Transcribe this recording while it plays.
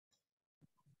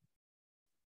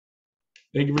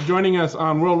Thank you for joining us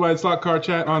on Worldwide Slot Car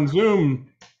Chat on Zoom,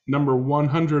 number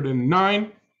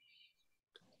 109.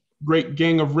 Great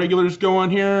gang of regulars go on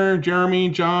here. Jeremy,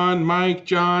 John, Mike,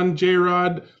 John,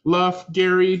 J-Rod, Luff,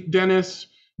 Gary, Dennis,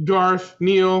 Garth,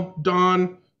 Neil,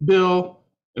 Don, Bill,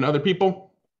 and other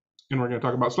people. And we're going to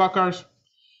talk about slot cars.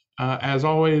 As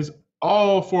always,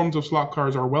 all forms of slot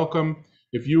cars are welcome.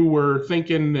 If you were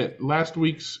thinking that last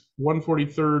week's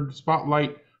 143rd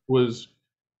Spotlight was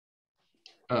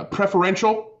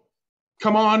preferential,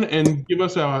 come on and give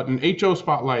us an HO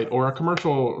spotlight or a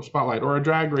commercial spotlight or a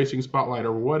drag racing spotlight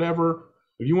or whatever.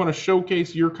 If you want to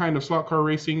showcase your kind of slot car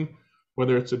racing,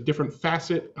 whether it's a different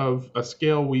facet of a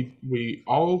scale we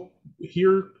all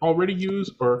here already use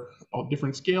or a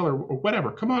different scale or whatever,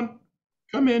 come on,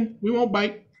 come in. We won't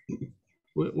bite.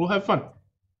 We'll have fun.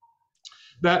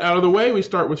 That out of the way, we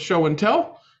start with show and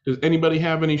tell. Does anybody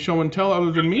have any show and tell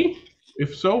other than me?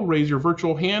 If so, raise your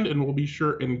virtual hand and we'll be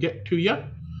sure and get to you.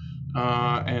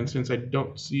 And since I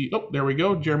don't see, oh, there we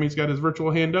go. Jeremy's got his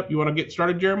virtual hand up. You want to get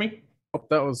started, Jeremy? Oh,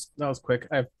 that was quick.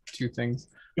 I have two things.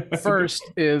 First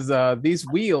is these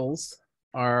wheels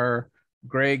are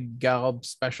Greg Galb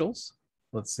specials.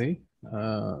 Let's see.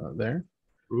 There.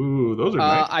 Ooh, those are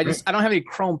nice. I don't have any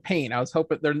chrome paint. I was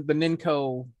hoping they're the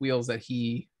Ninco wheels that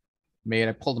he made.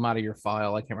 I pulled them out of your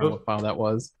file. I can't remember what file that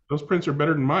was. Those prints are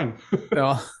better than mine.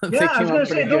 No, yeah, I was going to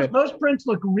say those prints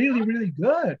look really, really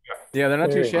good. Yeah, they're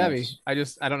not too shabby.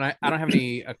 Nice. I don't have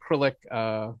any acrylic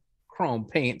chrome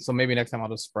paint, so maybe next time I'll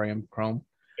just spray them chrome.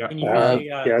 Yeah,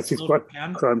 if you've got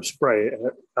chrome spray.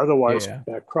 Otherwise,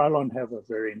 Krylon have a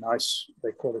very nice,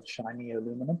 they call it shiny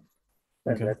aluminum,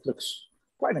 and that looks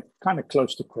kind of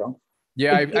close to chrome.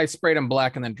 Yeah, I sprayed them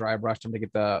black and then dry brushed them to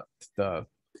get the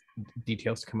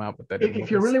details to come out. But that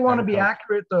if you really want to be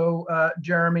accurate, though,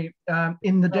 Jeremy,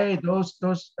 in the day those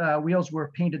wheels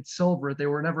were painted silver. They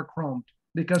were never chromed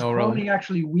because chroming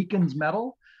actually weakens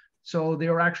metal, so they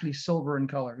were actually silver in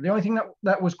color. The only thing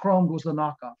that was chromed was the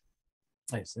knockoff.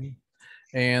 I see.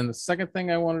 And the second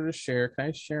thing I wanted to share, can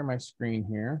I share my screen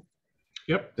here?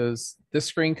 Yep. Does this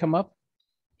screen come up?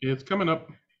 It's coming up.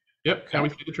 Yep. Now we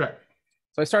see the track.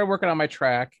 So I started working on my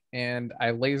track and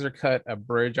I laser cut a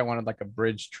bridge. I wanted like a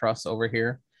bridge truss over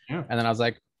here. Yeah. And then I was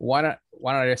like, why don't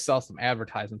I sell some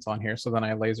advertisements on here? So then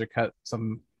I laser cut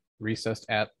some recessed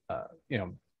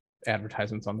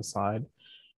advertisements on the side.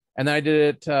 And then I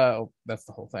did it, that's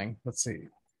the whole thing. Let's see.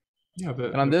 Yeah.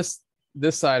 And on this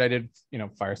side, I did,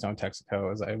 Firestone,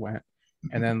 Texaco as I went.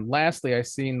 And then lastly, I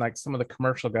seen like some of the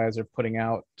commercial guys are putting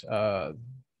out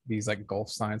these like Gulf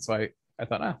signs. So I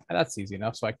thought, that's easy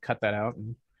enough. So I cut that out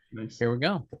and Here we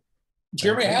go.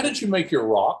 Jeremy, how did you make your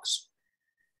rocks?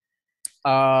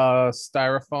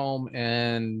 Styrofoam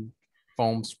and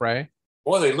foam spray.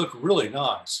 Boy, they look really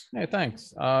nice. Hey,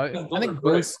 thanks. I think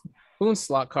Boone's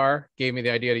slot car gave me the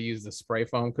idea to use the spray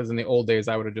foam because in the old days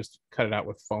I would have just cut it out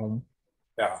with foam.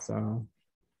 Yeah. So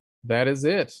that is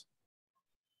it.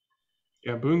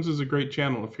 Yeah, Boone's is a great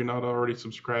channel. If you're not already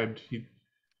subscribed,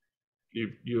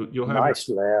 you'll have nice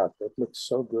layout. That looks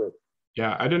so good.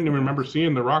 Yeah, I didn't even remember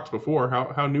seeing the rocks before.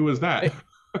 How new is that?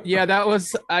 Yeah, that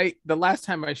was the last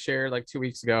time I shared like 2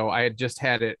 weeks ago. I had just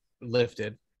had it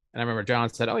lifted, and I remember John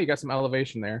said, "Oh, you got some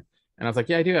elevation there," and I was like,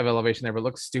 "Yeah, I do have elevation there, but it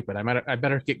looks stupid. I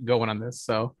better get going on this."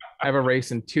 So I have a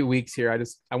race in 2 weeks here.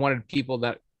 I wanted people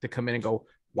to come in and go,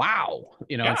 "Wow,"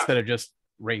 instead of just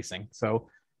racing. So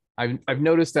I've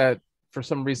noticed that for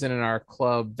some reason in our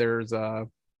club, there's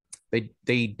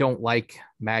they don't like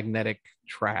magnetic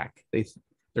track.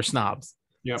 They're snobs.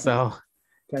 Yeah. So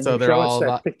Can you they're show all us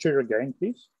that picture again,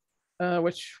 please?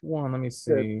 Which one? Let me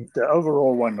see. The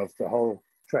overall one of the whole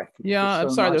track. Yeah, I'm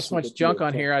sorry. There's so much junk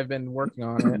on here. I've been working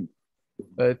on it,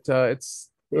 but let's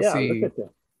see. Look at that.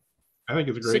 I think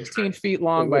it's a great 16 feet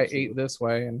long by 8 this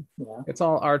way, and it's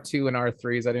all R2 and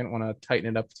R3s. I didn't want to tighten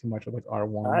it up too much with like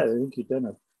R1. I think you've done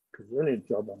a brilliant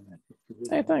job on that.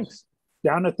 Hey, thanks.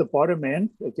 Down at the bottom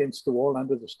end, against the wall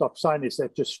under the stop sign, is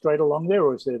that just straight along there,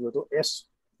 or is there a little S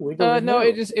wiggle? No,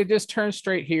 it just turns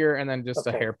straight here and then just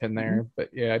a hairpin there. But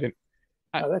yeah, I didn't.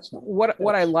 That's nice.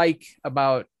 What I like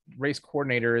about Race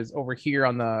Coordinator is over here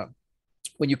on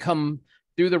when you come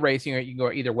through the race, you can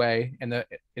go either way, and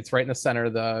it's right in the center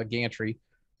of the gantry.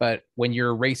 But when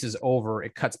your race is over,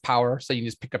 it cuts power, so you can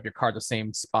just pick up your car at the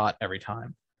same spot every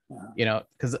time.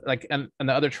 Because like and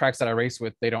the other tracks that I race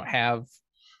with, they don't have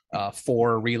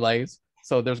 4 relays.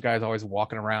 So there's guys always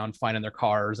walking around finding their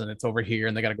cars, and it's over here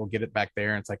and they got to go get it back there.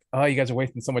 And it's like, oh, you guys are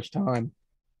wasting so much time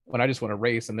when I just want to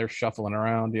race and they're shuffling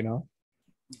around,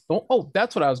 Oh,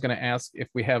 that's what I was going to ask if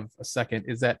we have a second.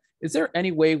 Is there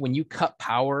any way when you cut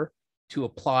power to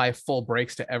apply full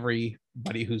brakes to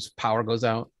everybody whose power goes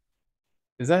out?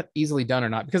 is that easily done or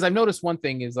not? Because I've noticed one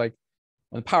thing is like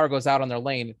when the power goes out on their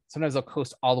lane, sometimes they'll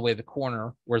coast all the way to the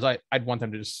corner, whereas I'd want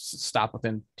them to just stop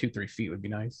within 2-3 feet would be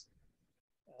nice.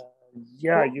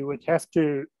 Yeah, you would have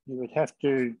to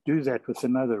do that with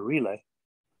another relay.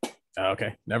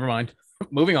 Okay, never mind.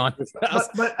 Moving on.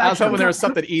 But I was hoping there was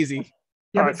something easy.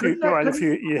 Yeah, if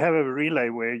you have a relay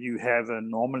where you have a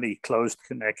normally closed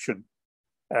connection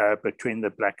between the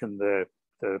black and the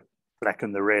black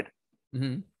and the red.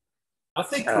 Mm-hmm. I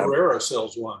think Carrera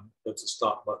sells one that's a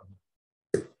stop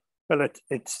button. Well,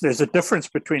 there's a difference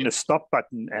between a stop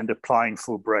button and applying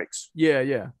full brakes.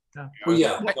 Yeah. Well,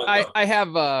 yeah. I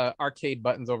have arcade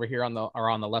buttons over here on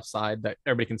the left side that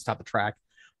everybody can stop the track,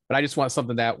 but I just want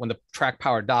something that when the track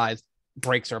power dies,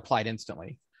 brakes are applied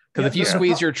instantly. Because if you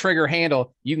squeeze your trigger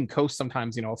handle, you can coast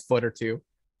sometimes, a foot or two.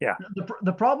 Yeah.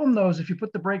 The problem though is if you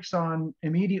put the brakes on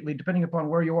immediately, depending upon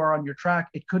where you are on your track,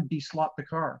 it could de-slot the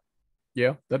car.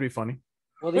 Yeah, that'd be funny.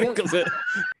 Well, the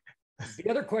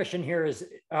other question here is,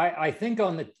 I think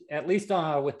at least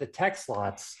with the tech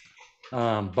slots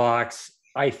box,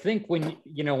 I think when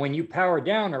you power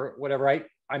down or whatever,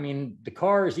 I mean the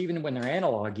cars, even when they're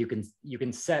analog, you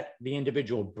can set the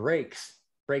individual brake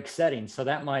settings, so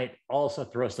that might also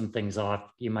throw some things off.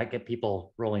 You might get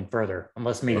people rolling further,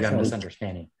 unless maybe I'm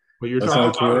misunderstanding. But you're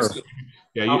I talking.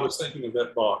 was thinking of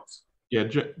that box. Yeah,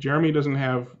 Jeremy doesn't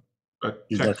have a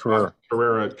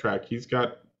Carrera track. He's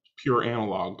got pure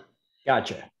analog.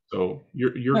 Gotcha. So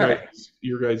your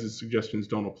guys' suggestions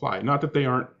don't apply. Not that they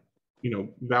aren't,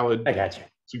 valid. I gotcha.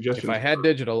 Suggestions. If I had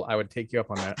digital, I would take you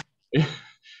up on that.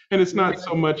 And it's not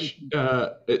so much.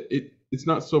 It's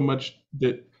not so much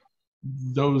that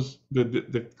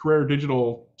the Carrera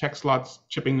Digital tech slots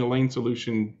chipping the lane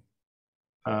solution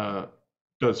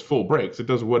does full brakes. It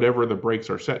does whatever the brakes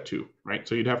are set to, right?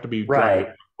 So you'd have to be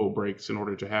driving full brakes in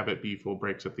order to have it be full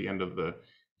brakes at the end of the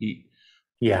heat.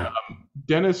 Yeah.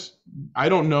 Dennis, I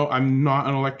don't know. I'm not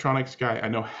an electronics guy. I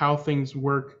know how things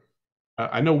work.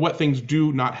 I know what things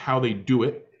do, not how they do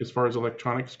it as far as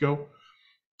electronics go.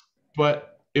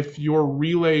 But if your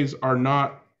relays are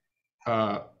not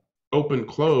open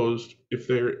closed, if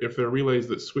they're relays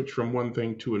that switch from one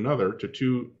thing to another to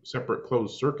two separate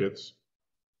closed circuits,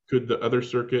 could the other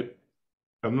circuit,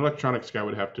 an electronics guy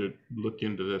would have to look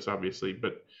into this obviously,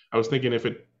 but I was thinking if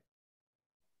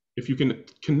you can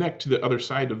connect to the other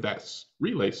side of that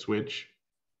relay switch,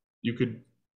 you could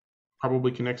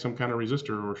probably connect some kind of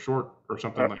resistor or short or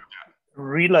something like that.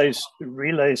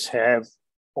 Relays have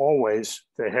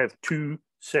two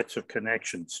sets of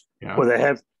connections. Yeah. Well,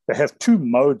 they have two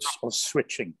modes of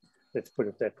switching. Let's put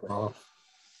it that way. Oh.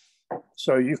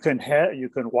 So you can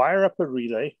wire up a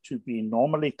relay to be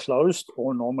normally closed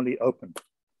or normally open.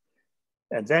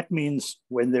 And that means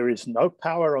when there is no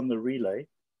power on the relay,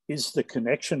 is the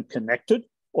connection connected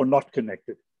or not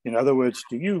connected? In other words,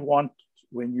 do you want,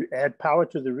 when you add power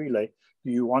to the relay,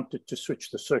 do you want it to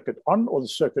switch the circuit on or the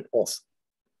circuit off?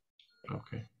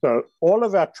 Okay. So all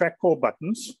of our track core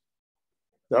buttons,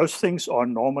 those things are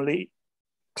normally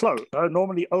closed,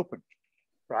 normally open,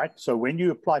 right? So when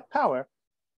you apply power,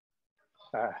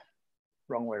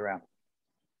 wrong way around.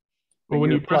 Well,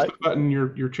 when you press the button,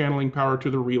 you're channeling power to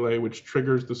the relay, which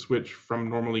triggers the switch from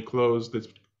normally closed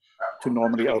to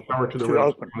normally open. Power to the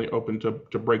relay, normally open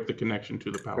to break the connection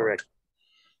to the power. Correct.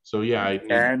 So yeah,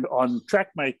 and on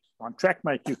TrackMate,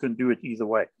 you can do it either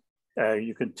way.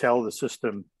 You can tell the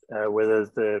system whether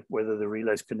the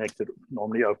relay is connected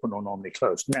normally open or normally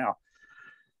closed. Now,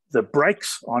 the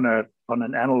brakes on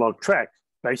an analog track,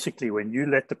 basically, when you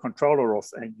let the controller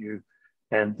off and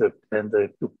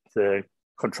the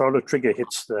controller trigger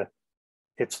hits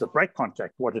the brake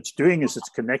contact, what it's doing is it's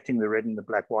connecting the red and the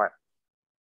black wire.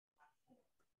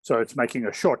 So it's making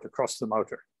a short across the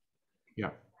motor.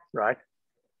 Yeah. Right.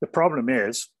 The problem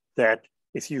is that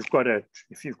if you've got a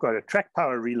track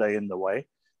power relay in the way,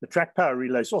 the track power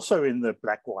relay is also in the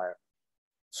black wire.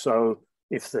 So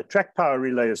if the track power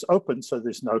relay is open, so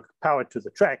there's no power to the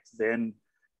track, then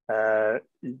the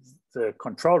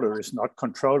controller is not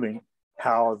controlling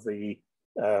how the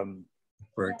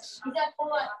Brakes.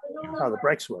 How the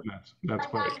brakes work. That's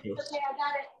why it goes.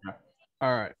 Yeah.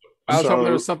 All right. I was hoping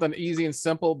there was something easy and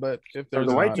simple, but if there's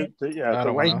the way to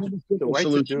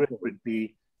do it would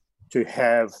be to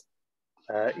have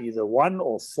either 1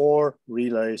 or 4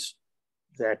 relays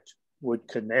that would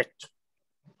connect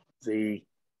the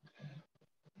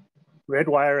red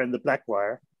wire and the black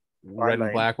wire. Red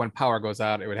and black, when power goes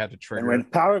out, it would have to trigger. And when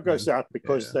power goes out,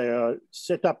 because they are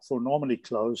set up for normally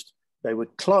closed, they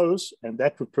would close, and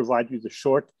that would provide you the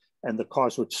short, and the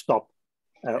cars would stop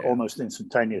almost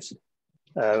instantaneously.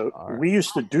 We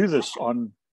used to do this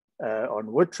on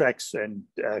wood tracks and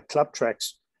club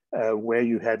tracks where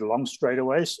you had long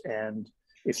straightaways, and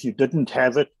if you didn't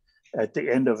have it at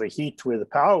the end of a heat where the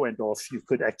power went off, you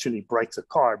could actually break the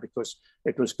car because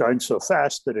it was going so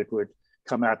fast that it would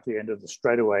come out the end of the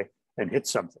straightaway and hit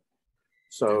something.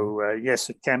 So yes,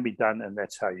 it can be done, and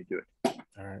that's how you do it.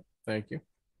 All right, thank you.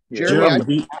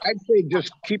 Jeremy, I'd say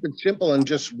just keep it simple and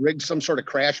just rig some sort of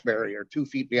crash barrier 2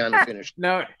 feet beyond the finish.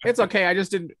 No, it's okay.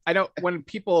 I don't, when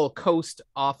people coast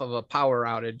off of a power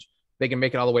outage, they can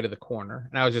make it all the way to the corner.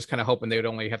 And I was just kind of hoping they would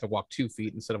only have to walk 2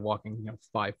 feet instead of walking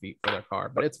 5 feet for their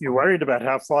car. But it's You're worried about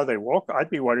how far they walk? I'd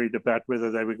be worried about whether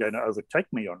they were going to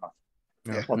overtake me or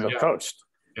not on the coast.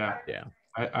 Yeah. Yeah.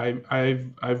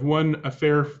 I've won a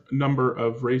fair number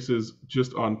of races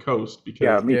just on coast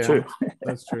because me too.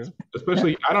 That's true.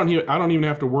 Especially I don't even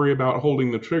have to worry about holding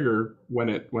the trigger when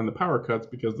the power cuts,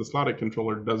 because the slotted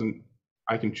controller doesn't.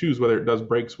 I can choose whether it does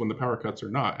brakes when the power cuts or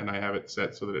not, and I have it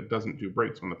set so that it doesn't do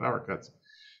brakes when the power cuts.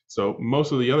 So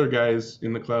most of the other guys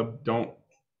in the club don't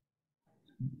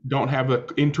have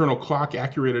the internal clock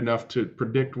accurate enough to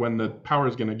predict when the power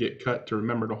is going to get cut to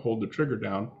remember to hold the trigger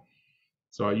down.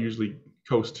 So I usually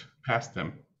coast past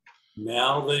them.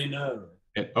 Now they know.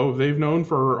 And they've known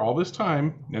for all this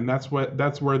time, and that's where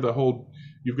the whole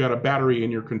 "you've got a battery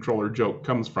in your controller" joke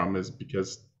comes from, is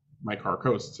because my car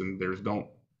coasts and theirs don't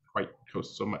quite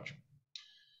coast so much.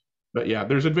 But yeah,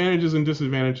 there's advantages and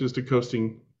disadvantages to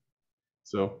coasting.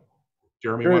 So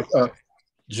Jeremy,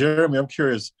 Jeremy, I'm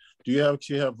curious, do you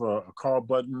actually have a call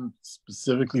button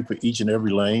specifically for each and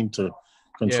every lane to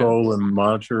control and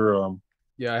monitor?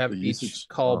 Yeah, I have each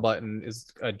call button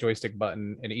is a joystick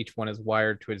button, and each one is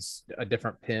wired to a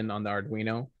different pin on the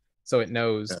Arduino. So it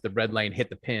knows the red lane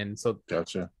hit the pin. So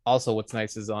gotcha. Also, what's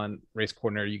nice is on Race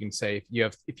Coordinator, you can say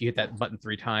if you hit that button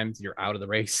 3 times, you're out of the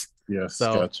race. Yes.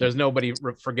 So there's nobody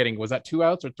forgetting, was that 2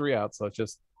 outs or 3 outs? So it's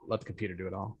just let the computer do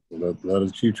it all. Let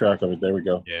us keep track of it. There we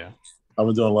go. Yeah. I've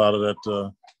been doing a lot of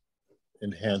that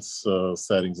enhanced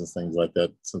settings and things like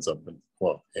that since I've been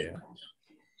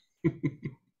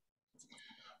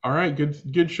All right,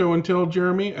 good show and tell,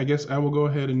 Jeremy. I guess I will go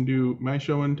ahead and do my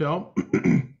show and tell.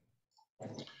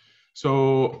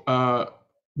 So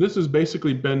this has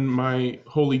basically been my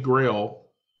holy grail,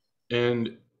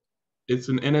 and it's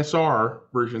an NSR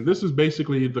version. This is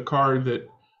basically the car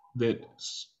that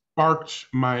sparked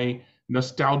my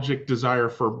nostalgic desire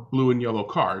for blue and yellow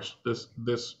cars. This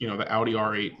the Audi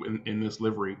R8 in this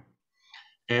livery,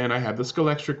 and I had the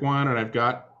Scalextric one, and I've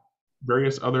got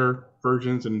various other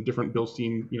versions and different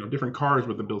Bilstein, different cars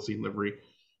with the Bilstein livery.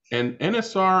 And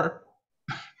NSR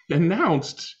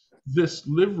announced this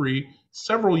livery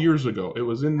several years ago. It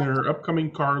was in their upcoming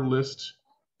car list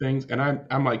things, and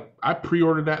I'm like, I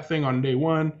pre-ordered that thing on day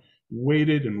one,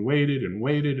 waited and waited and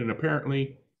waited, and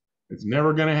apparently it's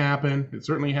never going to happen. It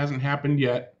certainly hasn't happened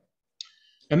yet.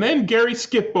 And then Gary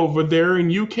Skip over there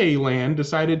in UK land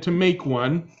decided to make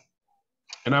one,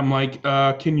 and I'm like,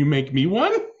 can you make me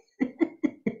one?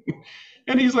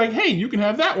 And he's like, hey, you can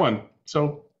have that one.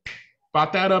 So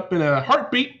bought that up in a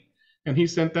heartbeat, and he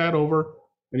sent that over.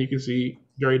 And you can see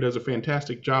Gary does a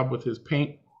fantastic job with his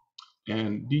paint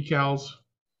and decals.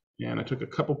 And I took a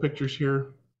couple pictures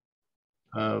here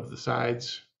of the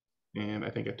sides, and I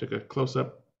think I took a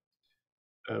close-up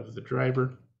of the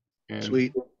driver. And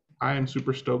sweet. I am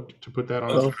super stoked to put that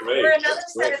on. We're another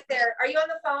set up there. Are you on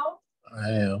the phone? I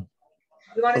am.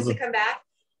 You want us to come back?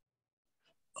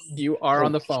 You are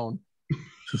on the phone.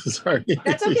 Sorry.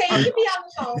 That's okay. You can be on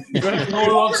the phone. Go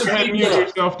ahead and mute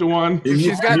yourself to one.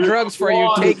 She's got drugs for you.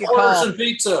 Take a call. Some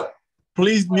pizza.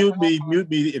 Please mute me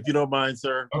if you don't mind,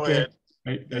 sir. Go ahead.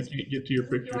 I can't get to your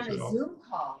pictures You're on a at all. Zoom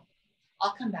call.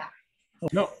 I'll come back.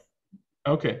 No.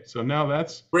 Okay, so now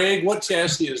that's. Greg, what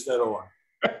chassis is that on?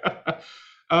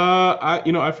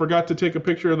 I forgot to take a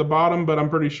picture of the bottom, but I'm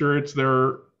pretty sure it's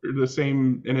the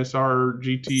same NSR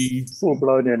GT.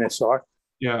 Full-blown NSR.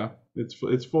 Yeah, it's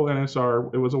full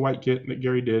NSR. It was a white kit that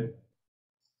Gary did.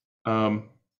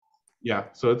 Yeah,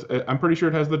 so I'm pretty sure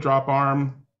it has the drop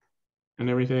arm and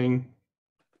everything.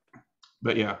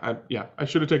 But I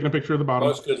should have taken a picture of the bottom.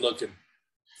 Oh, it's good looking.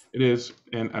 It is,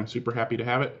 and I'm super happy to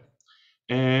have it.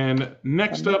 And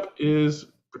next up is,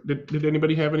 did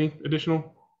anybody have any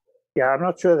additional? Yeah, I'm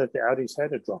not sure that the Audis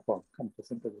had a drop on, come to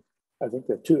think of it. I think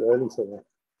they're too early for that.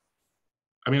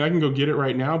 I mean, I can go get it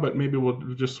right now, but maybe we'll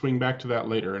just swing back to that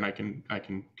later, and I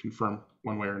can confirm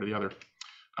one way or the other.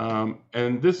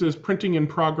 And this is printing in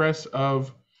progress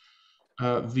of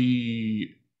the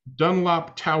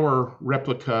Dunlop Tower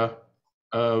replica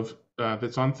of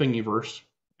that's on Thingiverse,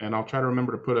 and I'll try to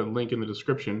remember to put a link in the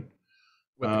description.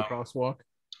 With the crosswalk.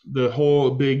 The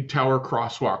whole big tower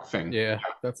crosswalk thing. Yeah,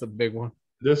 that's a big one.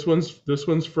 This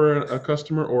one's for a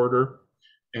customer order,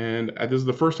 And this is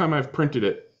the first time I've printed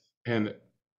it, and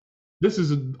this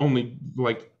is only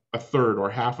like a third or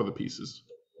half of the pieces.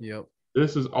 Yep.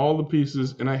 This is all the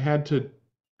pieces, and I had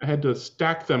to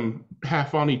stack them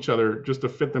half on each other just to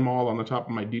fit them all on the top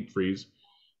of my deep freeze.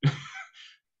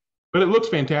 But it looks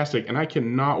fantastic, and I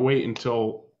cannot wait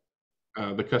until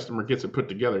the customer gets it put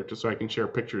together, just so I can share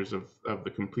pictures of the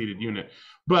completed unit.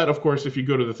 But of course, if you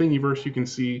go to the Thingiverse, you can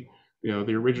see,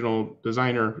 the original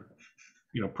designer,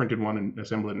 printed one and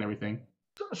assembled it and everything.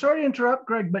 Sorry to interrupt,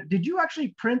 Greg, but did you actually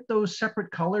print those separate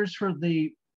colors for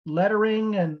the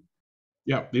lettering and?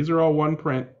 Yeah, these are all one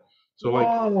print.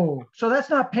 So so that's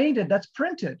not painted, that's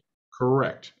printed.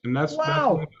 Correct. And that's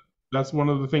one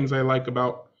of the things I like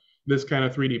about this kind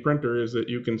of 3D printer is that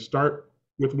you can start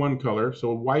with one color.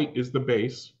 So white is the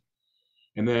base,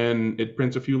 and then it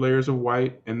prints a few layers of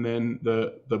white, and then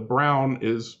the brown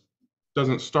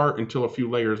doesn't start until a few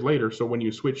layers later. So when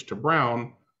you switch to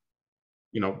brown,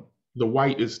 the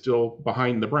white is still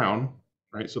behind the brown,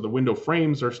 right? So the window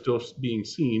frames are still being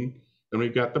seen. Then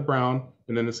we've got the brown,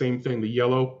 and then the same thing, the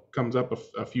yellow comes up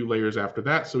a few layers after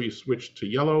that. So you switch to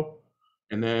yellow,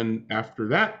 and then after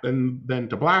that, then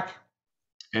to black.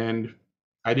 And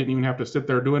I didn't even have to sit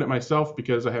there doing it myself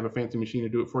because I have a fancy machine to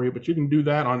do it for you. But you can do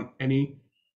that on any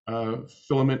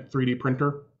filament 3D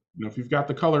printer. If you've got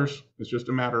the colors, it's just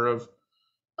a matter of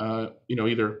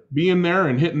either being there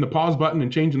and hitting the pause button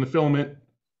and changing the filament,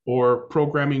 or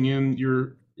programming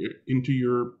into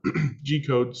your G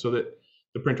code so that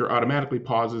the printer automatically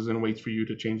pauses and waits for you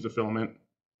to change the filament,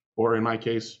 or in my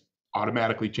case,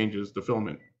 automatically changes the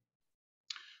filament.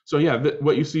 So yeah,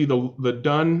 what you see, the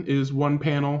done is one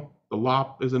panel, the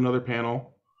lop is another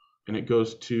panel, and it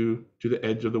goes to the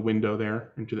edge of the window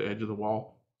there and to the edge of the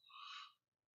wall.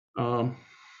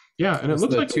 Yeah, and it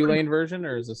looks like a 2-lane version,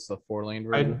 or is this a 4-lane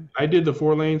version? I did the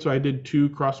 4-lane, so I did 2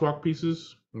 crosswalk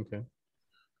pieces. Okay.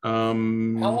 How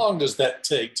long does that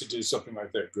take to do something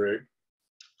like that, Greg?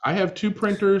 I have 2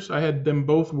 printers. I had them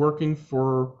both working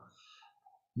for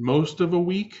most of a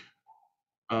week,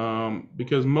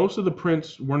 because most of the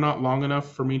prints were not long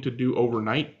enough for me to do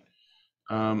overnight.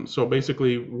 So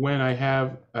basically, when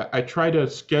I try to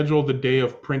schedule the day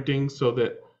of printing so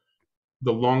that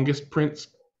the longest prints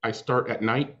I start at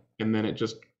night, and then it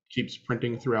just keeps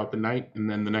printing throughout the night. And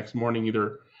then the next morning,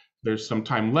 either there's some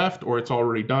time left or it's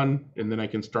already done, and then I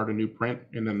can start a new print.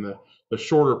 And then the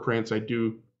shorter prints I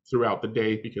do throughout the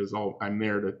day because I'm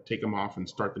there to take them off and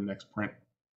start the next print.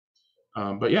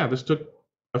 But yeah, this took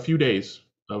a few days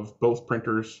of both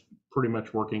printers pretty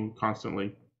much working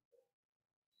constantly.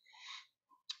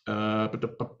 Yeah,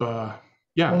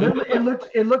 well,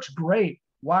 it looks great.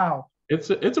 Wow. It's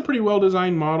a pretty well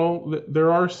designed model.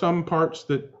 There are some parts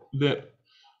that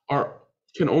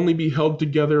can only be held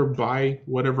together by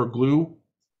whatever glue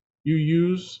you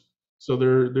use. So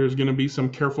there's going to be some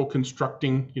careful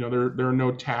constructing. There are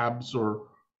no tabs or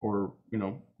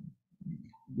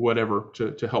whatever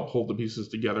to help hold the pieces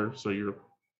together. So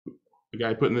the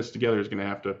guy putting this together is going to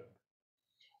have to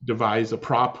devise a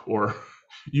prop or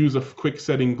use a quick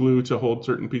setting glue to hold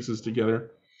certain pieces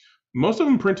together. Most of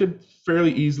them printed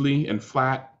fairly easily and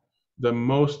flat. The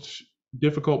most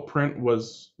difficult print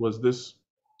was this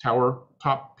tower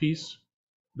top piece.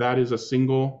 That is a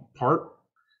single part.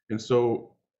 And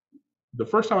so the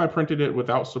first time I printed it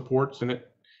without supports, and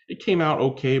it came out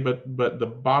okay, but the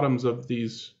bottoms of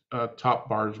these top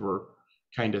bars were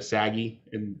kind of saggy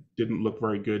and didn't look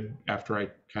very good after I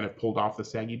kind of pulled off the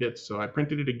saggy bits. So I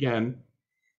printed it again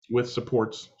with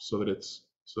supports so that it's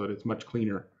much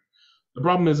cleaner. The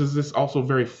problem is this also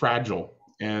very fragile,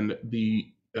 and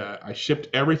I shipped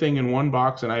everything in one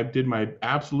box, and I did my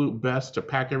absolute best to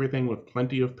pack everything with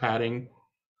plenty of padding,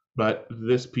 but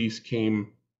this piece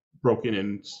came broken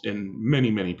in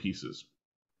many pieces.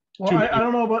 Well, I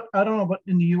don't know about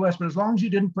in the US, but as long as you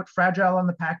didn't put fragile on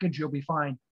the package, you'll be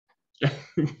fine.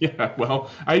 Yeah, well,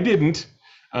 I didn't,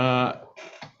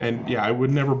 and yeah, I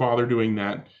would never bother doing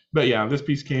that. But yeah, this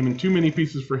piece came in too many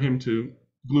pieces for him to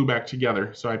glue back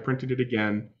together, so I printed it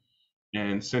again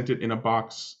and sent it in a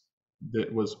box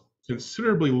that was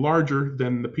considerably larger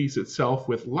than the piece itself,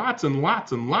 with lots and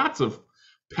lots and lots of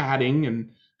padding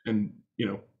and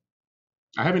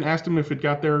I haven't asked him if it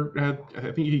got there.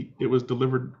 I think it was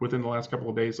delivered within the last couple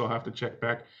of days, so I'll have to check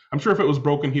back. I'm sure if it was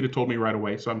broken, he'd have told me right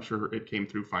away, so I'm sure it came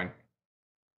through fine.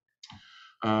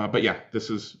 But yeah,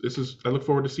 this is I look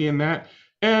forward to seeing that.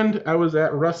 And I was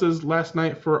at Russ's last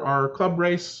night for our club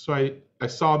race, so I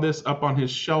saw this up on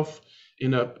his shelf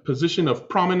in a position of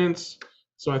prominence.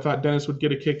 So I thought Dennis would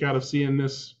get a kick out of seeing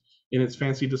this in its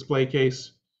fancy display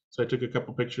case. So I took a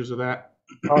couple pictures of that.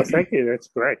 Oh, thank you. That's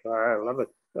great. I love it.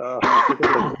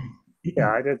 Yeah,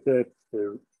 Yeah, I did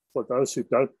for those who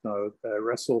don't know,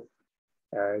 Russell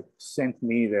sent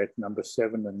me that number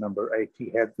 7 and number 8.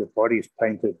 He had the bodies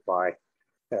painted by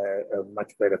a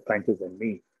much better painter than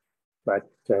me, but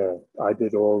I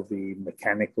did all the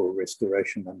mechanical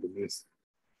restoration underneath.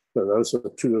 So those are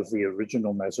 2 of the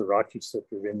original Maseratis that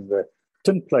were in the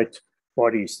tin plate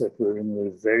bodies that were in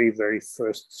the very, very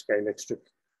first scale electric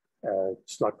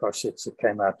slot car sets that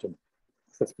came out in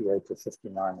 58 or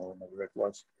 59 or whenever it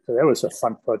was. So that was a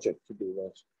fun project to do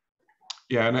those.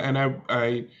 Yeah, and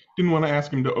I didn't want to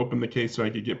ask him to open the case so I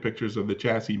could get pictures of the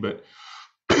chassis, but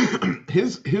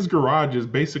his garage is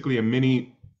basically a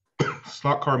mini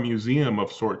slot car museum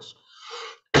of sorts.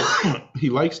 He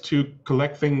likes to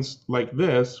collect things like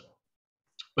this,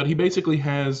 but he basically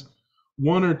has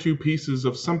 1 or 2 pieces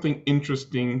of something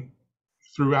interesting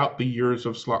throughout the years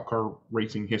of slot car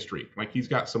racing history. Like he's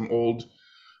got some old,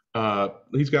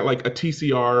 he's got like a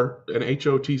TCR, an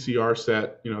HO TCR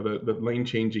set, you know, the lane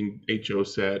changing HO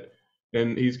set,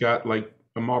 and he's got like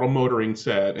a model motoring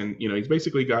set, and you know, he's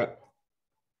basically got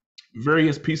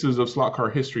various pieces of slot car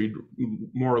history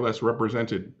more or less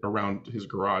represented around his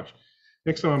garage.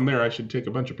 Next time I'm there, I should take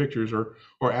a bunch of pictures or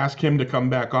ask him to come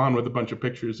back on with a bunch of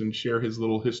pictures and share his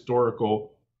little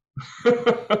historical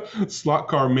slot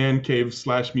car man cave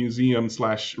 / museum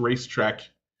 / racetrack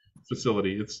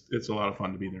facility. It's a lot of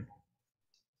fun to be there.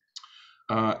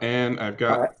 And I've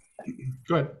got,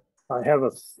 go ahead. I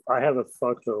have a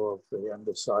photo of the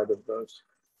underside of those.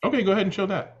 Okay, go ahead and show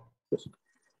that.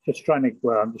 Just trying to,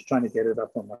 well, I'm just trying to get it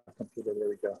up on my computer. There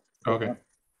we go. Okay.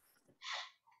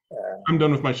 I'm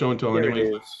done with my show and tell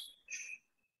anyway.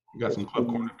 We got some club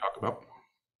corner to talk about.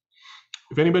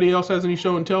 If anybody else has any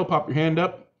show and tell, pop your hand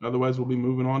up. Otherwise, we'll be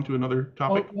moving on to another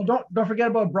topic. Oh, well, don't forget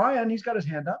about Brian. He's got his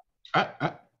hand up.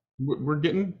 We're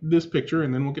getting this picture,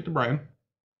 and then we'll get to Brian.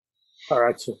 All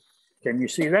right. So, can you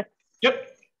see that? Yep.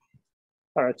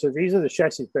 All right. So these are the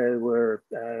chassis. They were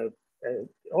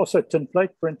also tin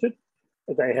plate printed.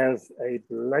 They have a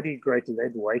bloody great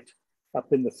lead weight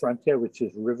up in the front here, which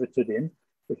is riveted in,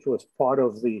 which was part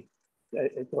of the.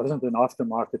 It wasn't an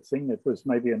aftermarket thing. It was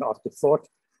maybe an afterthought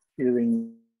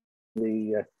during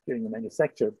the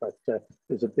manufacture, but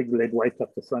there's a big lead weight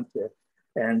up the front there,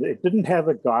 and it didn't have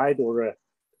a guide or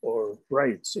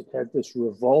brakes. It had this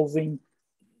revolving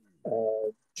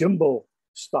gimbal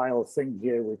style thing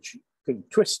here, which you can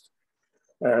twist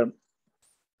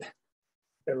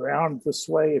around this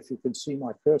way. If you can see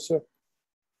my cursor,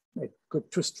 it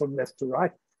could twist from left to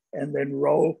right and then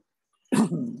roll.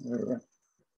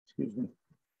 Excuse me.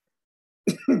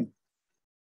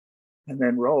 And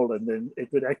then roll, and then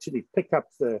it would actually pick up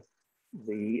the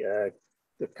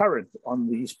current on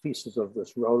these pieces of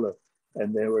this roller,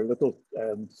 and there were little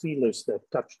feelers that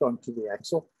touched onto the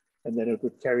axle, and then it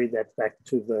would carry that back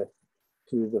to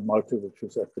the motor, which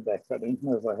was at the back. I don't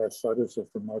know if I have photos of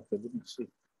the motor. Let me see.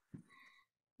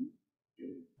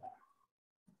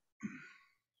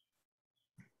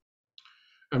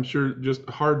 I'm sure just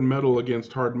hard metal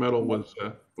against hard metal was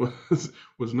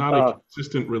not a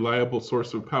consistent, reliable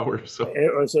source of power. So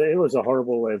it was a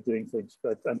horrible way of doing things.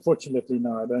 But unfortunately,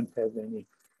 no, I don't have any.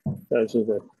 Those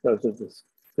are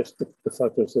just the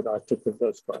photos that I took of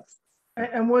those cars.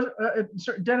 And was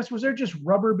Dennis, was there just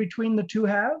rubber between the 2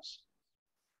 halves?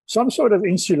 Some sort of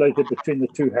insulated between the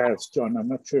 2 halves, John. I'm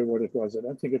not sure what it was. I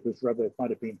don't think it was rubber. It might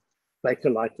have been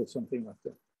Bakelite or something like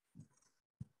that.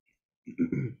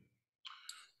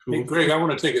 Cool. Hey, Greg, I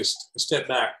want to take a step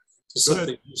back to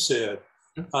something you said.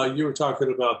 You were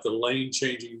talking about the lane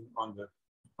changing on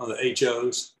the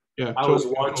HOs. Yeah, I was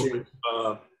watching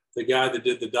the guy that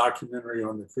did the documentary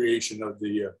on the creation of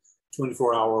the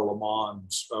 24-hour Le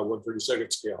Mans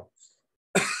 1/32 scale.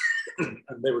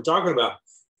 And they were talking about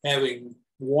having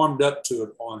warmed up to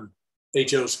it on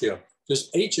HO scale.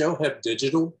 Does HO have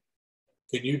digital?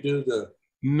 Can you do the?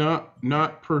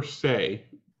 Not per se.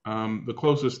 The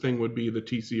closest thing would be the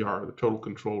TCR, the Total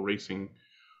Control Racing,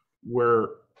 where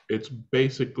it's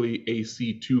basically a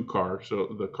C2 car.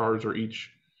 So the cars are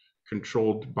each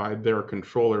controlled by their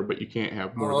controller, but you can't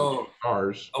have more than 2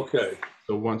 cars. Okay.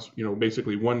 So once,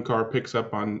 basically one car picks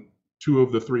up on 2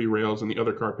 of the 3 rails and the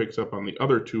other car picks up on the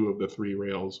other 2 of the 3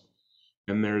 rails.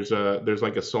 And there's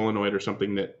like a solenoid or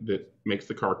something that makes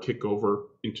the car kick over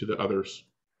into the other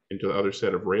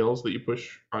set of rails that you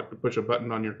push a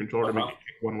button on your controller to make it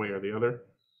kick one way or the other.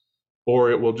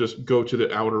 Or it will just go to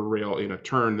the outer rail in a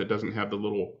turn that doesn't have the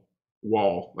little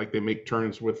wall. Like they make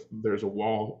turns with, there's a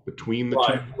wall between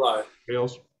the 2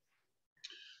 rails.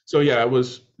 So yeah, it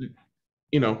was,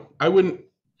 I wouldn't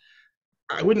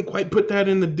quite put that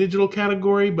in the digital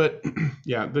category, but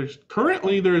yeah, there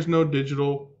is no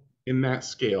digital in that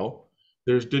scale.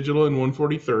 There's digital in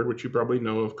 143rd, which you probably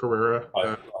know of, Carrera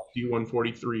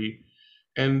D143.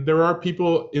 And there are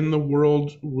people in the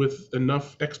world with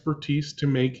enough expertise to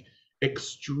make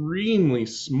extremely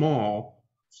small,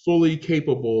 fully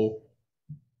capable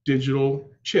digital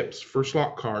chips for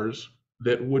slot cars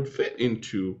that would fit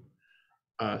into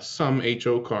some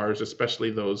HO cars, especially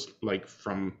those like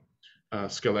from the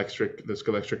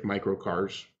Scalextric micro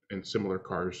cars and similar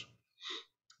cars.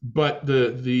 But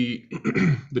the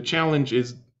the challenge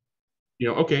is,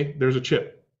 okay, there's a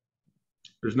chip.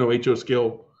 There's no HO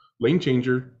scale lane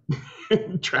changer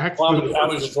tracks. Well, I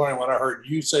was just wondering when I heard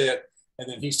you say it,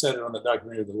 and then he said it on the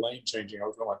documentary, the lane changing. I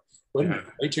was going, wait a minute,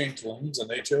 they change lanes in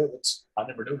HO? I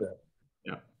never knew that.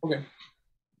 Yeah. Okay.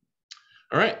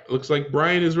 All right. Looks like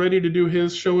Brian is ready to do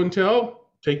his show and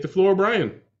tell. Take the floor,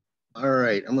 Brian. All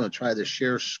right. I'm going to try the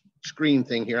share screen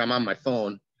thing here. I'm on my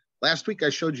phone. Last week, I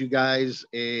showed you guys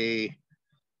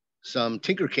some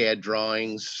Tinkercad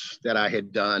drawings that I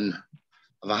had done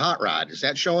of a hot rod. Is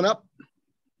that showing up?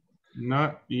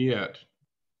 Not yet.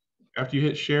 After you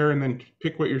hit share and then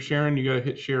pick what you're sharing, you got to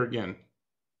hit share again.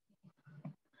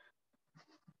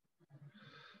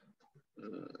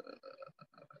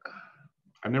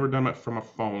 I've never done it from a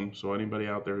phone, so anybody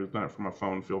out there who's done it from a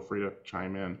phone, feel free to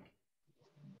chime in.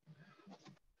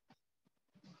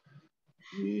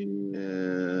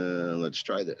 Let's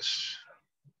try this.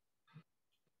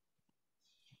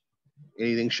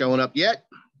 Anything showing up yet?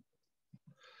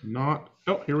 Not.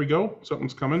 Oh, here we go.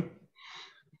 Something's coming.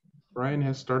 Brian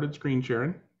has started screen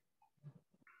sharing.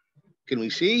 Can we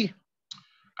see?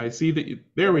 I see that.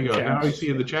 There we go. Now I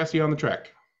see the chassis on the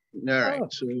track. All right.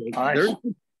 So there's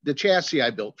the chassis I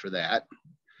built for that.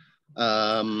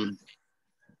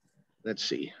 Let's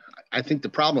see. I think the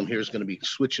problem here is going to be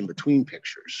switching between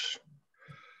pictures.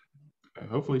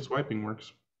 Hopefully swiping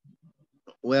works.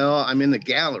 Well, I'm in the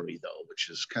gallery though, which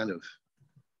is kind of.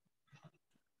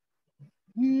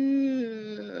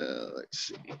 Let's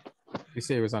see. You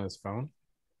say it was on his phone?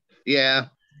 Yeah.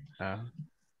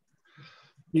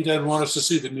 He doesn't want us to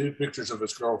see the nude pictures of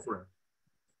his girlfriend.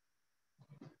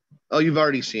 Oh, you've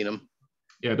already seen them.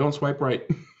 Yeah, don't swipe right.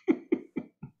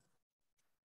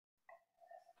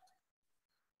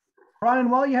 Brian,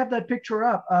 while you have that picture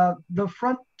up, the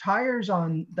front tires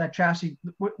on that chassis,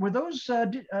 were those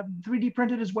 3D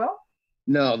printed as well?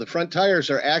 No, the front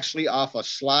tires are actually off a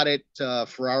slotted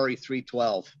Ferrari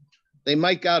 312. They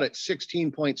mic out at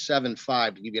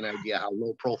 16.75 to give you an idea how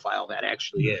low profile that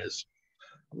actually is.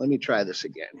 Let me try this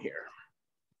again here.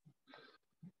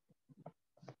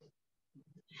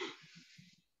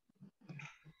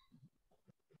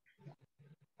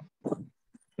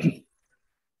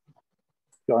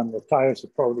 John, the tires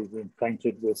have probably been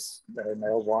painted with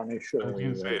nail varnish. I was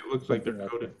going to say, it looks like they're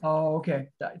coated. Oh, okay.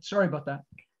 Sorry about that.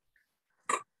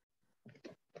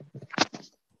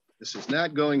 This is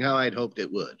not going how I'd hoped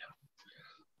it would.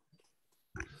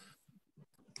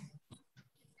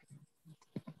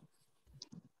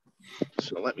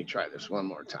 So let me try this one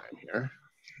more time here.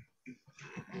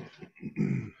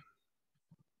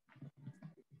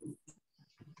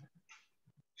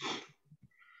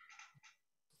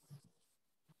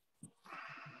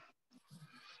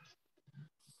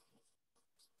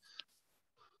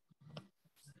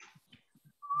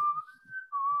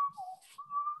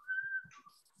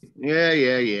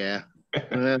 Yeah.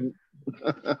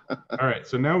 All right,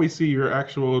 so now we see your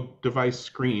actual device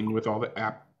screen with all the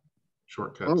app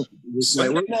shortcuts.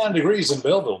 79 degrees in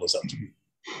Belleville this afternoon.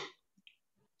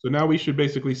 So now we should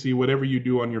basically see whatever you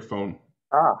do on your phone.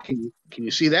 Can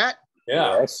you see that?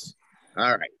 Yeah. Yes.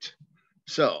 All right.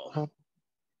 So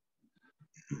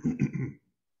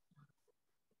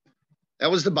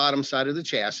that was the bottom side of the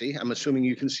chassis. I'm assuming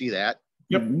you can see that.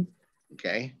 Yep.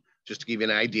 Okay. Just to give you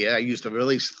an idea, I used a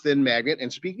really thin magnet.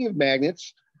 And speaking of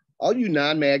magnets, all you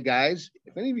non-mag guys,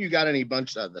 if any of you got any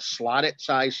bunch of the slotted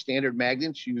size standard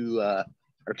magnets you are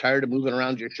tired of moving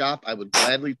around your shop, I would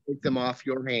gladly take them off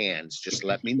your hands. Just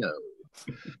let me know.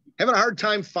 Having a hard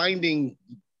time finding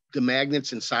the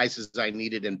magnets and sizes I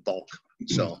needed in bulk.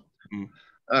 So,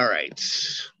 all right.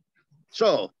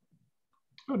 So.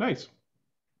 Oh, nice.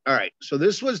 All right. So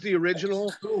this was the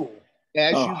original,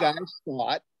 as you guys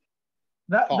thought.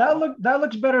 That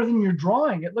looks better than your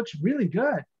drawing. It looks really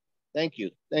good. Thank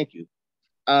you.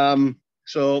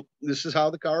 So this is how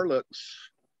the car looks.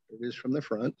 It is from the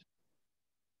front.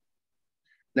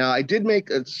 Now I did make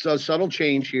a subtle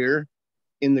change here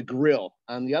in the grill.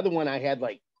 On the other one, I had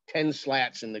like 10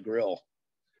 slats in the grill.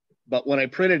 But when I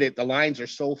printed it, the lines are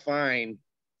so fine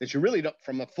that you really don't,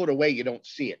 from a foot away, you don't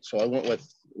see it. So I went with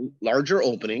larger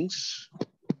openings.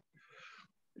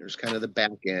 There's kind of the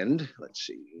back end. Let's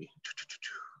see.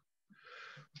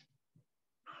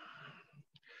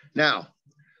 Now,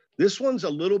 this one's a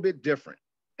little bit different.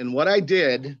 And what I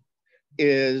did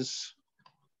is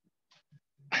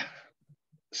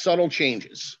subtle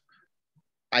changes.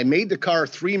 I made the car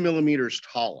 3 millimeters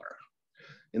taller.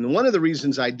 And one of the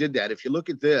reasons I did that, if you look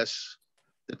at this,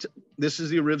 this is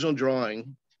the original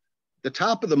drawing. The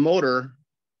top of the motor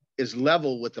is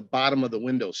level with the bottom of the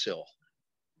windowsill.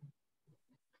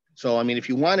 So, I mean, if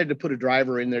you wanted to put a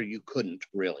driver in there, you couldn't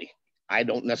really. I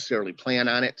don't necessarily plan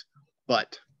on it,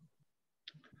 but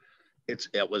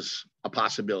it was a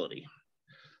possibility.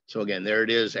 So again, there it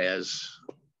is as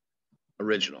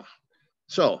original.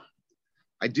 So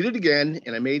I did it again,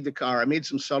 and I made the car, I made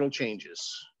some subtle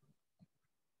changes.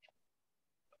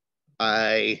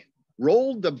 I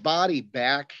rolled the body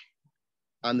back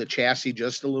on the chassis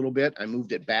just a little bit. I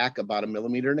moved it back about 1.5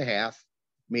 millimeters,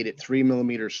 made it 3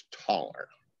 millimeters taller.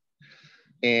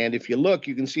 And if you look,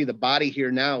 you can see the body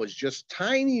here now is just a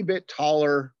tiny bit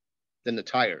taller than the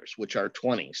tires, which are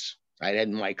 20s. I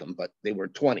didn't like them, but they were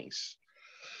 20s.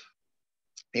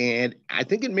 And I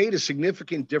think it made a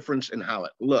significant difference in how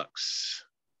it looks.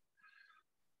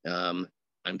 I'm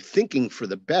thinking for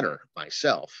the better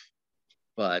myself,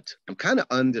 but I'm kind of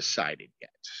undecided yet.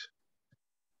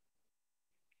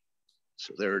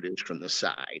 So there it is from the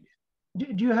side. Do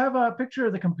you have a picture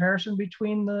of the comparison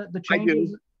between the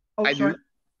changes? I do. Oh, I sorry. do.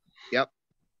 Yep.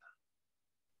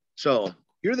 So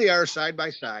here they are side by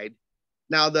side.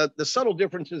 Now, the subtle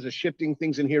differences of shifting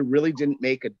things in here really didn't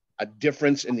make a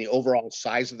difference in the overall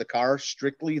size of the car,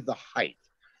 strictly the height.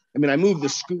 I mean, I moved the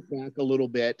scoop back a little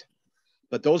bit,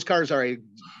 but those cars are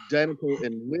identical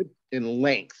in width and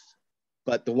length,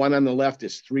 but the one on the left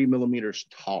is 3 millimeters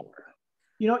taller.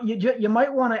 You know, you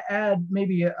might want to add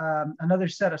maybe another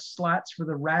set of slats for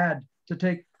the rad to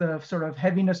take the sort of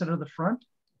heaviness out of the front.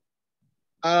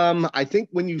 I think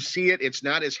when you see it, it's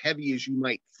not as heavy as you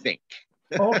might think.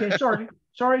 Oh, okay, sorry.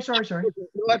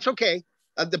 No, that's okay.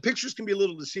 The pictures can be a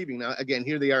little deceiving. Now, again,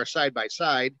 here they are side by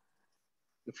side.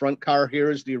 The front car here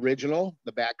is the original.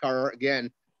 The back car,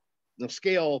 again, the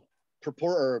scale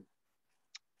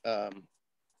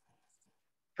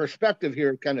perspective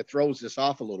here kind of throws this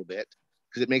off a little bit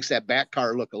because it makes that back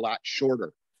car look a lot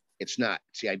shorter. It's not.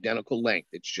 It's the identical length.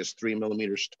 It's just 3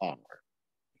 millimeters taller.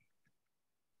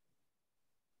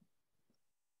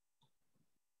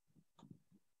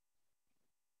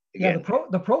 Again, yeah,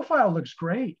 the profile looks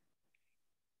great.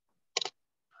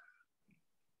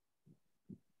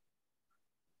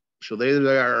 So they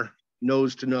are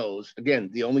nose to nose. Again,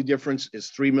 the only difference is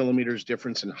 3 millimeters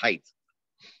difference in height.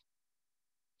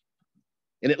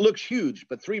 And it looks huge,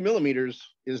 but 3 millimeters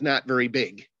is not very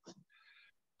big. That's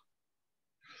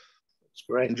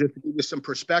great. And just to give you some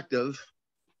perspective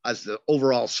as the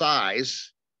overall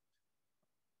size,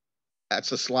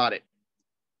 that's a slotted.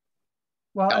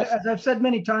 Well, as I've said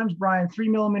many times, Brian, 3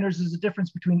 millimeters is the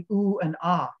difference between ooh and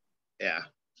ah. Yeah.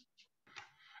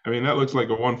 I mean, that looks like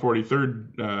a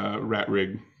 143rd rat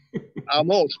rig.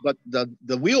 Almost, but the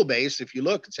wheelbase, if you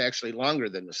look, it's actually longer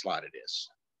than the slotted is.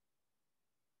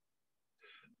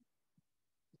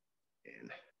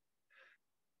 And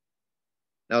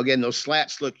now, again, those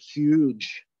slats look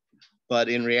huge, but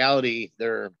in reality,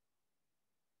 they're,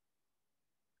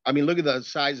 I mean, look at the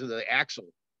size of the axle.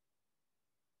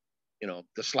 You know,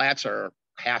 the slats are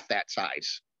half that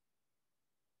size.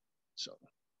 So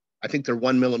I think they're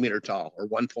 1 millimeter tall or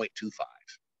 1.25.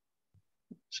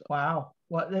 So. Wow.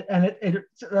 Well, and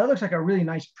that looks like a really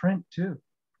nice print too.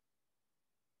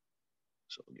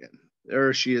 So again,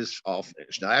 there she is all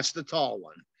finished. Now that's the tall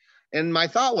one. And my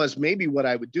thought was maybe what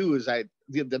I would do is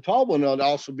the tall one would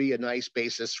also be a nice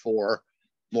basis for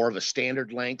more of a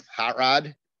standard length hot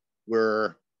rod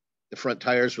where the front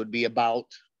tires would be about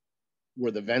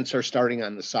where the vents are starting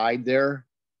on the side there.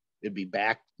 It'd be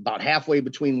back about halfway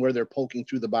between where they're poking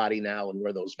through the body now and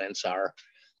where those vents are.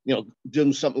 You know,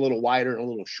 do something a little wider and a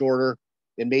little shorter,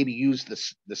 and maybe use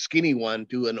the skinny one,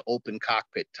 do an open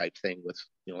cockpit type thing with,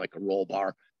 you know, like a roll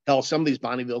bar. Hell, some of these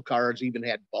Bonneville cars even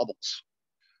had bubbles.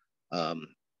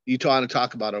 You want to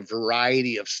talk about a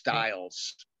variety of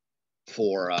styles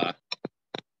for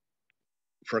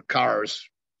cars.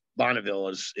 Bonneville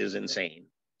is insane.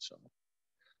 So,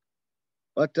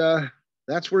 but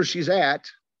that's where she's at.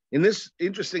 And this,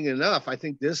 interesting enough, I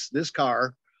think this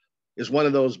car is one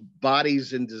of those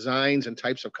bodies and designs and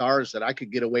types of cars that I could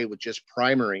get away with just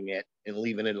primering it and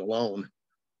leaving it alone.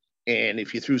 And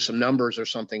if you threw some numbers or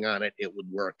something on it, it would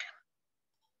work.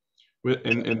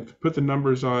 And put the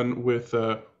numbers on with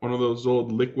one of those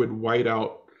old liquid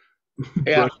whiteout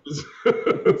brushes.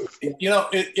 You know,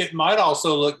 it might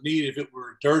also look neat if it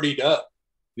were dirtied up.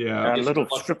 Yeah. Little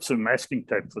strips of masking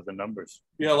tape for the numbers.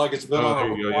 Yeah, like it's been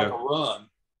on a run.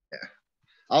 Yeah.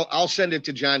 I'll send it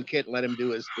to John Kitt and let him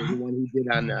do the one he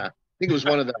did on. I think it was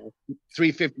one of the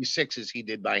 356s he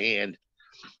did by hand.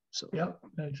 So. Yeah,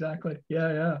 exactly.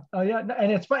 Yeah. Oh yeah,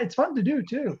 and it's fun. It's fun to do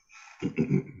too.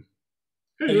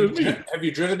 Have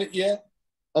you driven it yet?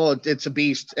 Oh, it's a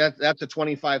beast. That's a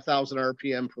 25,000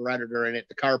 RPM Predator in it.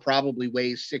 The car probably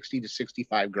weighs 60 to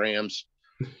 65 grams.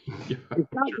 Yeah.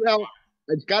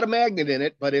 It's got a magnet in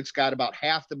it, but it's got about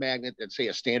half the magnet that, say,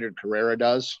 a standard Carrera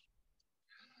does.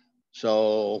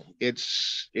 So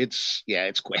it's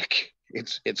quick.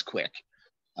 It's quick.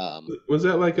 Was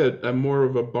that like a more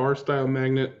of a bar style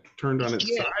magnet turned on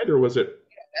its side, or was it?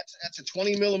 That's a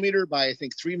 20 millimeter by, I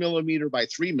think, 3 millimeter by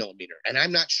 3 millimeter, and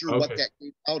I'm not sure what that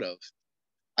came out of.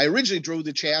 I originally drove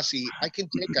the chassis. I can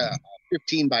take a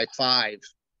 15 by 5,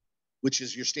 which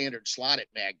is your standard slotted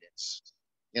magnets,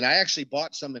 and I actually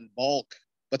bought some in bulk,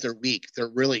 but they're weak.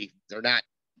 They're not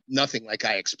nothing like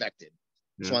I expected.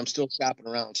 Yeah. So I'm still shopping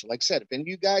around. So like I said, if any of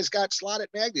you guys got slotted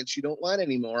magnets you don't want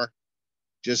anymore,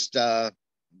 just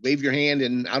wave your hand,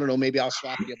 and I don't know, maybe I'll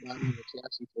swap you a bottom of the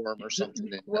chassis for them or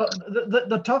something. Well,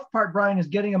 the tough part, Brian, is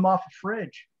getting them off a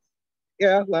fridge.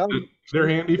 Yeah, well, they're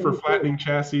handy for flattening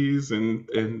chassis and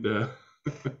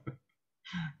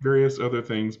various other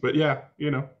things. But yeah,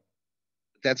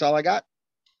 that's all I got.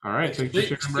 All right.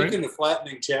 Speaking of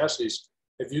flattening chassis,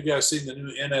 have you guys seen the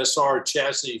new NSR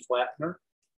chassis flattener?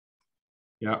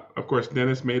 Yeah, of course.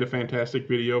 Dennis made a fantastic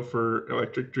video for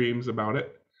Electric Dreams about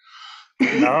it.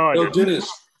 No, Dennis.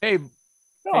 Hey, I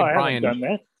Brian. haven't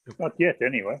done that. Not yet,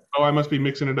 anyway. Oh, I must be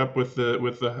mixing it up with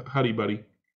the Huddy Buddy.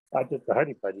 I did the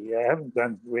Huddy Buddy. Yeah,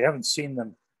 we haven't seen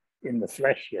them in the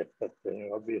flesh yet, but they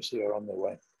obviously are on their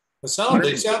way. They sound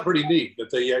pretty neat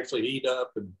that they actually heat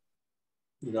up and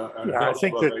I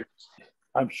think that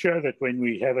I'm sure that when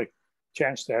we have a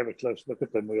chance to have a close look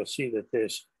at them, we'll see that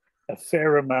there's a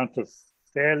fair amount of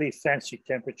fairly fancy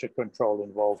temperature control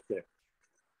involved there.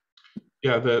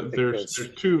 Yeah, there's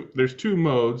two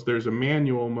modes. There's a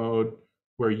manual mode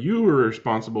where you are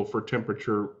responsible for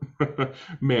temperature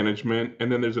management,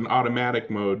 and then there's an automatic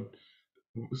mode.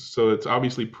 So it's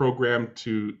obviously programmed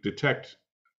to detect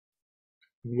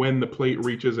when the plate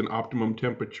reaches an optimum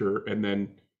temperature, and then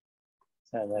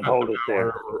hold it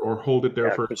there, or hold it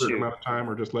there for a certain amount of time,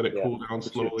 or just let it cool down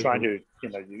slowly. You're trying to,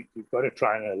 you've got to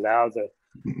try and allow the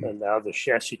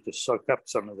chassis to soak up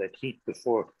some of that heat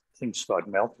before things start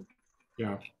melting.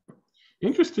 Yeah.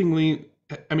 Interestingly,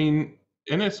 I mean,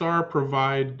 NSR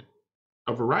provide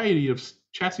a variety of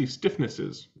chassis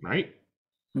stiffnesses, right?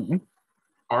 Mm-hmm.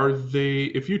 Are they,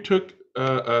 if you took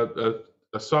a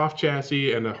soft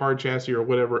chassis and a hard chassis or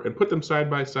whatever and put them side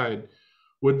by side,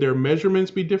 would their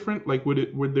measurements be different? Like,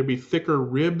 would there be thicker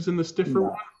ribs in the stiffer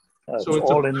one? So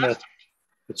it's all in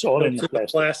the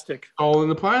plastic. All in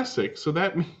the plastic. So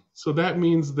that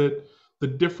means that the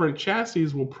different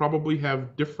chassis will probably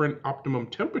have different optimum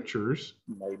temperatures.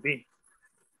 Maybe.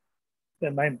 They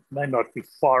may not be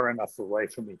far enough away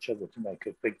from each other to make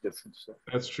a big difference.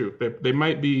 That's true. They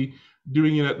might be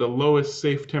doing it at the lowest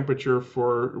safe temperature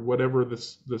for whatever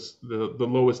the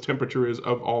lowest temperature is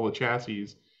of all the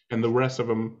chassis, and the rest of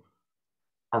them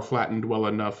are flattened well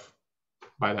enough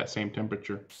by that same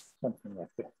temperature. Something like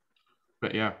that.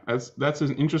 But yeah, that's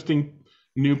an interesting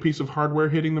new piece of hardware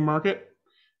hitting the market.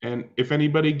 And if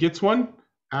anybody gets one,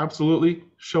 absolutely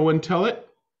show and tell it.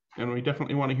 And we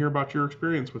definitely want to hear about your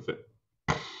experience with it.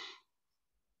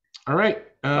 All right.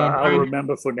 I'll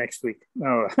remember for next week.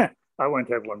 No, I won't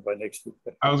have one by next week.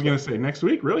 I was going to say next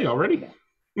week, really, already?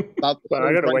 But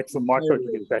I got to wait for Marco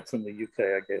to get back from the UK,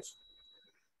 I guess.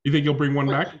 You think you'll bring one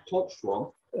back?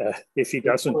 If he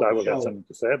doesn't, I will have something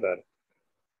to say about it.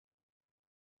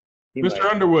 Mr.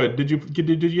 Underwood, did you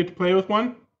get to play with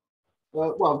one?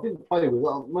 Well, I didn't play with it.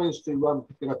 I managed to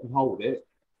pick it up and hold it.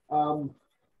 50-50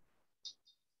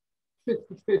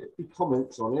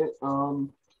 comments on it.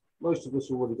 Most of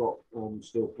us already got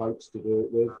steel plates to do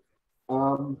it with.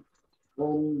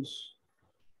 And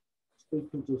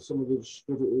speaking to some of the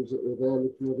distributors that were there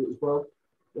looking at it as well,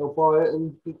 they'll buy it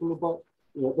and people will buy,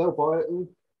 they'll buy it and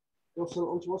they'll sell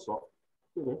it onto us lot,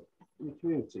 in the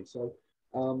community. So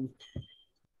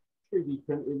 3D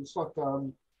printing, it's like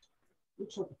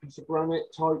looks like a piece of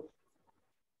granite type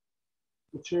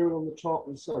material on the top,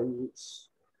 and so it's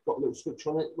got a little switch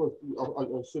on it. Well, I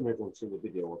assume everyone's seen the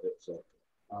video of it, so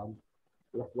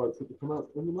we'll have to wait for it to come out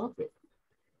in the market.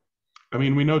 I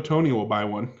mean, we know Tony will buy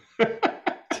one.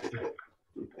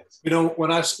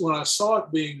 When I saw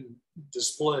it being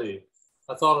displayed,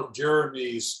 I thought of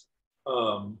Jeremy's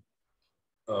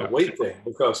weight thing,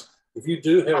 because if you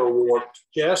do have a warped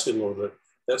chassis a little bit,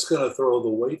 that's going to throw the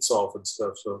weights off and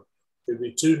stuff. So it'd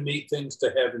be two neat things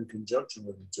to have in conjunction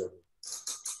with each other.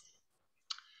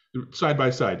 side by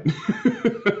side.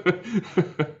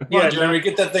 Yeah, Jeremy,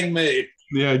 get that thing made.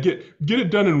 Yeah, get it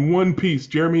done in one piece,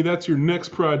 Jeremy. That's your next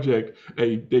project: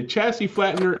 a chassis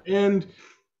flattener and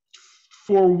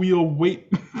four-wheel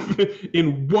weight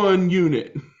in one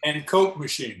unit. And Coke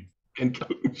machine. And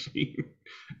Coke machine.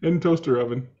 And toaster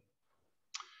oven.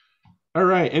 All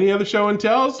right. Any other show and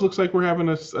tells? Looks like we're having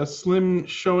a slim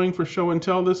showing for show and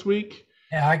tell this week.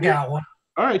 Yeah, I got one.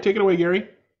 All right, take it away, Gary.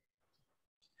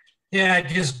 Yeah, I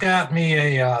just got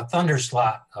me a Thunder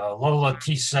slot, a Lola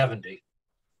T70.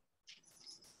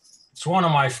 It's one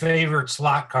of my favorite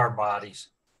slot car bodies.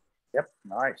 Yep,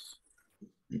 nice.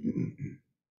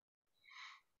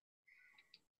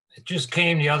 It just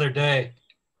came the other day.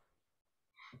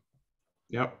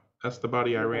 Yep, that's the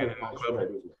body I ran in the club.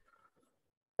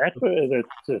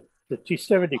 The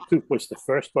T70 Coupe was the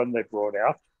first one they brought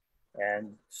out,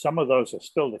 and some of those are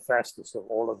still the fastest of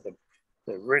all of them.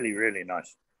 They're really, really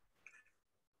nice.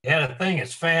 Yeah, the thing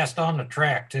is fast on the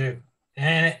track too.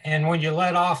 And when you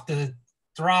let off the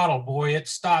throttle, boy, it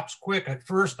stops quick. At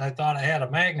first, I thought I had a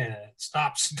magnet and it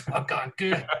stops stuck on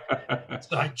good.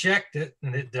 So I checked it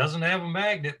and it doesn't have a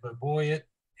magnet, but boy, it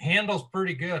handles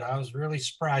pretty good. I was really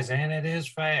surprised, and it is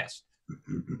fast.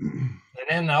 And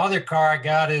then the other car I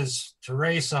got is to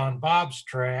race on Bob's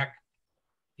track.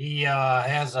 He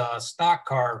has a stock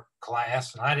car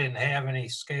class, and I didn't have any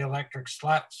scale electric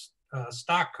stock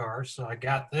cars, so I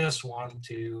got this one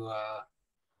to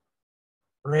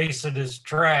race at his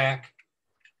track.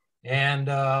 And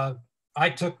I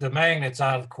took the magnets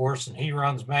out of the course, and he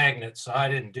runs magnets, so I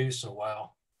didn't do so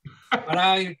well. But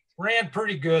I ran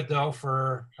pretty good, though,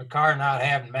 for a car not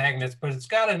having magnets, but it's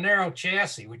got a narrow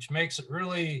chassis, which makes it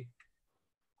really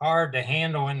hard to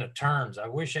handle in the turns. I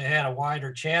wish it had a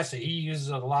wider chassis. He uses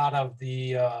a lot of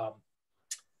the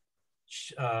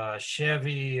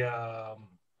Chevy,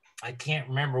 I can't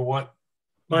remember what.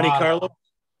 Monte Carlo?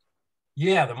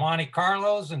 Yeah, the Monte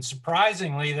Carlos, and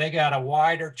surprisingly, they got a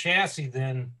wider chassis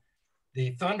than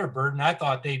the Thunderbird, and I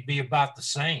thought they'd be about the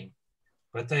same,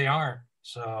 but they aren't.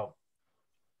 So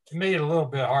it made it a little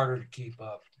bit harder to keep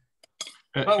up.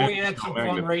 But we had some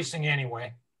fun racing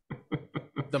anyway.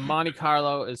 The Monte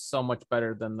Carlo is so much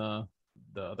better than the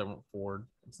other one, Ford.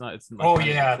 It's not. It's like oh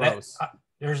yeah,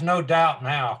 there's no doubt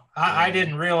now. I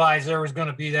didn't realize there was going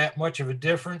to be that much of a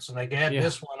difference, and they had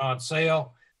this one on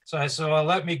sale. So I said, well,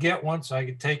 let me get one so I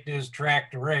could take this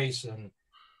track to race. And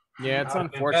yeah, it's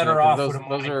unfortunate.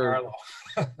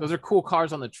 Those are cool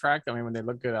cars on the track. I mean, when they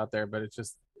look good out there, but it's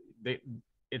just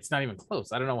it's not even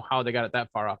close. I don't know how they got it that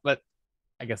far off, but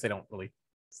I guess they don't really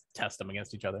test them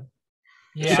against each other.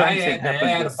 Yeah, the same thing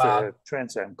happened with the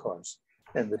Trans Am cars,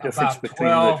 and the difference between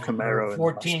the Camaro and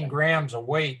 14 grams of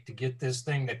weight to get this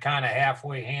thing to kind of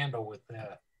halfway handle with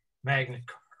the magnet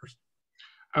cars.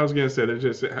 I was gonna say there's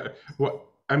just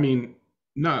I mean,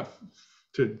 not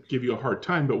to give you a hard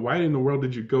time, but why in the world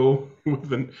did you go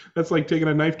with that's like taking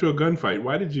a knife to a gunfight.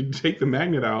 Why did you take the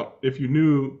magnet out if you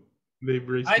knew they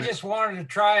raced? I just wanted to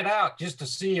try it out just to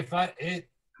see if it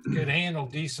could handle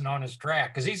decent on his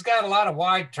track, because he's got a lot of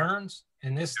wide turns,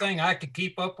 and this thing I could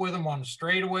keep up with him on the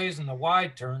straightaways and the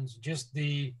wide turns. Just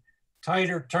the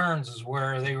tighter turns is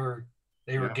where they were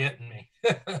getting me.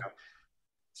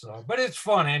 So, but it's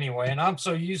fun anyway, and I'm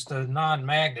so used to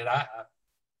non-magnet.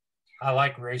 I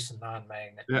like racing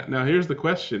non-magnet. Now here's the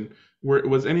question: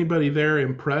 was anybody there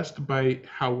impressed by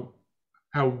how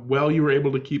well you were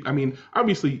able to keep? I mean,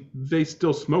 obviously they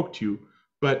still smoked you,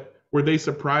 but were they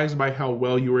surprised by how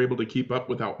well you were able to keep up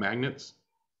without magnets?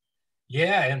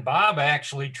 Yeah, and Bob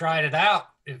actually tried it out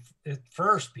at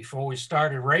first before we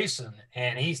started racing,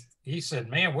 and he said,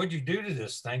 "Man, what'd you do to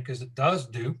this thing? Because it does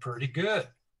do pretty good."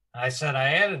 I said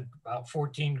I added about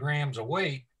 14 grams of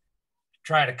weight to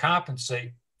try to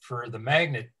compensate for the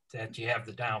magnet that you have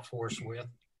the downforce with.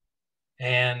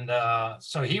 And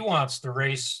so he wants to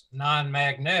race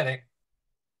non-magnetic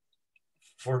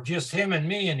for just him and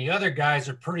me, and the other guys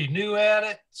are pretty new at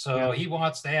it. So he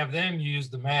wants to have them use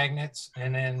the magnets,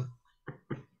 and then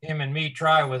him and me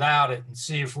try without it and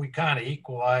see if we kind of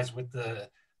equalize with the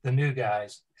new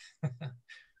guys.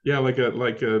 Yeah, like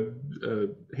a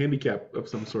handicap of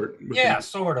some sort. Yeah,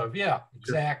 sort of. Yeah,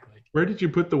 exactly. Where did you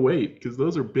put the weight? Because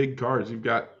those are big cars. You've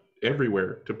got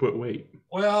everywhere to put weight.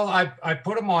 Well, I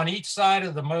put them on each side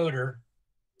of the motor,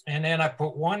 and then I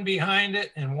put one behind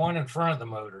it and one in front of the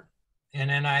motor. And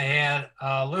then I had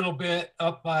a little bit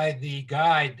up by the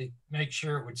guide to make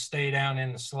sure it would stay down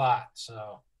in the slot.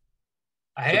 So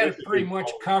I had it pretty much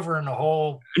covering the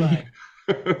whole thing.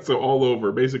 So all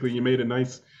over. Basically, you made a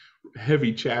nice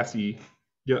heavy chassis.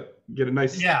 Get a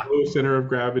nice low center of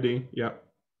gravity. Yeah.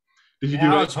 Did you do?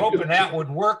 I was hoping that would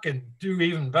work and do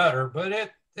even better,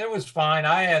 but it was fine.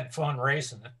 I had fun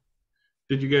racing it.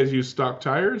 Did you guys use stock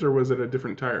tires or was it a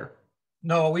different tire?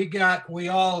 No, we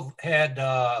all had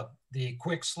the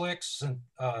quick slicks and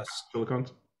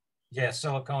Silicones? yeah,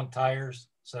 silicone tires.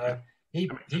 So he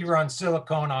runs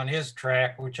silicone on his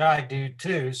track, which I do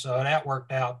too. So that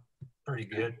worked out pretty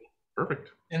good.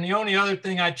 Perfect. And the only other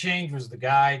thing I changed was the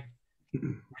guide,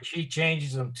 which he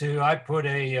changes them too. I put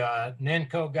a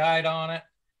Nenko guide on it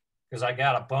because I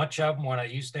got a bunch of them when I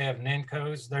used to have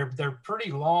Nenkos. They're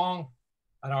pretty long.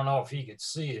 I don't know if you could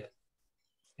see it.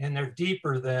 And they're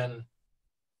deeper than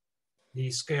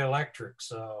the Scale Electric.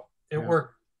 So it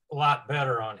worked a lot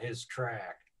better on his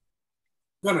track.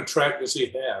 What kind of track does he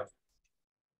have?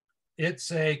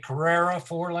 It's a Carrera,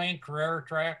 4-lane Carrera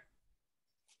track.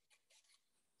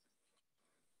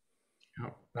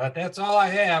 But that's all I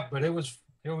have, but it was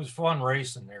fun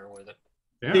racing there with it.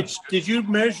 Yeah. Did you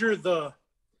measure the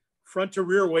front to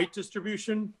rear weight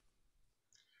distribution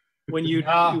when you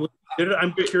did it?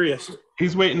 I'm curious.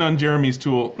 He's waiting on Jeremy's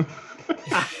tool.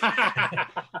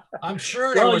 I'm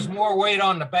sure there was more weight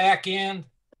on the back end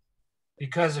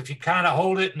because if you kind of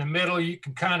hold it in the middle, you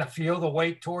can kind of feel the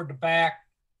weight toward the back.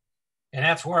 And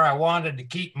that's where I wanted to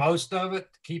keep most of it,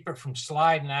 to keep it from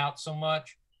sliding out so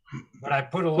much. But I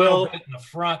put a little bit in the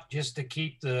front just to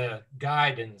keep the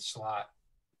guide in the slot.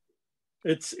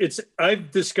 I've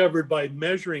discovered by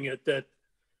measuring it that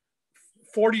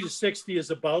 40 to 60 is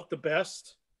about the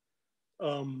best.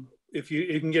 If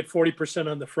you can get 40%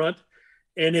 on the front.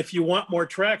 And if you want more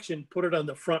traction, put it on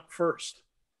the front first.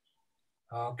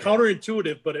 Okay.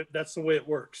 Counterintuitive, but that's the way it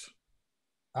works.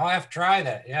 I'll have to try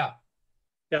that. Yeah.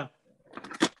 Yeah.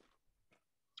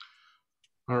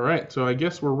 All right. So I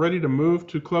guess we're ready to move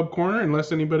to Club Corner.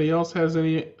 Unless anybody else has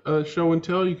any show and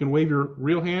tell, you can wave your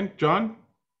real hand. John?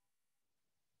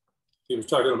 He was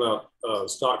talking about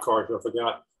stock cars. I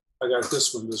forgot. I got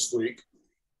this one this week.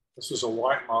 This is a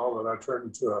white model that I turned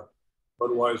into a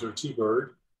Budweiser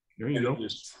T-Bird. There you go.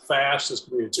 It's fast.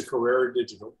 It's a Carrera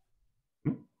Digital.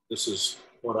 This is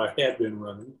what I had been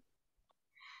running.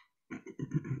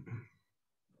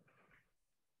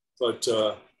 But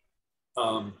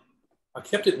I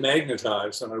kept it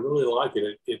magnetized, and I really like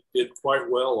it. It did quite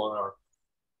well on our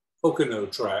Pocono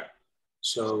track.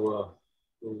 So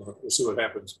we'll see what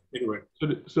happens. Anyway.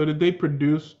 So did they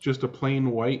produce just a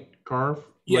plain white car?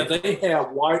 Yeah, they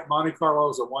have white Monte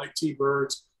Carlos and white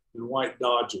T-Birds and white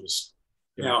Dodges.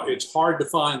 Yeah. Now, it's hard to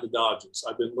find the Dodges.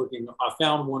 I've been looking. I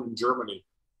found one in Germany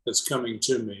that's coming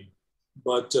to me,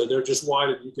 but they're just white,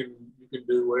 and you can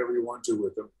do whatever you want to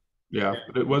with them. Yeah,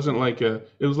 but it wasn't like it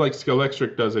was like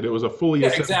Scalextric does it. It was a fully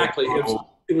assembled exactly.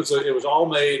 model. It was all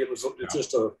made. It's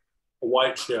just a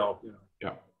white shell.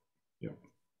 Yeah.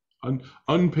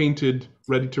 Unpainted,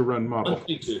 ready to run model.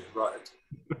 Unpainted, right.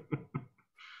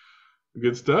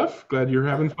 Good stuff. Glad you're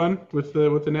having fun with the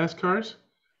NASCARs.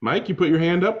 Mike, you put your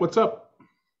hand up. What's up?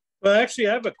 Well, actually,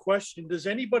 I have a question. Does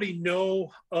anybody know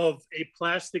of a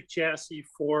plastic chassis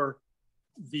for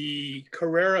the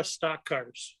Carrera stock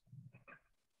cars?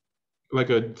 Like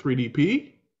a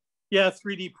 3DP? Yeah,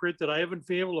 3D printed. I haven't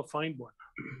been able to find one.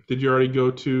 Did you already go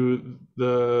to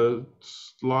the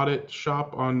slotted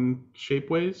shop on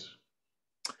Shapeways?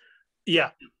 Yeah,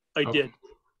 I did.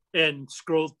 And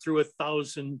scrolled through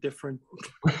 1,000 different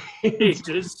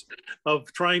pages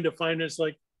of trying to find it. It's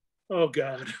like, oh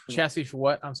God. Chassis for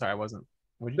what? I'm sorry, I wasn't.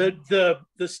 The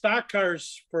stock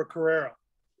cars for Carrera.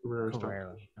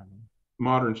 Carrera.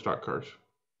 Modern stock cars.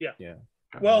 Yeah. Yeah.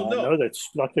 Well, no, that's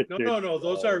not it. No.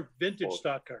 Those are vintage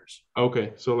stock cars.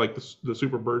 Okay, so like the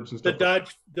Superbirds and stuff.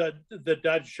 The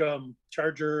Dodge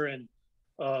Charger and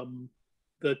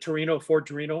the Ford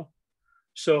Torino.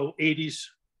 So 80s.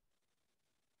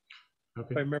 Okay.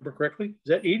 If I remember correctly, is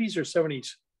that 80s or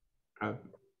 70s?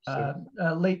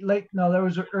 Late. No, that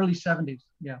was early 70s.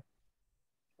 Yeah.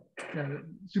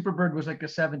 Superbird was like a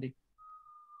 70.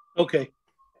 Okay.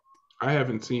 I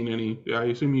haven't seen any. I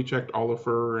assume you checked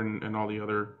Oliver and all the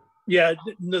other. Yeah,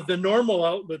 the normal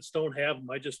outlets don't have them.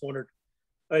 I just wondered.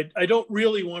 I don't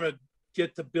really want to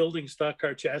get the building stock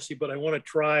car chassis, but I want to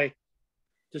try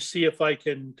to see if I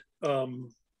can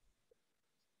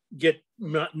get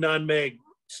non-mag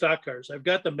stock cars. I've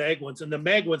got the mag ones, and the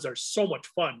mag ones are so much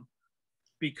fun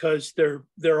because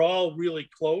they're all really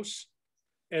close,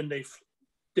 and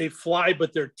they fly,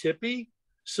 but they're tippy.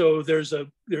 So there's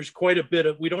quite a bit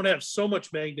of, we don't have so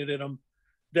much magnet in them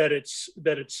that it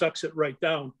sucks it right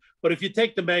down. But if you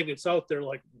take the magnets out, they're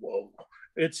like, whoa,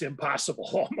 it's impossible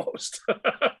almost.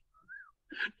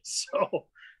 So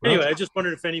anyway, I just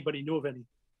wondered if anybody knew of any.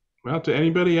 Well, to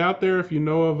anybody out there, if you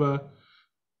know of a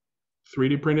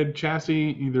 3D printed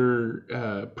chassis,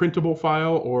 either printable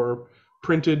file or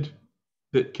printed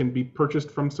that can be purchased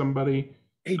from somebody.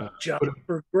 Hey, John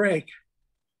or Greg.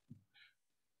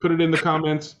 Put it in the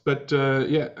comments, but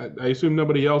yeah, I assume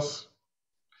nobody else.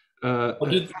 Well,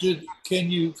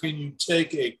 can you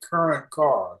take a current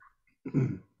car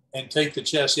and take the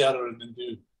chassis out of it and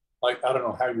do, like, I don't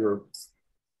know how your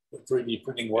 3D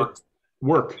printing works.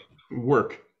 Work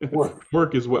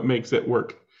is what makes it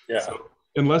work. Yeah. So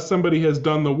unless somebody has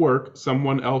done the work,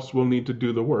 someone else will need to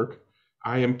do the work.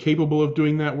 I am capable of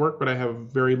doing that work, but I have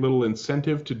very little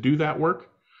incentive to do that work.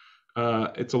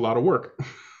 It's a lot of work.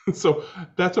 So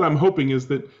that's what I'm hoping, is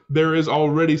that there is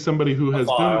already somebody who has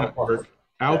done that work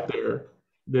out there,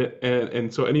 that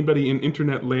and so anybody in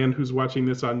internet land who's watching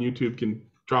this on YouTube can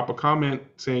drop a comment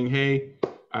saying, hey,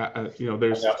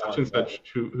 there's such and such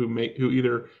who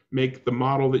either make the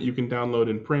model that you can download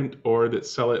and print, or that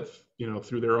sell it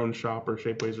through their own shop or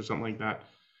Shapeways or something like that.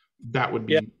 That would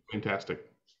be fantastic.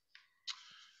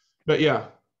 But yeah,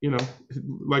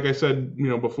 like I said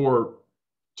before,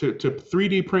 to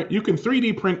 3D print, you can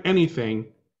 3D print anything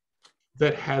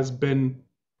that has been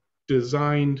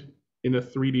designed in a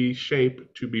 3D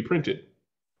shape to be printed.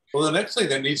 Well, the next thing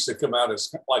that needs to come out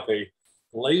is like a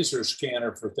laser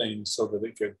scanner for things, so that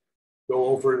it could go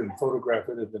over it and photograph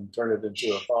it and then turn it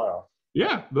into a file.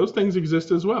 Yeah, those things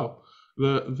exist as well.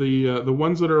 The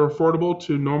ones that are affordable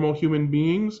to normal human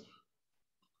beings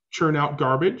churn out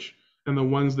garbage, and the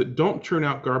ones that don't churn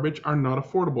out garbage are not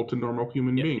affordable to normal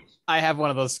human beings. I have one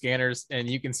of those scanners, and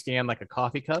you can scan like a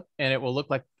coffee cup, and it will look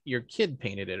like your kid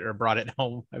painted it or brought it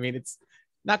home. I mean, it's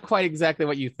not quite exactly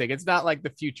what you think. It's not like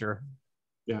the future.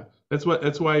 Yeah, that's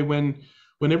why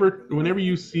whenever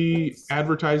you see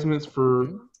advertisements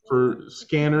for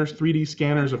scanners, 3D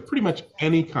scanners of pretty much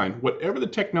any kind, whatever the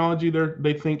technology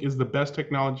they think is the best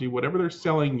technology, whatever they're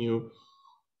selling you,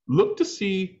 look to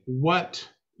see what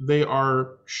they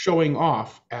are showing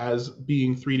off as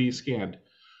being 3D scanned.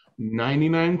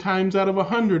 99 times out of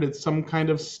 100, it's some kind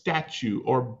of statue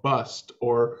or bust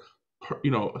or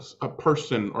a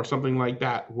person or something like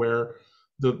that, where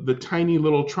the tiny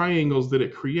little triangles that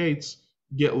it creates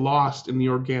get lost in the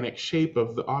organic shape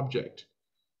of the object.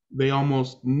 They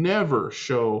almost never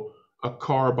show a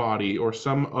car body or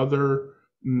some other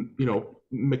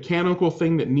mechanical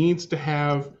thing that needs to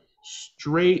have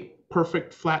straight,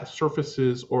 perfect flat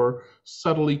surfaces or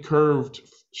subtly curved,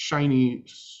 shiny,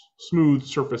 smooth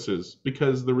surfaces,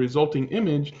 because the resulting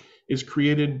image is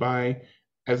created by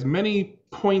as many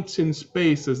points in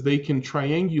space as they can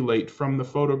triangulate from the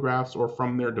photographs or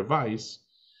from their device,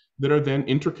 that are then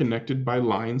interconnected by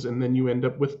lines, and then you end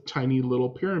up with tiny little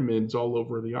pyramids all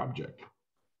over the object.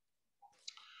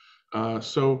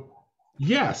 So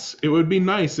yes, it would be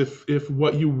nice if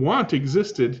what you want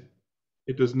existed.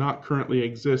 It does not currently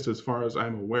exist as far as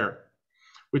I'm aware,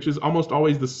 which is almost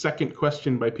always the second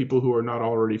question by people who are not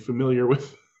already familiar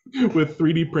with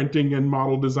 3D printing and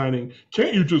model designing.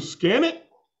 Can't you just scan it?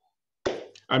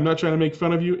 I'm not trying to make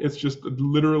fun of you. It's just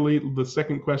literally the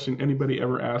second question anybody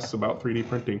ever asks about 3D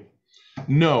printing.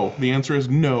 No, the answer is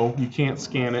no, you can't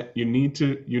scan it. You need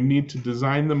to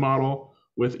design the model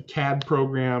with a CAD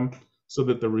program so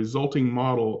that the resulting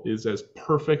model is as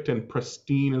perfect and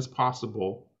pristine as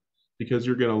possible, because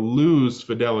you're going to lose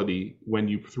fidelity when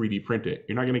you 3D print it.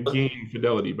 You're not going to gain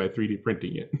fidelity by 3D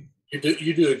printing it.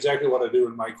 You do exactly what I do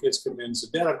when my kids come in and say,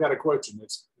 Dad, I've got a question.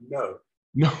 It's no.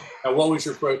 Now, what was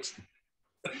your question?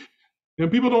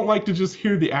 People don't like to just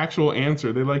hear the actual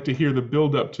answer. They like to hear the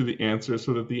build up to the answer,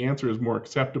 so that the answer is more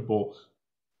acceptable,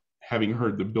 having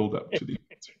heard the build up to the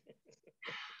answer.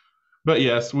 But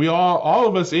yes, we all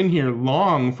of us in here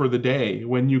long for the day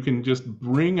when you can just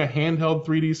bring a handheld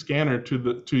 3D scanner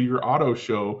to your auto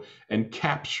show and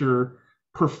capture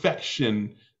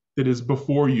perfection that is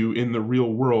before you in the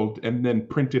real world, and then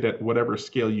print it at whatever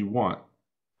scale you want.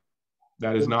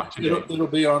 That is not today. It'll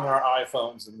be on our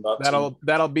iPhones in about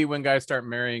that'll be when guys start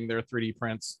marrying their 3D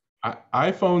prints.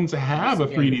 iPhones have a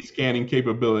 3D scanning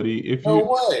capability.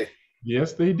 No way.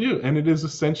 Yes, they do, and it is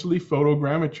essentially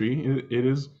photogrammetry. It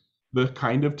is the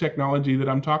kind of technology that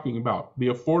I'm talking about. The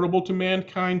affordable to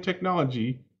mankind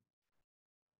technology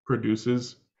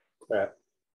produces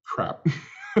crap.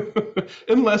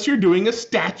 Unless you're doing a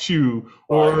statue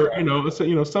or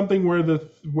something where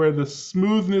the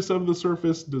smoothness of the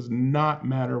surface does not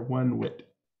matter one whit.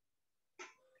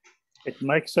 It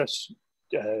makes us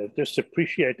just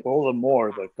appreciate all the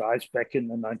more the guys back in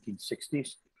the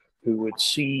 1960s who would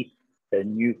see a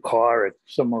new car at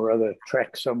some or other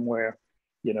track somewhere,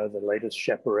 the latest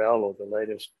Chaparral or the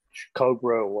latest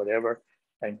Cobra or whatever,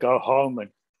 and go home and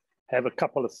have a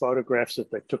couple of photographs that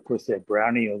they took with their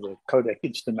Brownie or the Kodak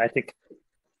Instamatic,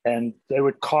 and they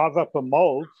would carve up a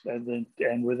mold,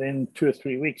 and within 2 or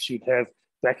 3 weeks, you'd have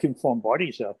vacuum formed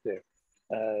bodies out there.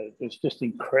 It's just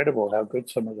incredible how good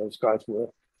some of those guys were.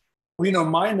 Well, you know,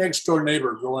 my next door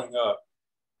neighbor growing up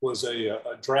was a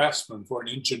draftsman for an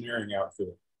engineering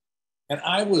outfit. And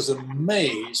I was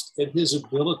amazed at his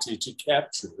ability to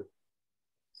capture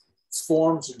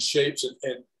forms and shapes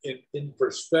and in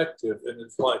perspective. And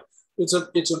it's like,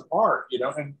 it's an art, you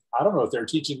know, and I don't know if they're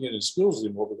teaching it in schools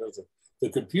anymore because the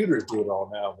computers do it all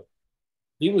now, but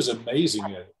he was amazing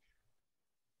at it.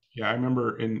 Yeah, I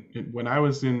remember when I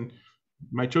was in,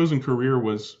 my chosen career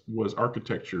was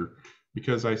architecture,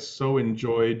 because I so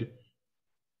enjoyed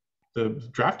the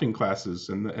drafting classes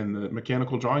and the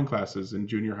mechanical drawing classes in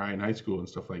junior high and high school and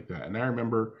stuff like that. And I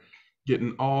remember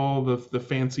getting all the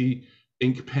fancy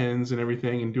ink pens and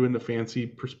everything and doing the fancy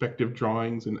perspective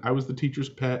drawings. And I was the teacher's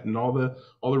pet, and all the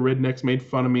rednecks made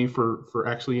fun of me for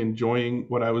actually enjoying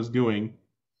what I was doing.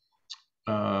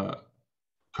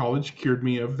 College cured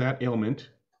me of that ailment.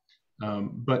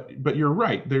 But you're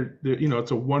right. There, you know,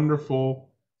 it's a wonderful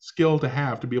skill to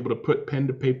have, to be able to put pen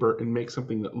to paper and make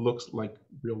something that looks like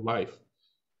real life.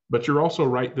 But you're also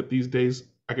right that these days,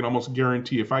 I can almost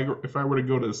guarantee if I were to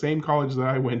go to the same college that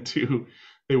I went to,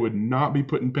 they would not be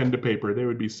putting pen to paper. They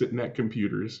would be sitting at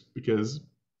computers, because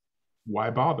why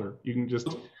bother? You can just.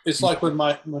 It's like when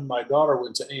my daughter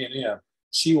went to A&M,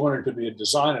 she wanted to be a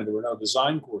designer. There were no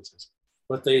design courses,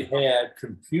 but they had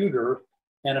computer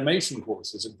animation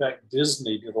courses. In fact,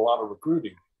 Disney did a lot of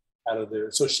recruiting out of there.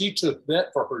 So she took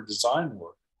that for her design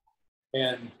work.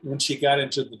 And when she got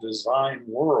into the design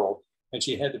world and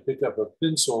she had to pick up a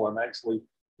pencil and actually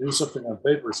do something on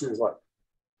paper, she was like,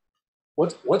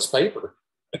 what's paper?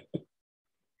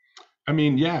 I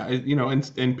mean, yeah, you know,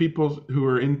 and people who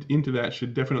are into that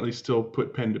should definitely still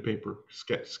put pen to paper,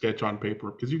 sketch on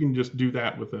paper, because you can just do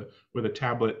that with a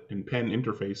tablet and pen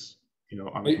interface. You know,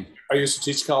 I used to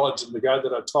teach college, and the guy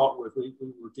that I taught with, we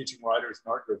were teaching writers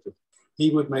and art directors. He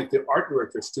would make the art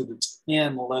director students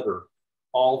hand letter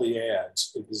all the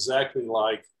ads exactly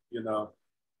like, you know,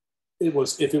 it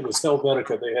was, if it was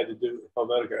Helvetica, they had to do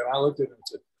Helvetica. And I looked at him and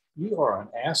said, "You are an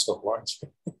asshole, aren't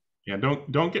you?" Yeah,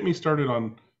 don't get me started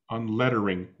on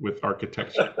lettering with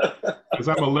architecture, because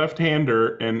I'm a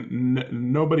left-hander, and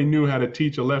nobody knew how to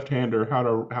teach a left-hander how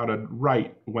to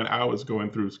write when I was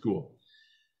going through school.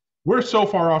 We're so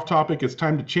far off topic, it's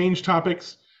time to change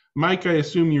topics. Mike, I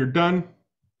assume you're done.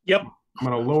 Yep. I'm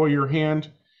going to lower your hand,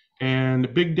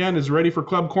 and Big Den is ready for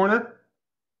Club Corner.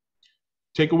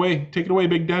 Take it away,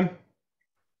 Big Den.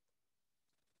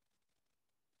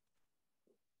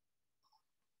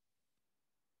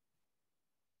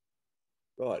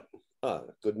 Right.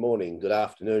 Good morning, good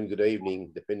afternoon, good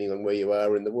evening, depending on where you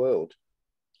are in the world.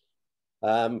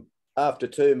 After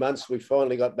 2 months, we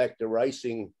finally got back to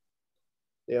racing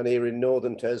down here in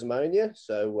northern Tasmania.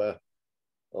 So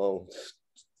I'll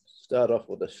start off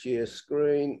with a share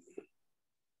screen.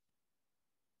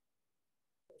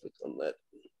 Click on that.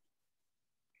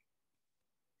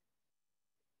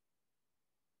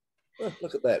 Oh,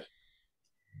 look at that.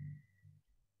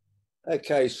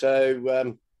 Okay,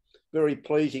 so very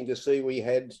pleasing to see we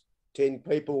had 10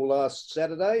 people last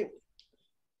Saturday,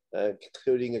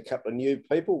 including a couple of new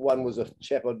people. One was a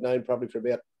chap I'd known probably for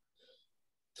about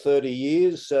 30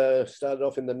 years, started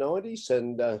off in the 90s,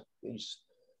 and he's,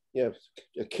 you know,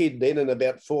 a kid then and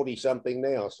about 40 something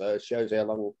now, so it shows how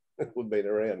long we've been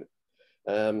around.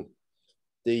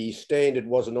 The standard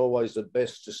wasn't always the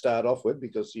best to start off with,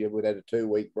 because we'd had a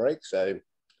 2-week break. So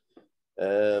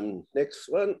next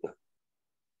one.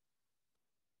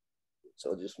 So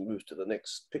I'll just move to the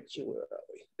next picture. Where are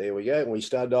we? There we go. And we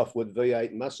started off with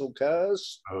V8 muscle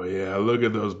cars. Oh yeah, look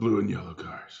at those blue and yellow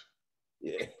cars.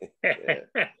 Yeah,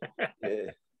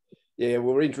 yeah.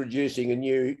 We're introducing a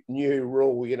new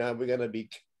rule. You know, we're going to be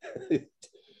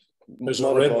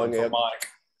modifying our Mike.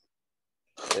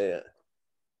 Yeah.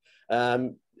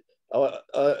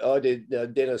 I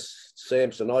did Dennis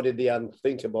Sampson. I did the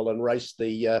unthinkable and raced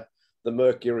the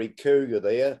Mercury Cougar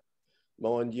there.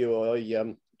 Mind you,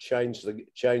 I changed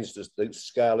the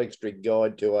scale electric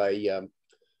guide to a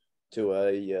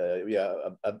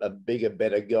bigger,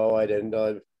 better guide, and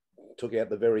I took out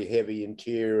the very heavy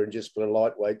interior and just put a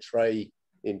lightweight tray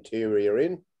interior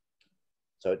in.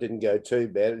 So it didn't go too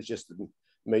bad. It's just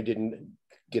me didn't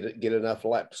get enough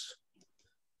laps.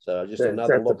 So just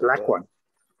another look. The black one.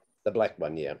 The black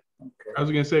one, yeah. Okay. I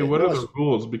was going to say, what are the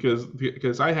rules?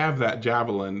 Because I have that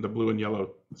Javelin, the blue and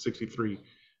yellow 63,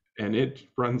 and it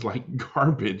runs like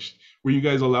garbage. Were you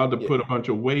guys allowed to put a bunch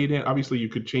of weight in? Obviously, you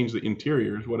could change the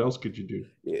interiors. What else could you do?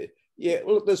 Yeah.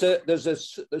 Well, there's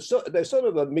sort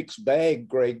of a mixed bag,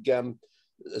 Greg.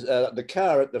 the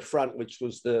car at the front, which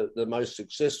was the most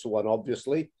successful one,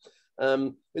 obviously.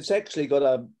 It's actually got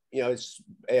a, it's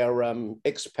our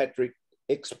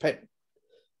expat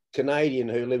Canadian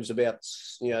who lives about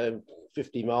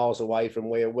 50 miles away from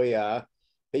where we are.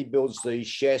 He builds these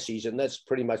chassis, and that's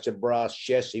pretty much a brass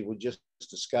chassis with just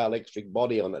a Scalextric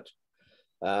body on it.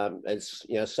 It's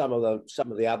some of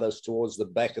the others towards the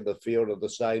back of the field are the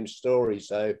same story.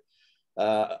 So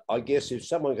I guess if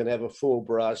someone can have a full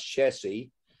brass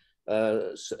chassis,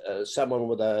 someone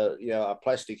with a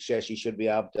plastic chassis should be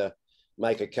able to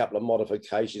make a couple of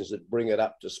modifications that bring it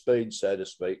up to speed, so to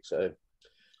speak. So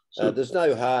there's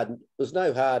no hard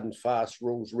and fast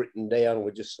rules written down.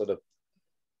 We just sort of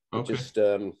we just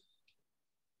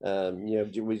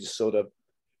sort of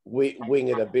wing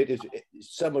it a bit. If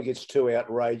someone gets too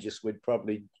outrageous, we'd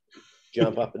probably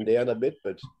jump up and down a bit.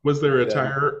 But was there a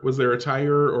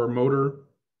tire or motor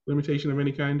limitation of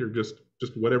any kind, or just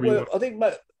whatever you want?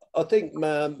 I think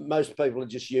most people are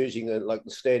just using like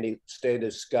the standard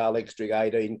Scalextric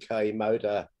 18K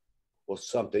motor or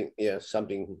something,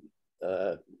 something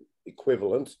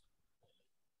equivalent.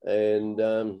 And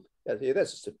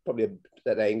that's probably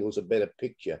that angle's a better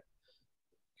picture.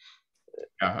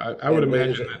 Yeah, I would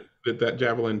imagine that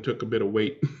Javelin took a bit of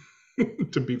weight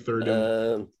to be third.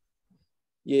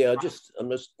 Yeah, I'm just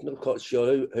not quite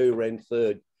sure who ran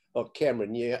third. Oh,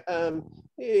 Cameron. Yeah.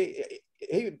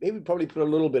 He would probably put a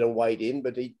little bit of weight in,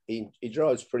 but he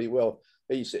drives pretty well.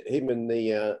 Him and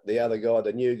the other guy,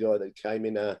 the new guy that came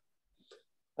in,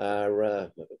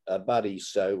 are buddies.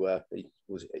 So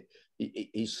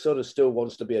he sort of still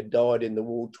wants to be a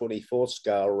dyed-in-the-wool 24th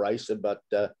scale racer, but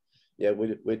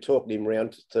we're talking him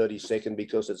round to 32nd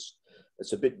because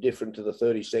it's a bit different to the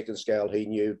 32nd scale he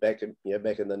knew back in the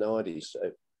 90s.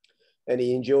 So, and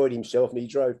he enjoyed himself, and he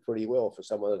drove pretty well for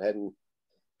someone that hadn't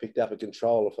picked up a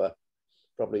controller for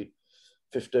probably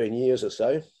 15 years or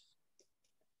so.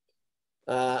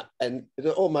 And it's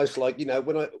almost like,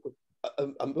 when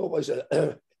I'm always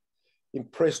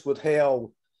impressed with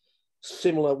how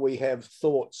similar we have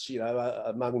thoughts,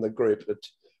 among the group. But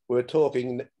we were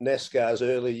talking NASCARs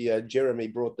early. Jeremy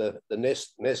brought the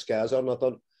NASCARs on. I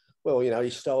thought, well,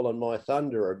 he's stolen my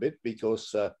thunder a bit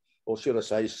because, or should I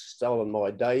say, stolen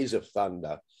my days of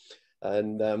thunder.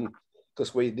 And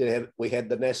because we had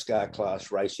the NASCAR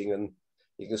class racing, and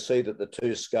you can see that the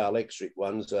two Scalextric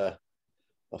ones are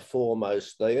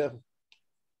foremost there.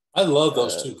 I love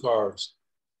those two cars.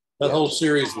 That whole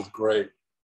series was great.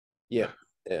 Yeah.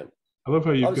 I love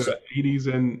how you've got 80s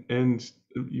and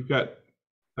you've got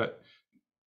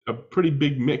a pretty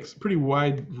big mix, pretty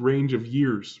wide range of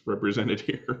years represented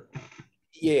here.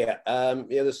 Yeah,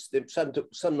 there's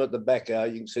some at the back. You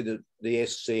can see the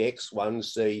SCX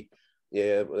ones.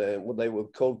 What they were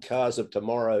called Cars of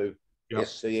Tomorrow. Yep.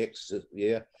 SCX.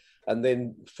 Yeah, and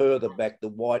then further back, the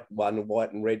white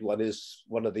and red one is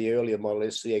one of the earlier model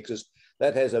SCXs.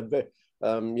 That has a bit,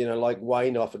 like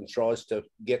Wayne often tries to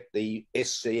get the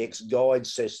SCX guide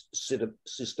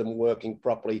system working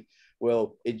properly.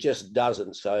 Well, it just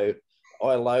doesn't. So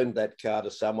I loaned that car to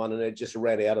someone, and it just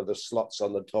ran out of the slots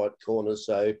on the tight corners.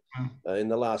 So in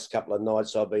the last couple of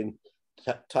nights, I've been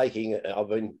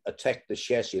attacked the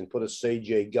chassis and put a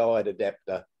CG guide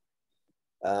adapter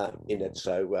in it.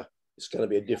 So it's going to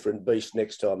be a different beast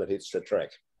next time it hits the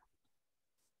track.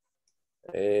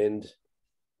 And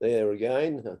there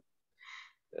again.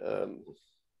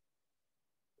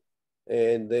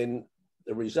 And then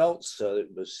the results. So it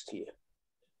was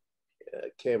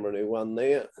Cameron who won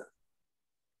there.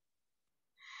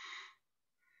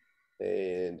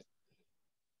 And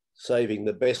saving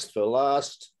the best for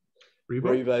last.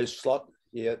 Revo slot.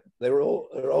 Yeah, they're all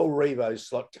Revo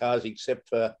slot cars except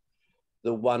for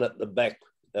the one at the back,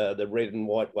 the red and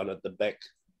white one at the back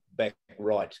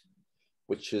right,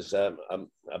 which is a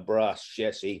brass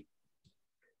chassis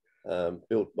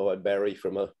built by Barry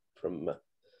from our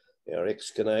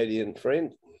ex-Canadian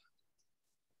friend.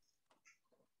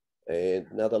 And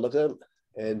another look at them.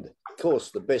 And of course,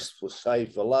 the best was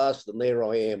saved for last, and there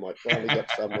I am. I finally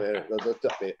got somewhere.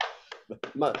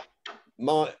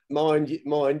 Mind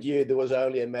you, there was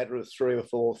only a matter of 3 or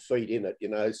 4 feet in it,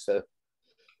 So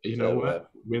what?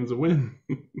 Win's a win.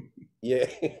 Yeah.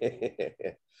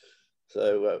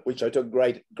 So, which I took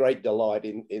great delight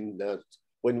in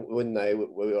when we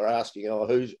were asking,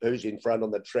 who's in front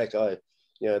on the track.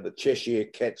 The Cheshire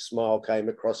Cat smile came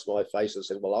across my face and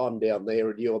said, well, I'm down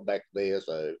there and you're back there.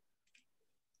 So,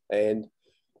 and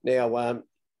now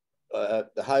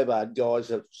the Hobart guys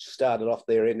have started off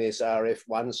their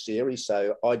NSRF1 series.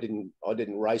 So I didn't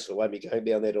race. I won't be going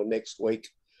down there till next week.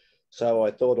 So I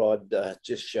thought I'd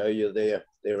just show you their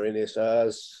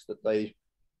NSRs that they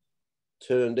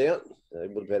turned out. They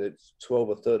would have had 12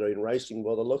 or 13 racing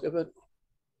by the look of it.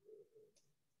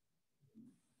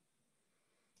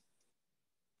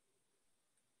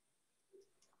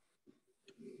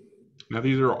 Now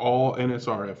these are all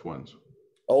NSRF ones.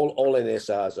 All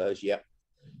NSRs, those, yep.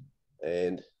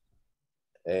 And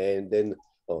then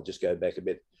I'll just go back a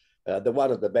bit. The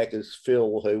one at the back is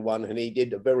Phil, who won, and he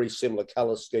did a very similar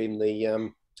colour scheme.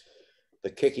 The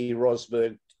Keke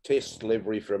Rosberg test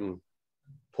livery from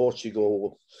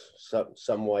Portugal,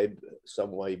 some way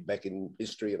back in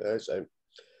history, you know. So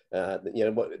you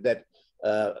know what that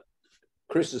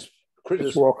Chris's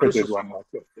Walker did one like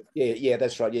that. yeah,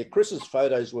 that's right. Yeah, Chris's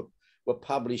photos were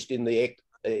published in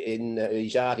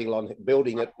his article on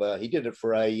building it. He did it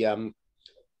for a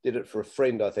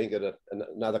friend, I think, at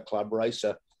another club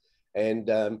racer, and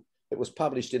it was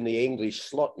published in the English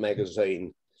Slot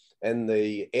magazine. And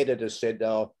the editor said,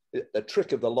 "Oh, the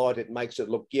trick of the light, it makes it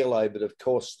look yellow, but of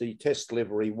course the test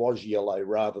livery was yellow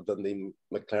rather than the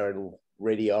McLaren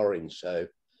ready orange." So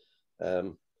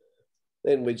then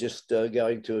we're just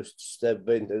going to,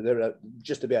 they're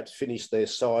just about to finish their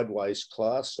sideways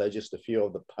class. So just a few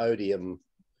of the podium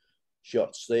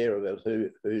shots there about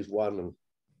who's won and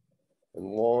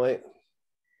why.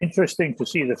 Interesting to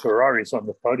see the Ferraris on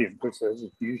the podium, because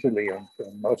usually on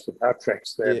most of our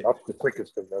tracks, they're not the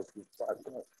quickest of those 5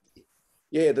 cars.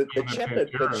 Yeah, the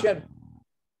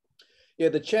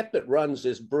chap that runs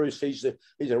this, Bruce, he's a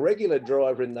regular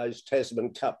driver in those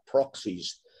Tasman Cup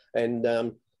proxies, and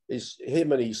he's a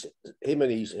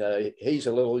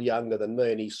little younger than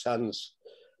me, and his son's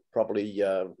probably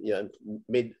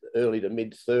early to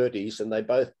mid 30s, and they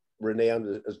both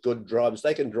renowned as good drivers.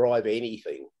 They can drive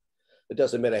anything. It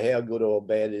doesn't matter how good or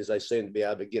bad it is. They seem to be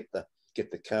able to get the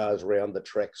cars around the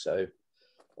track. So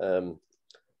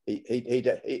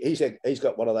he's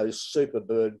got one of those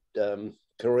Superbird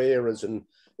Carreras, and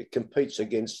it competes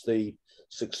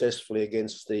successfully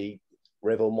against the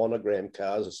Revel Monogram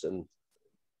cars and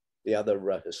the other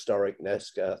historic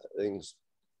NASCAR things.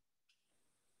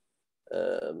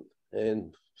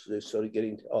 And they're sort of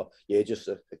getting,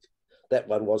 that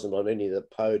one wasn't on any of the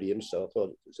podiums, so I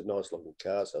thought it was a nice looking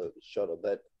car, so it was shot of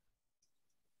that.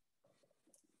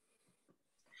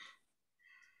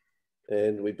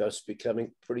 And we must be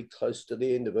coming pretty close to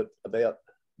the end of it, about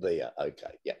there.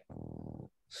 Okay, yeah.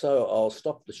 So I'll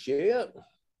stop the share.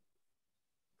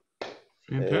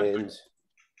 Fantastic. And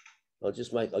I'll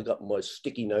just I got my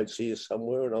sticky notes here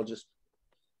somewhere, and I'll just,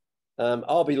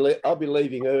 I'll be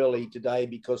leaving early today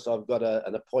because I've got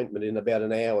an appointment in about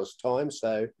an hour's time.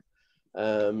 So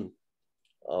I'll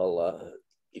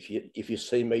if you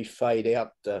see me fade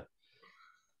out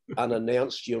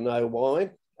unannounced, you'll know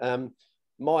why.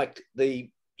 Mike,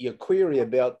 your query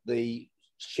about the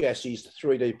chassis, the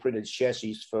 3D printed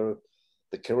chassis for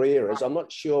the Carreras, I'm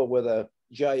not sure whether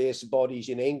JS Bodies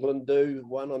in England do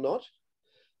one or not.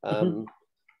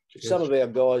 Some of our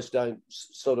guys don't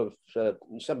some of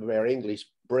our English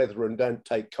brethren don't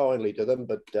take kindly to them,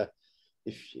 but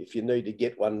if you need to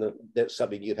get one, that's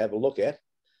something you'd have a look at.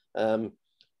 I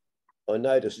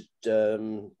noticed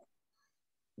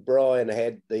Brian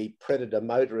had the Predator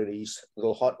motor in his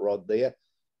little hot rod there.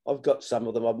 I've got some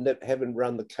of them. Haven't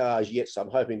run the cars yet, so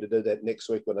I'm hoping to do that next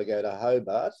week when I go to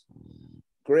Hobart.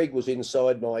 Greg was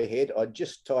inside my head. I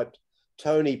just typed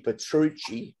Tony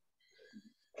Petrucci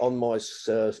on my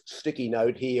sticky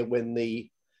note here when the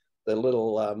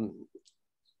little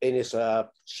NSR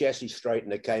chassis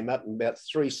straightener came up, and about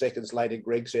 3 seconds later,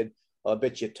 Greg said, "I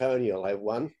bet you Tony will have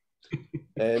one."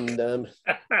 And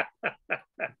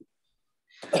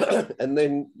and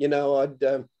then,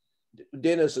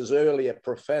 Dennis's earlier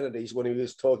profanities when he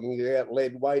was talking about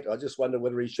lead weight, I just wonder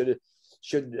whether he should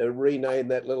rename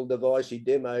that little device he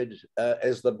demoed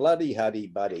as the Bloody Huddy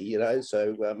Buddy,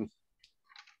 so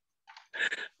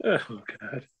oh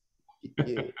God.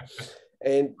 Yeah.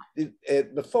 And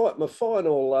my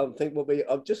final thing will be,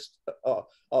 I've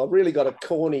really got a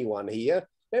corny one here.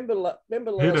 Remember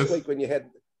last week when you had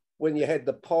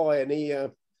the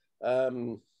Pioneer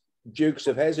Dukes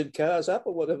of Hazzard cars up,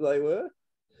 or whatever they were,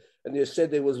 and you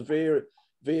said there was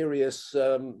various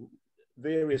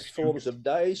forms of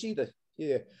Daisy. I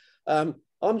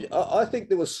think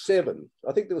there was 7.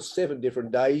 I think there was 7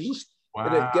 different Daisies. Wow.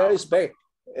 And it goes back,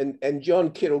 and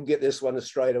John Kidd will get this one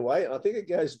straight away. I think it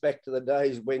goes back to the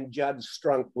days when Judd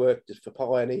Strunk worked for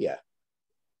Pioneer.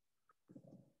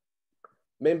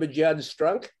 Remember Judd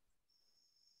Strunk?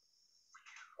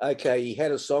 Okay, he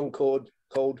had a song called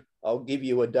 "I'll Give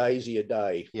You a Daisy a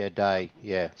Day." Yeah, day.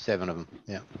 Yeah, 7 of them.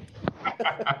 Yeah.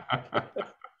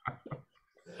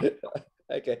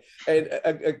 Okay, and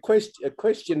a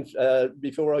question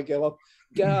before I go up.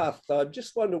 Garth, I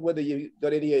just wonder whether you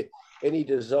got any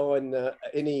design,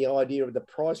 any idea of the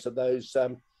price of those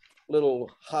little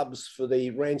hubs for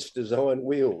the ranch design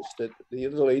wheels, the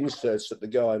little inserts that the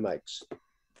guy makes.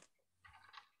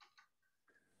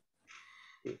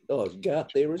 Oh, is Garth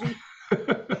there, is he?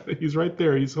 He's right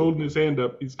there. He's holding his hand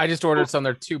up. I just ordered some.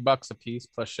 They're $2 a piece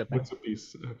plus shipping. $2 a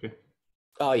piece. Okay.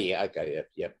 Oh yeah. Okay.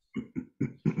 Yeah.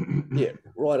 Yeah.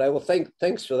 Right. Well,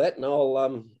 thanks for that,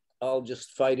 and I'll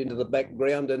just fade into the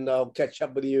background, and I'll catch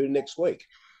up with you next week.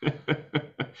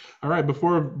 All right.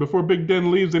 Before Big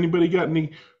Den leaves, anybody got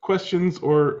any questions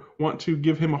or want to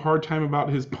give him a hard time about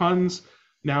his puns?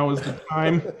 Now is the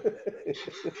time.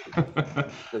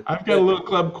 I've got a little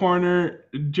club corner.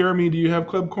 Jeremy, do you have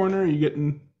club corner? Or are you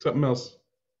getting something else?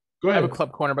 Go ahead. I have a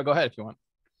club corner, but go ahead if you want.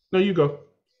 No, you go.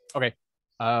 Okay.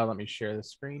 Let me share the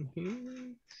screen here.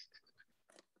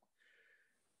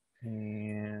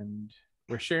 And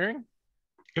we're sharing?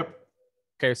 Yep.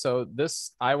 Okay, so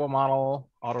this Iowa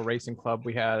Model Auto Racing Club,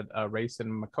 we had a race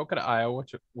in Maquoketa, Iowa,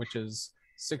 which is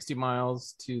 60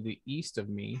 miles to the east of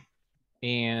me.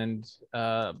 And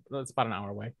that's about an hour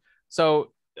away.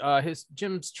 So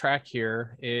Jim's track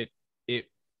here, it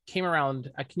came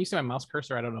around. Can you see my mouse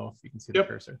cursor? I don't know if you can see the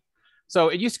cursor. So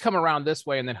it used to come around this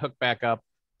way and then hook back up.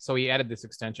 So he added this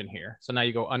extension here. So now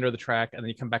you go under the track and then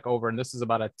you come back over, and this is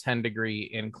about a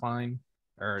 10-degree incline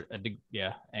or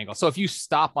angle. So if you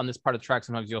stop on this part of the track,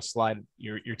 sometimes you'll slide,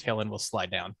 your tail end will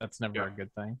slide down. That's never a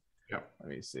good thing. Yeah. Let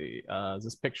me see. Is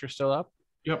this picture still up?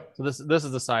 Yep. So this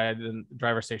is the side, and the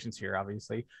driver station's here.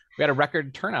 Obviously, we had a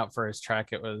record turnout for his track.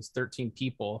 It was 13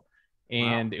 people,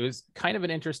 and it was kind of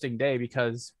an interesting day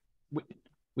because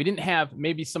we didn't have.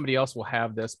 Maybe somebody else will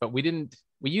have this, but we didn't.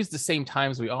 We used the same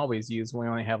times we always use. We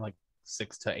only have like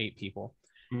 6 to 8 people,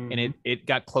 and it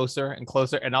got closer and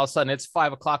closer, and all of a sudden it's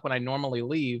 5 o'clock when I normally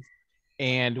leave,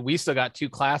 and we still got 2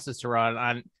 classes to run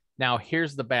on. Now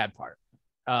here's the bad part.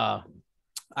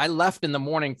 I left in the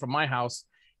morning from my house.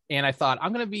 And I thought,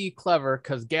 I'm going to be clever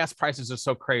because gas prices are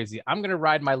so crazy. I'm going to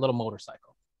ride my little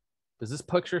motorcycle. Does this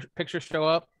picture show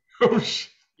up?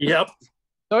 Yep.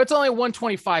 So it's only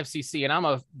 125cc, and I'm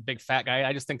a big fat guy.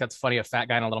 I just think that's funny, a fat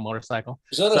guy on a little motorcycle.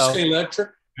 Is that a Skate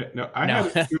Electric? No, I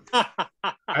had an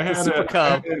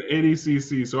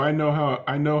 80cc, so I know how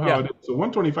it is. So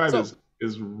 125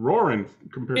 is roaring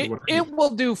compared to what it will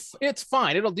do. It's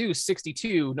fine. It'll do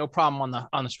 62, no problem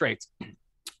on the straights.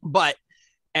 But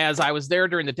as I was there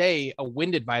during the day, a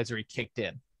wind advisory kicked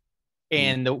in,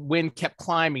 and the wind kept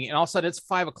climbing, and all of a sudden it's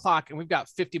 5 o'clock and we've got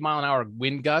 50-mile-an-hour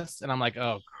wind gusts, and I'm like,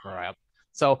 oh crap.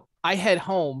 So I head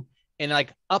home, and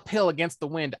like uphill against the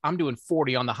wind, I'm doing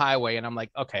 40 on the highway, and I'm like,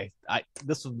 okay,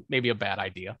 this was maybe a bad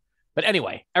idea. But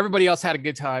anyway, everybody else had a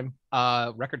good time,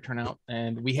 record turnout,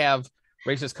 and we have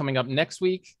races coming up next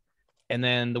week and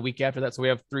then the week after that. So we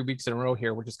have 3 weeks in a row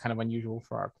here, which is kind of unusual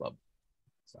for our club.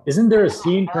 So. Isn't there a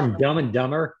scene from Dumb and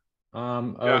Dumber?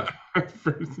 How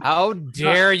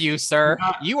dare you, sir?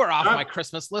 You were off my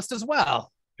Christmas list as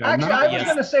well. Actually, I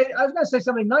was gonna say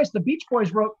something nice. The Beach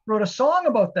Boys wrote a song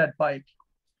about that bike.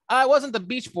 It wasn't the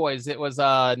Beach Boys. It was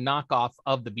a knockoff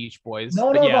of the Beach Boys. The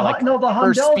Hondells.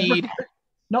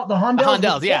 The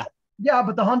Hondells. Yeah. Yeah,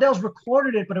 but the Hondells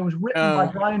recorded it, but it was written by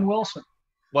Brian Wilson.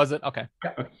 Was it? Okay.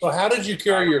 Yeah. So how did you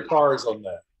carry your cars on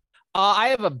that? I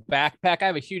have a backpack. I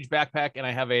have a huge backpack, and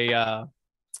I have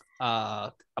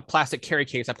a plastic carry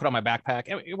case I put on my backpack.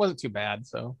 It wasn't too bad.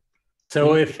 So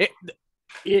if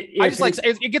I just like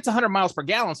it gets 100 miles per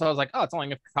gallon, so I was like, oh, it's only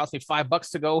going to cost me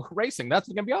 $5 to go racing. That's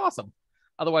going to be awesome.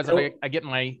 Otherwise, if I get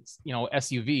my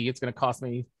SUV, it's going to cost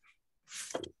me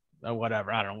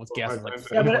whatever. I don't know what's gas is like.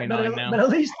 But at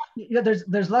least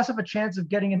there's less of a chance of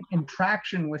getting in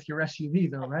traction with your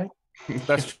SUV, though, right?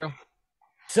 That's true.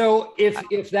 So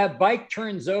if that bike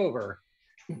turns over,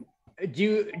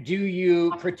 do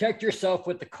you protect yourself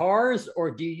with the cars,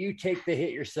 or do you take the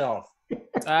hit yourself?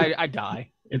 I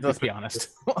die. Let's be honest.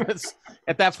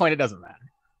 At that point, it doesn't matter.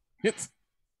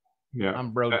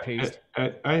 I'm road paced.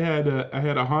 I had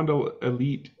a Honda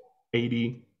Elite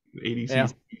 80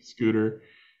 cc scooter,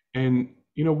 and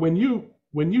when you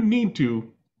need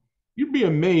to, you'd be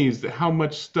amazed at how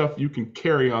much stuff you can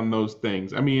carry on those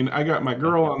things. I mean, I got my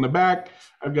girl on the back.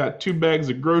 I've got 2 bags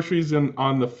of groceries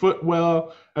on the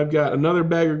footwell. I've got another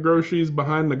bag of groceries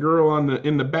behind the girl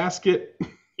in the basket.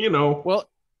 Well,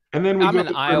 and then I'm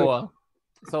in Iowa,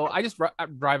 so I just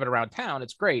drive it around town.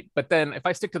 It's great, but then if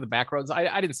I stick to the back roads,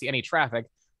 I didn't see any traffic,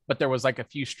 but there was like a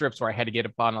few strips where I had to get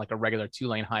up on like a regular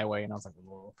 2-lane highway, and I was like,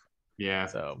 whoa. Yeah.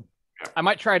 So I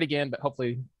might try it again, but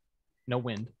hopefully no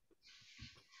wind.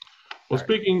 Well,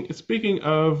 speaking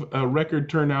of record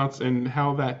turnouts and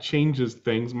how that changes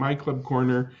things, my club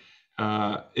corner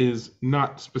is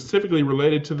not specifically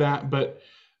related to that, but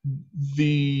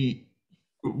the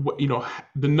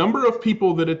number of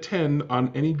people that attend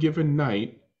on any given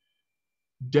night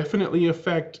definitely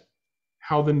affect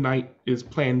how the night is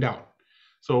planned out.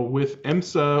 So with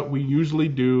EMSA, we usually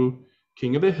do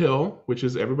King of the Hill, which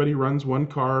is everybody runs one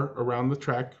car around the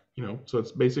track, so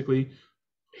it's basically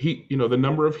heat, the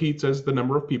number of heats as the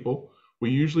number of people. We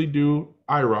usually do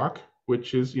IROC,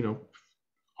 which is,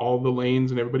 all the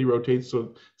lanes and everybody rotates.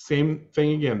 So same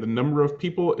thing again, the number of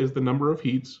people is the number of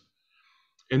heats.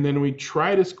 And then we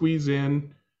try to squeeze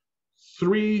in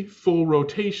 3 full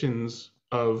rotations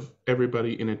of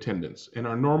everybody in attendance. And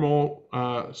our normal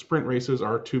sprint races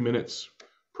are 2 minutes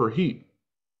per heat.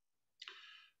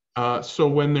 So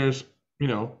when there's,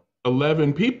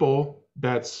 11 people,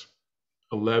 that's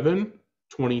 11,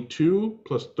 22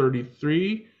 plus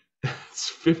 33, that's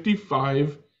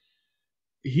 55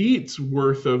 heats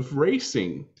worth of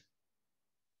racing.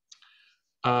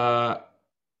 I'm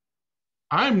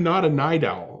not a night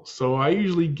owl, so I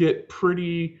usually get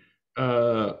pretty,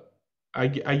 I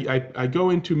go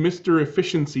into Mr.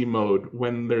 Efficiency mode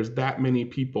when there's that many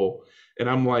people, and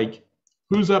I'm like,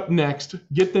 who's up next?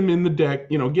 Get them in the deck,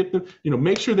 get them,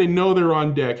 make sure they know they're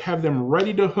on deck, have them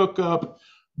ready to hook up,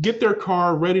 get their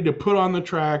car ready to put on the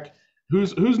track.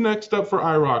 Who's next up for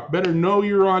IROC? Better know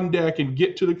you're on deck and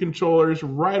get to the controllers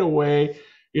right away.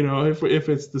 If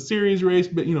it's the series race,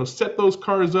 but set those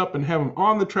cars up and have them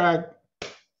on the track,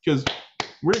 because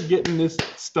we're getting this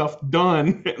stuff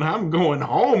done and I'm going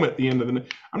home at the end of the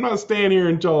night. I'm not staying here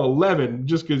until 11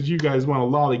 just because you guys want to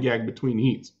lollygag between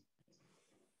heats.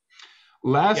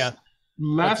 Last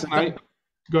night,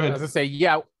 go ahead. I was gonna say,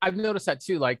 yeah, I've noticed that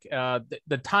too. Like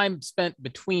the time spent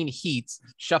between heats,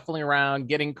 shuffling around,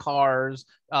 getting cars,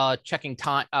 checking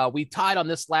time. We tied on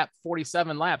this lap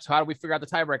 47 laps. How do we figure out the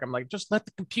tiebreak? I'm like, just let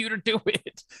the computer do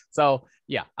it. So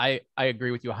yeah, I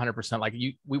agree with you 100%. Like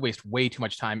we waste way too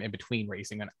much time in between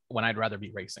racing when I'd rather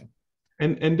be racing.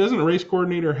 And doesn't Race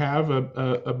Coordinator have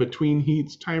a between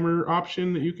heats timer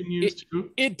option that you can use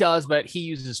too? It does, but he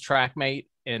uses TrackMate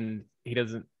and he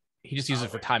doesn't. He just uses it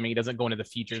for timing. He doesn't go into the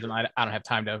features, and I don't have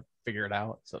time to figure it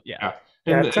out. So yeah.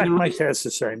 TrackMate has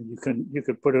the same. You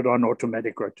can put it on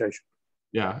automatic rotation.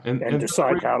 Yeah, and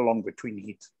decide how long between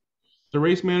heats. The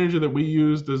race manager that we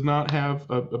use does not have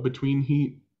a between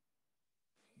heat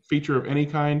feature of any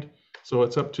kind. So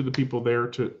it's up to the people there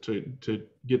to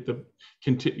get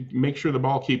make sure the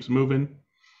ball keeps moving.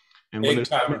 And when there's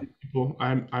too many people,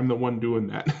 I'm the one doing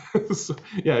that. So,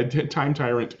 yeah, time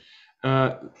tyrant.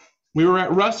 We were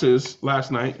at Russ's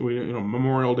last night.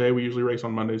 Memorial Day, we usually race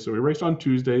on Mondays, so we raced on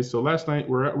Tuesdays. So last night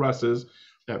we're at Russ's,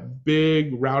 that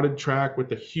big routed track with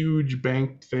the huge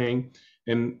bank thing.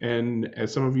 And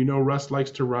as some of you know, Russ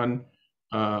likes to run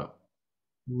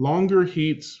longer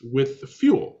heats with the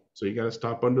fuel. So you got to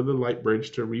stop under the light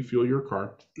bridge to refuel your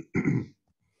car.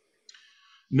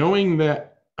 Knowing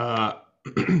that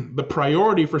the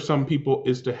priority for some people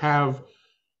is to have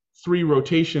 3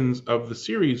 rotations of the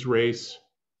series race,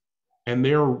 and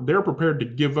they're prepared to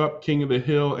give up King of the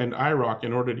Hill and IROC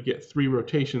in order to get 3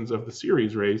 rotations of the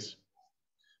series race.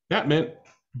 That meant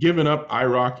giving up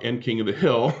IROC and King of the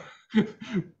Hill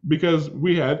because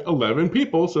we had 11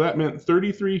 people. So that meant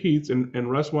 33 heats,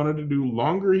 and Russ wanted to do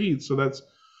longer heats. So that's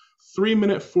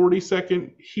 3-minute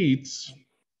 40-second heats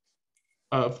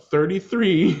of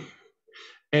 33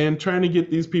 and trying to get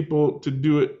these people to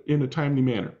do it in a timely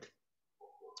manner.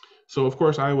 So of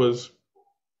course I was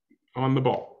on the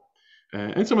ball.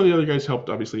 And some of the other guys helped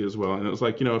obviously as well. And it was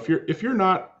like, if you're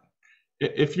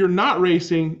not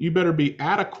racing, you better be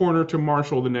at a corner to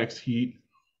marshal the next heat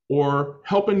or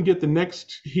helping get the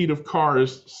next heat of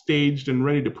cars staged and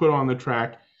ready to put on the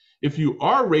track. If you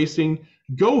are racing,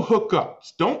 go hook up.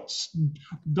 Don't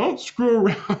screw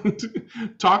around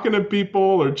talking to people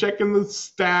or checking the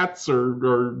stats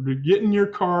or getting your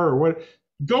car or what.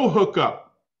 Go hook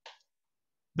up.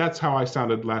 That's how I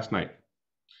sounded last night.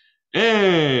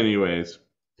 Anyways,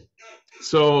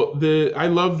 so I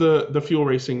love the fuel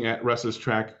racing at Russ's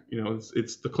track.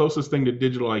 It's the closest thing to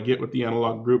digital I get with the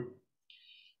analog group.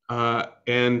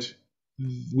 And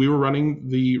we were running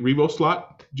the Revo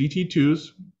slot GT2s.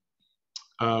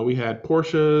 We had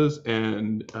Porsches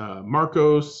and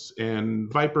Marcos and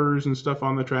Vipers and stuff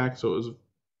on the track. So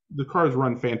the cars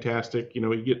run fantastic.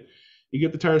 You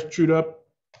get the tires trued up.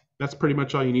 That's pretty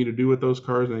much all you need to do with those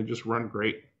cars, and they just run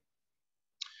great.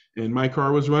 And my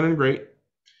car was running great.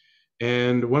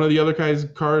 And one of the other guys'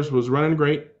 cars was running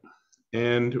great.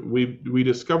 And we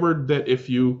discovered that if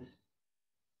you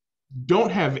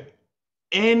don't have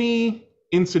any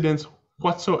incidents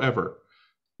whatsoever,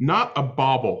 not a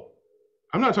bobble,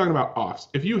 I'm not talking about offs.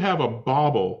 If you have a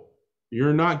bobble,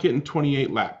 you're not getting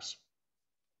 28 laps.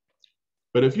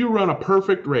 But if you run a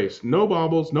perfect race, no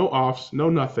bobbles, no offs, no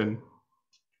nothing,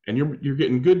 and you're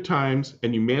getting good times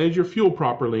and you manage your fuel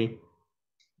properly,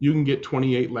 you can get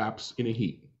 28 laps in a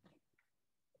heat.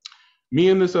 Me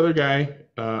and this other guy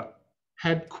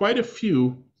had quite a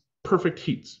few perfect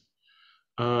heats.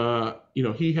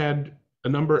 He had a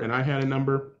number and I had a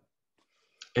number.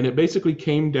 And it basically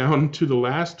came down to the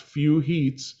last few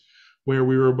heats where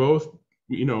we were both,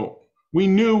 we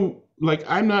knew, like,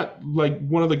 I'm not like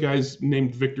one of the guys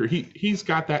named Victor. He's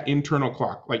got that internal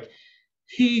clock. Like,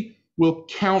 he will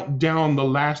count down the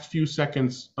last few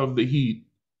seconds of the heat,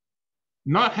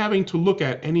 not having to look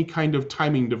at any kind of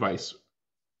timing device.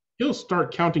 He'll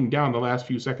start counting down the last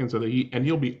few seconds of the heat and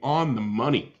he'll be on the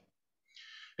money.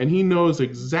 And he knows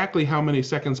exactly how many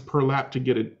seconds per lap to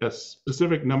get a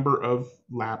specific number of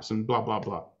laps and blah, blah,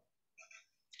 blah.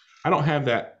 I don't have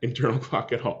that internal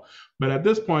clock at all. But at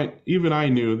this point, even I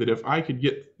knew that if I could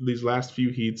get these last few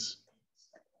heats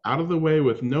out of the way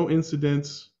with no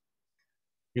incidents,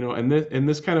 and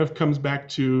this kind of comes back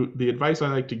to the advice I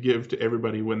like to give to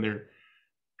everybody when they're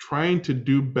trying to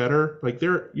do better. Like,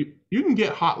 you can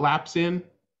get hot laps in,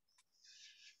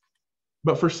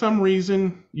 but for some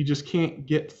reason, you just can't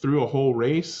get through a whole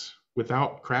race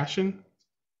without crashing.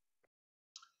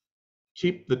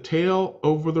 Keep the tail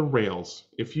over the rails.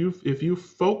 If you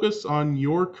focus on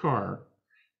your car,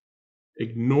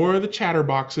 ignore the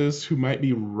chatterboxes who might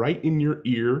be right in your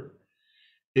ear.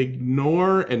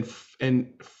 Ignore and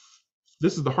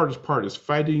this is the hardest part, is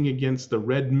fighting against the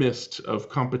red mist of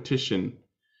competition.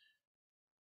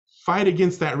 Fight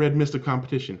against that red mist of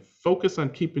competition. Focus on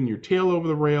keeping your tail over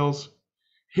the rails,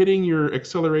 hitting your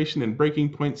acceleration and braking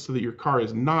points so that your car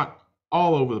is not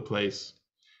all over the place.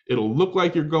 It'll look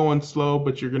like you're going slow,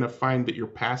 but you're going to find that you're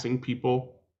passing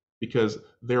people because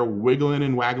they're wiggling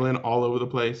and waggling all over the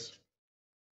place.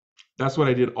 That's what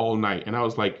I did all night. And I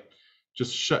was like,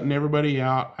 just shutting everybody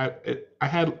out. I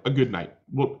had a good night.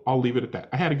 Well, I'll leave it at that.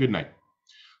 I had a good night.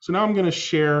 So now I'm going to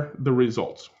share the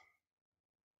results.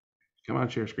 Come on,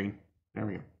 share screen. There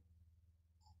we go.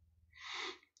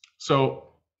 So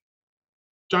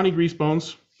Johnny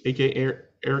Greasebones, aka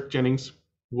Eric Jennings,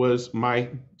 was my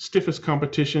stiffest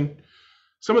competition.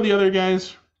 Some of the other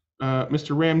guys,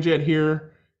 Mr. Ramjet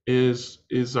here is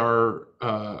our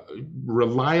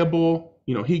reliable.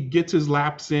 He gets his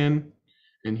laps in,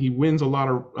 and he wins a lot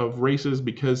of races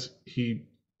because he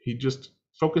just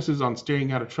focuses on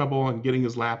staying out of trouble and getting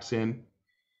his laps in.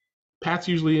 Pat's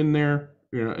usually in there,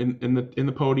 in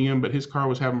the podium, but his car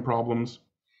was having problems,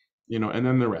 and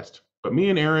then the rest. But me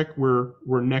and Eric were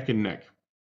neck and neck.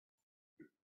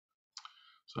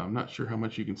 So I'm not sure how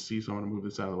much you can see, so I'm going to move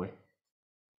this out of the way.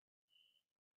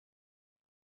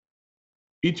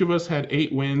 Each of us had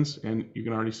 8 wins, and you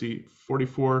can already see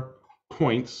 44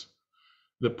 points.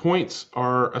 The points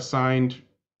are assigned.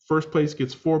 First place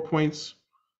gets 4 points.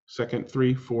 Second,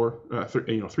 3, 4,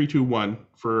 3, 2, 1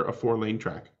 for a 4-lane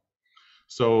track.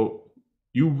 So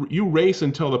you race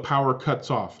until the power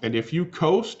cuts off, and if you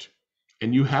coast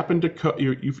and you happen to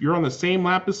if you're on the same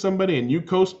lap as somebody and you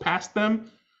coast past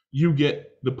them, you get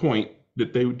the point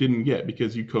that they didn't get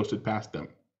because you coasted past them.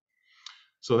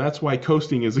 So that's why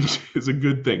coasting is a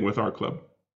good thing with our club.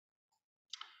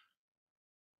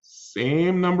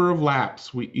 Same number of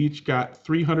laps. We each got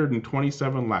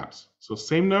 327 laps. So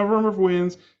same number of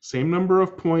wins, same number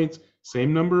of points,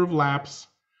 same number of laps,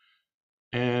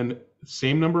 and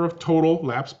same number of total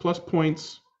laps plus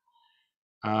points.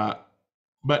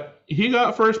 But he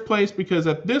got first place because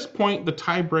at this point, the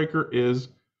tiebreaker is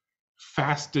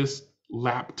fastest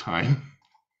lap time.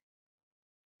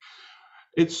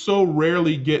 It so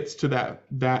rarely gets to that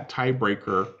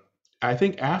tiebreaker. I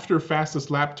think after fastest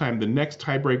lap time, the next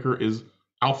tiebreaker is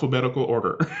alphabetical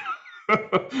order.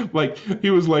 Like, he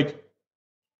was like,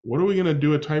 what are we going to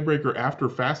do a tiebreaker after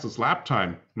fastest lap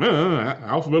time?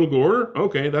 Alphabetical order?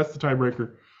 Okay, that's the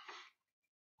tiebreaker.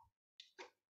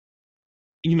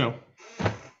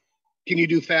 Can you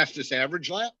do fastest average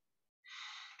lap?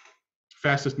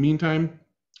 Fastest mean time?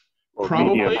 Or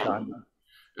probably. time.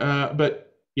 But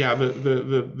yeah,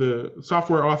 the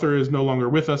software author is no longer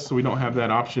with us, so we don't have that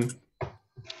option.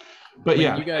 But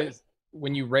yeah, you guys,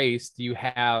 when you race, do you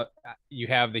have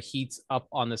the heats up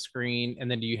on the screen, and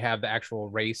then do you have the actual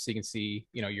race so you can see,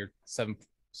 you're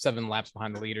seven laps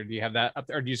behind the leader? Do you have that up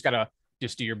there, or do you just gotta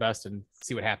do your best and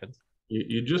see what happens?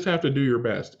 You just have to do your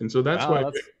best, and so that's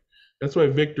why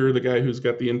Victor, the guy who's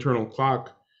got the internal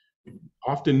clock,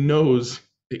 often knows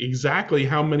exactly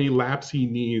how many laps he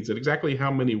needs and exactly how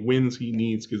many wins he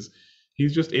needs, because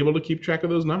he's just able to keep track of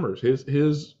those numbers.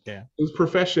 His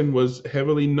profession was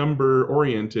heavily number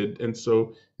oriented, and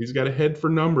so he's got a head for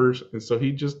numbers, and so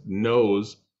he just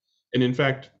knows. And in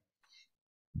fact,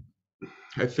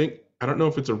 I don't know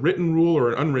if it's a written rule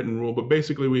or an unwritten rule, but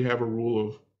basically we have a rule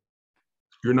of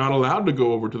you're not allowed to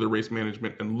go over to the race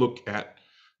management and look at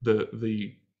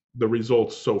the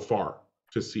results so far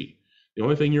to see. The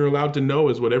only thing you're allowed to know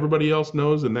is what everybody else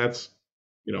knows, and that's,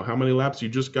 you know, how many laps you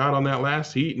just got on that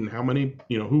last heat and how many,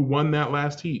 you know, who won that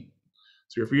last heat.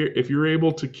 So if you're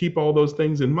able to keep all those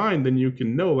things in mind, then you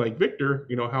can know, like Victor,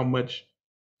 you know,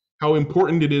 how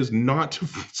important it is not to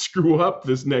screw up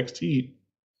this next heat.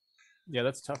 Yeah,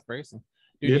 that's tough racing.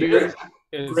 Greg,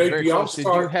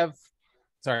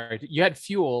 you had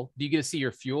fuel. Do you get to see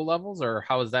your fuel levels, or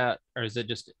how is that? Or is it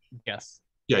just guess?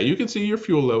 Yeah, you can see your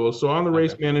fuel levels. So on the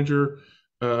race manager,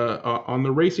 on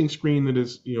the racing screen that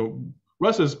is, you know,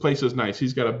 Russ's place is nice.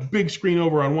 He's got a big screen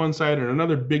over on one side and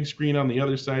another big screen on the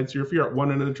other side. So if you're at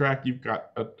one end of the track, you've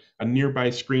got a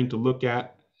nearby screen to look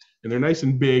at, and they're nice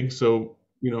and big. So,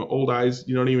 you know, old eyes,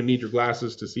 you don't even need your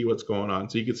glasses to see what's going on.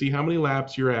 So you can see how many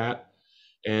laps you're at.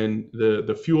 And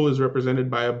the fuel is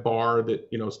represented by a bar that,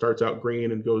 you know, starts out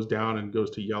green and goes down and goes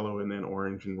to yellow and then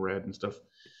orange and red and stuff.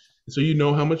 So you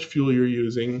know how much fuel you're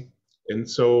using. And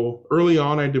so early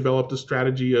on, I developed a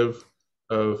strategy of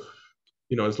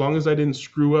you know, as long as I didn't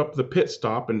screw up the pit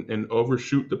stop and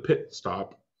overshoot the pit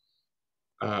stop,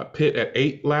 pit at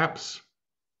 8 laps,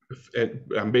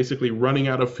 I'm basically running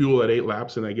out of fuel at 8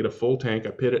 laps and I get a full tank.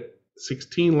 I pit at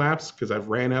 16 laps because I've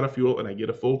ran out of fuel and I get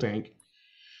a full tank.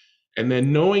 And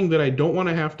then knowing that I don't want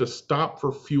to have to stop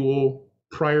for fuel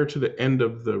prior to the end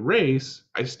of the race,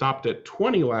 I stopped at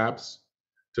 20 laps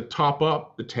to top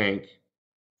up the tank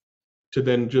to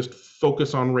then just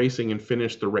focus on racing and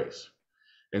finish the race.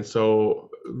 And so,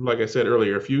 like I said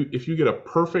earlier, if you get a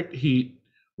perfect heat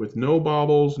with no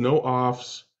bobbles, no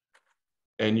offs,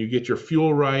 and you get your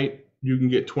fuel right, you can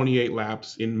get 28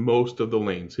 laps in most of the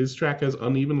lanes. His track has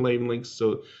uneven lane lengths,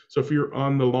 so if you're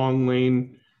on the long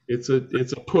lane, it's a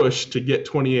push to get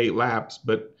 28 laps,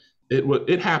 but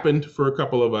it happened for a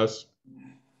couple of us.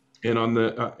 And on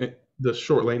the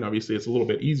short lane, obviously, it's a little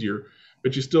bit easier,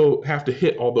 but you still have to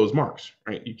hit all those marks,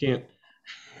 right? You can't.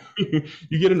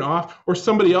 You get an off, or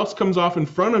somebody else comes off in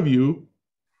front of you,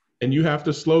 and you have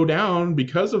to slow down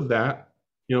because of that.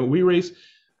 You know,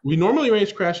 we normally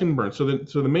race crash and burn. So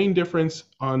the main difference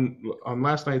on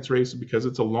last night's race is because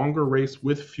it's a longer race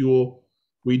with fuel,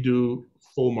 we do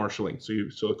full marshaling.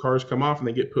 So the cars come off and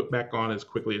they get put back on as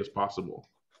quickly as possible.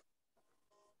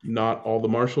 Not all the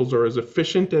marshals are as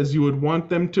efficient as you would want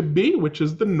them to be, which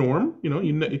is the norm. You know,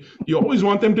 you always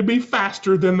want them to be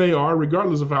faster than they are,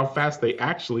 regardless of how fast they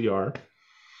actually are.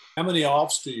 How many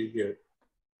offs do you get?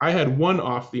 I had 1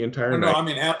 off the entire night. No, I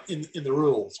mean, how, in the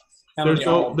rules.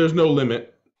 There's no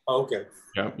limit. Oh, okay.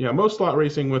 Yeah. Most slot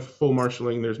racing with full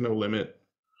marshaling, there's no limit.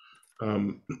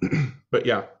 But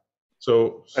yeah.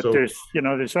 So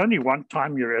there's only one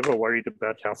time you're ever worried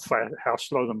about how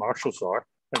slow the marshals are,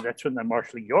 and that's when they're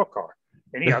marshaling your car.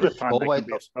 Any other time they can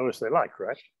be as slow as they like,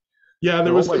 right? Yeah,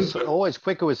 there was always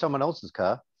quicker with someone else's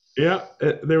car. Yeah,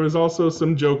 there was also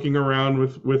some joking around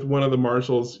with one of the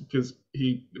marshals because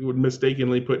he would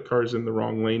mistakenly put cars in the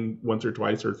wrong lane once or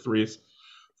twice or three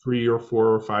or 4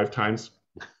 or 5 times.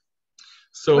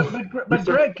 So, but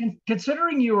Greg,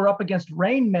 considering you were up against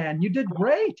Rain Man, you did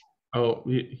great. Oh,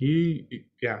 he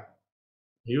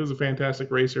was a fantastic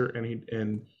racer, and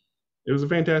it was a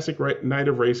fantastic night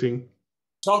of racing.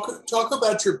 Talk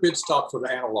about your pit stop for the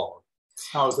analog.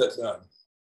 How is that done?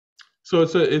 So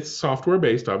it's software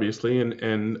based, obviously,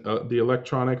 and the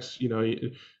electronics. You know,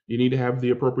 you need to have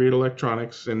the appropriate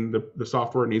electronics, and the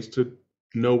software needs to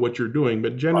know what you're doing.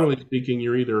 But generally speaking,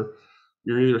 you're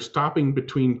either stopping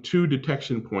between 2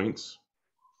 detection points,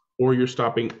 or you're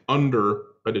stopping under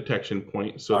a detection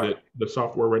point, so that the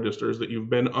software registers that you've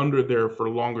been under there for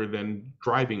longer than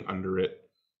driving under it.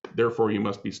 Therefore, you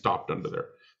must be stopped under there.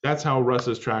 That's how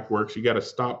Russ's track works. You got to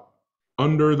stop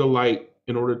under the light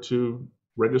in order to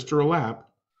register a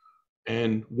lap.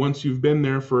 And once you've been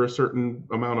there for a certain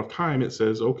amount of time, it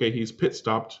says, okay, he's pit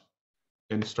stopped,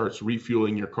 and starts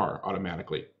refueling your car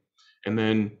automatically. And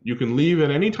then you can leave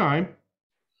at any time.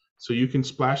 So you can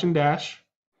splash and dash,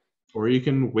 or you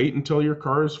can wait until your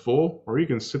car is full, or you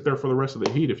can sit there for the rest of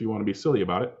the heat if you want to be silly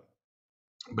about it.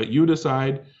 But you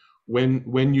decide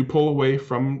when you pull away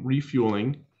from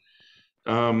refueling.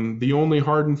 The only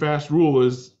hard and fast rule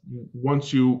is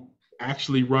once you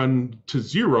actually run to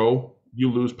 0,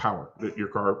 you lose power. That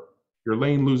your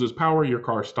lane loses power, your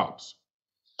car stops.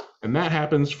 And that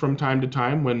happens from time to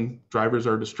time when drivers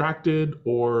are distracted,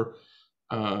 or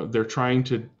They're trying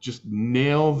to just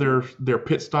nail their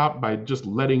pit stop by just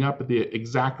letting up at the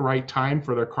exact right time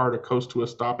for their car to coast to a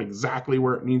stop exactly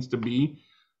where it needs to be,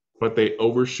 but they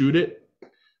overshoot it.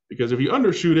 Because if you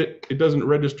undershoot it, it doesn't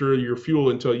register your fuel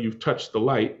until you've touched the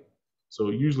light. So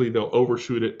usually they'll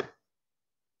overshoot it,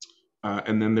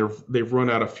 and then they've run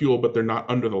out of fuel, but they're not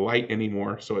under the light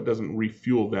anymore, so it doesn't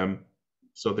refuel them.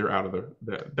 So they're out of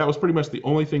that was pretty much the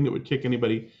only thing that would kick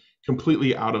anybody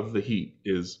completely out of the heat,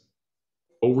 is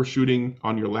overshooting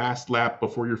on your last lap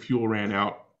before your fuel ran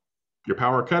out. Your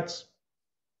power cuts,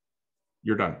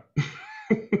 you're done.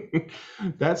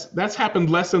 That's happened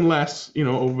less and less,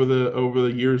 over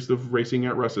the years of racing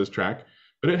at Russ's track,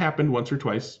 but it happened once or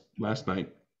twice last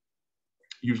night,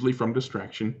 usually from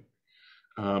distraction.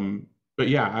 But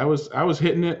yeah, I was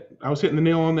hitting it. I was hitting the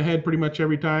nail on the head pretty much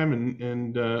every time,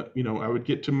 and I would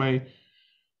get to my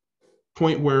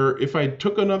point where if I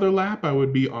took another lap, I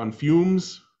would be on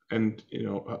fumes and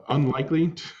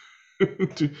unlikely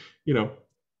to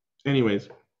anyways.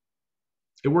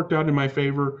 It worked out in my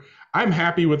favor. I'm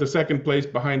happy with the second place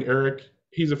behind Eric.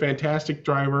 He's a fantastic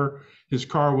driver. His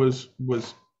car was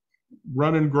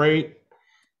running great,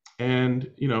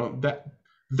 and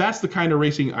that's the kind of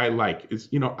racing I like. Is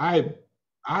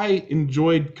I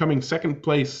enjoyed coming second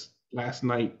place last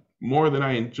night more than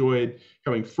I enjoyed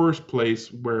coming first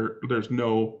place, where there's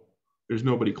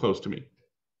nobody close to me.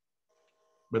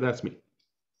 But that's me.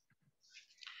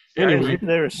 Anyway, isn't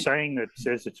there a saying that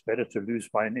says it's better to lose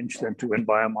by an inch than to win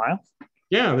by a mile?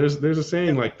 Yeah, there's a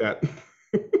saying like that.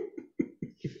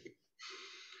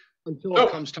 Until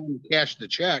it comes time to cash the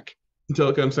check. Until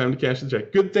it comes time to cash the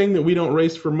check. Good thing that we don't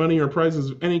race for money or prizes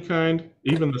of any kind.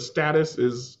 Even the status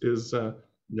is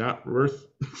not worth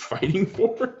fighting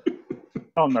for.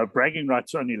 Oh no, bragging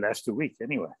rights only last a week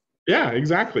anyway. Yeah,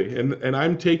 exactly. And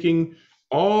I'm taking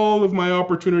all of my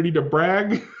opportunity to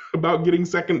brag about getting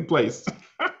second place.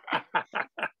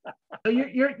 So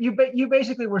you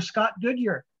basically were Scott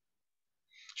Goodyear.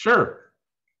 Sure.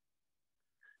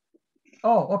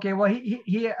 Oh, okay. Well, he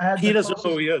doesn't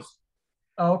know who he is.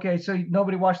 Oh, okay. So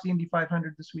nobody watched the Indy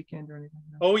 500 this weekend or anything?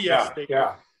 No? Oh yes,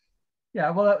 yeah.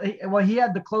 Yeah. Well, he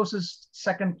had the closest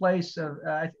second place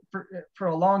for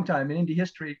a long time in Indy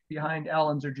history behind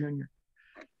Allenzer Jr.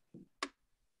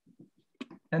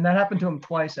 And that happened to him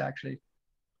twice, actually.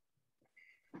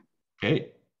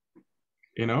 Hey,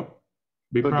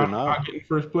 be proud of not getting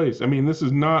first place. I mean, this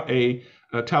is not a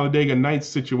Talladega Nights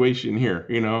situation here,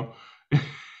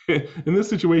 In this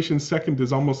situation, second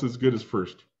is almost as good as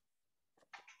first.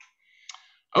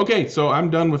 Okay, so I'm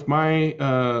done with my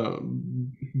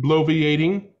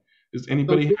bloviating. Does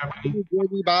anybody have any?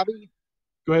 Greggy Bobby?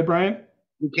 Go ahead, Brian.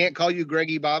 We can't call you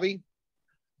Greggy Bobby?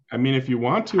 I mean, if you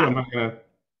want to, I'm not going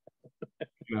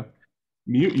to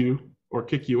mute you or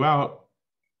kick you out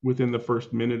within the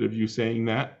first minute of you saying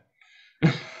that.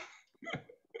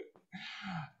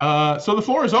 So the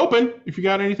floor is open. If you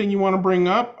got anything you want to bring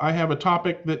up, I have a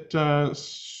topic that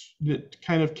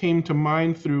kind of came to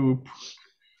mind through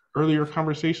earlier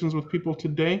conversations with people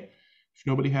today. If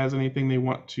nobody has anything they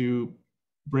want to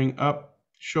bring up,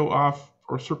 show off,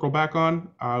 or circle back on,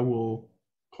 I will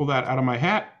pull that out of my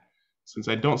hat. Since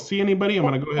I don't see anybody, I'm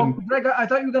going to go ahead and... Greg, I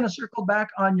thought you were going to circle back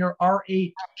on your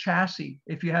R8 chassis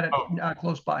if you had it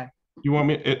close by. You want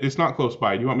me? It's not close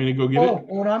by. Do you want me to go get it?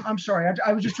 Oh, I'm sorry.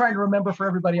 I was just trying to remember for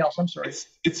everybody else. I'm sorry.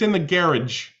 It's in the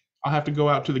garage. I'll have to go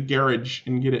out to the garage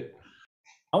and get it.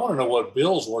 I want to know what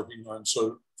Bill's working on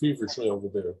so feverishly over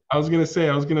there. I was gonna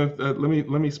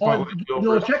let me spotlight Bill.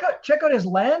 Bill, check out his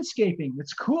landscaping.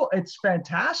 It's cool. It's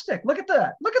fantastic. Look at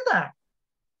that. Look at that.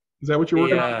 Is that what you're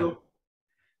working on, Bill?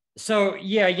 So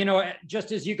yeah,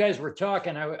 just as you guys were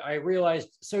talking, I realized.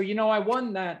 So I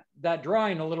won that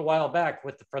drawing a little while back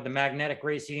for the magnetic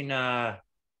racing,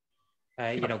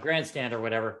 grandstand or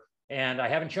whatever, and I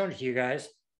haven't shown it to you guys.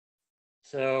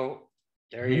 So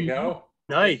there you go.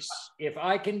 Nice. If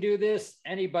I can do this,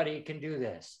 anybody can do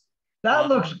this. That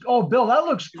looks. Oh, Bill, that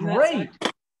looks great.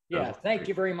 Yeah, thank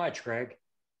you very much, Greg.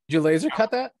 Did you laser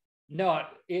cut that? No,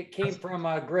 it came from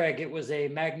Greg. It was a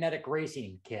magnetic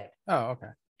racing kit. Oh, okay.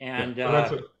 And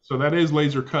so that is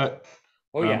laser cut.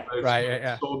 Oh yeah, right.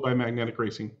 Yeah. Sold by Magnetic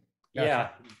Racing. Gotcha.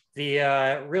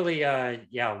 Yeah, the really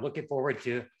looking forward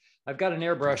to. I've got an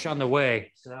airbrush on the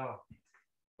way. So,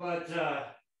 but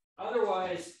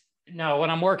otherwise, no.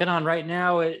 What I'm working on right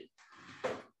now,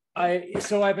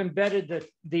 I've embedded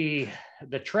the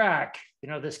track,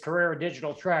 this Carrera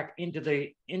digital track into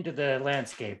the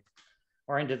landscape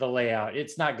or into the layout.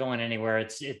 It's not going anywhere.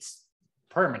 It's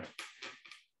permanent.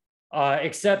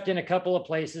 Except in a couple of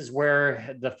places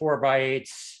where the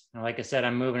 4x8s, like I said,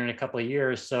 I'm moving in a couple of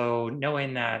years. So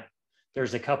knowing that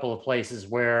there's a couple of places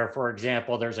where, for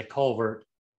example, there's a culvert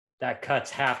that cuts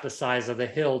half the size of the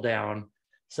hill down.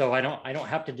 So I don't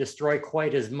have to destroy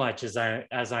quite as much as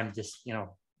I'm just,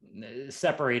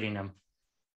 separating them.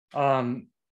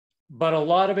 But a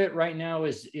lot of it right now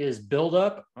is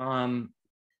buildup.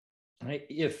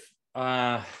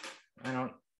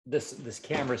 This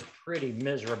camera is pretty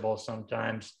miserable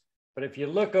sometimes, but if you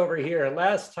look over here,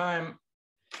 last time,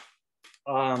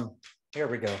 here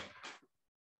we go.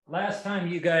 Last time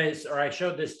you guys, or I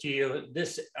showed this to you,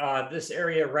 this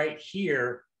area right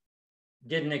here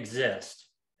didn't exist.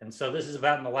 And so this is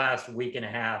about in the last week and a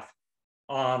half.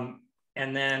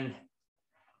 And then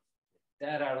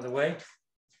that out of the way.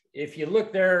 If you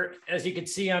look there, as you can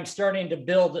see, I'm starting to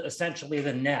build essentially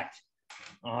the net,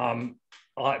 around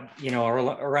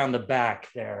the back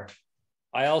there.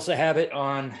 I also have it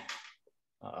on,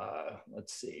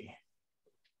 let's see,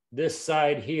 this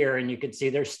side here, and you can see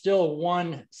there's still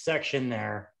one section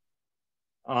there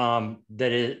that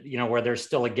is, where there's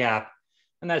still a gap,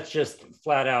 and that's just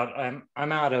flat out,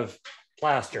 I'm out of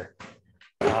plaster.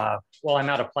 I'm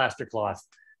out of plaster cloth,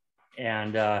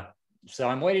 and so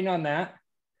I'm waiting on that.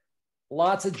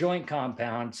 Lots of joint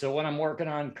compound. So what I'm working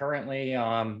on currently,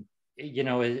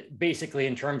 is basically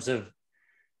in terms of,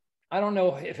 I don't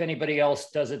know if anybody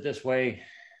else does it this way,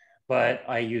 but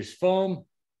I use foam,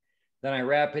 then I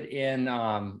wrap it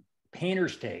in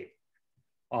painter's tape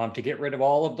to get rid of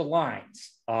all of the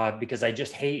lines, because I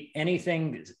just hate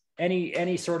anything,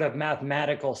 any sort of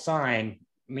mathematical sign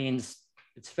means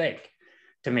it's fake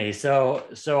to me. So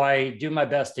I do my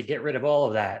best to get rid of all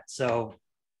of that. So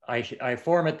I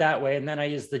form it that way, and then I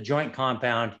use the joint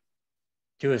compound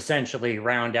to essentially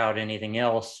round out anything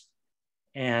else.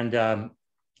 And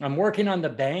I'm working on the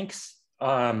banks.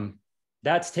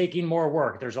 That's taking more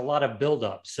work. There's a lot of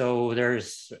buildup. So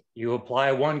you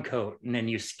apply one coat and then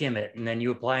you skim it, and then you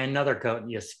apply another coat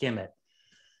and you skim it.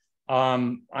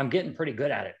 I'm getting pretty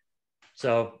good at it.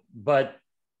 So, but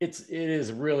it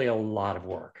is really a lot of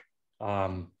work.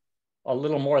 A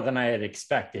little more than I had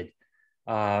expected.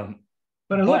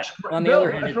 But it looks, on the other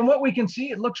hand, from what we can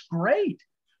see, it looks great.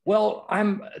 Well,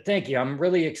 thank you. I'm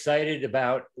really excited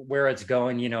about where it's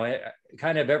going.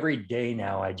 Kind of every day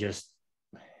now, I just,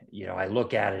 I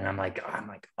look at it and I'm like,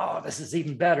 oh, this is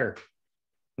even better.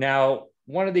 Now,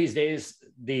 one of these days,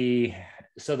 the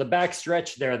back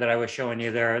stretch there that I was showing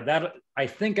you there, that I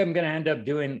think I'm going to end up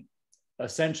doing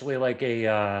essentially like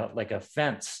a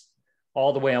fence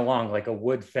all the way along, like a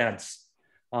wood fence.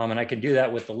 And I can do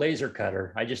that with the laser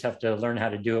cutter. I just have to learn how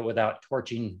to do it without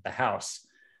torching the house.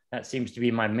 That seems to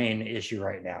be my main issue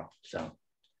right now. So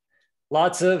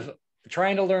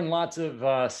trying to learn lots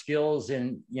of skills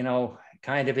and,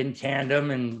 kind of in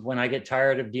tandem. And when I get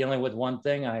tired of dealing with one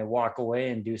thing, I walk away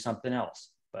and do something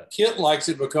else. But Kit likes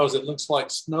it because it looks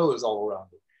like snow is all around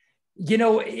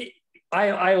it.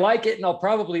 I like it, and I'll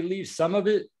probably leave some of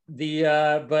it.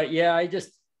 But yeah,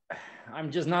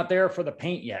 I'm just not there for the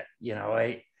paint yet.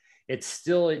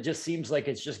 It just seems like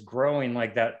it's just growing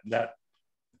like that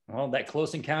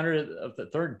Close Encounter of the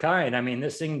Third Kind. I mean,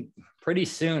 this thing pretty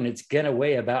soon it's gonna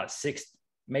weigh about 600,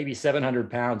 maybe 700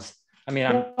 pounds. I mean,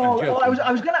 I'm joking.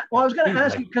 I was gonna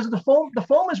ask you, because the foam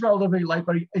is relatively light,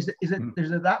 but is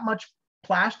it that much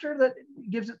plaster that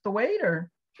gives it the weight,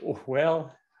 or?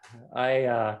 Well,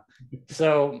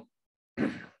 so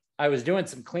I was doing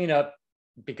some cleanup,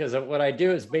 because of what I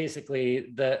do is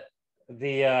basically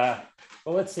well,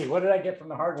 let's see, what did I get from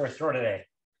the hardware store today?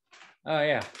 Oh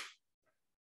yeah.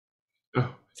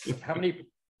 How many?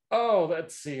 Oh,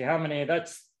 let's see how many.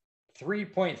 That's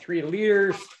 3.3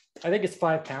 liters. I think it's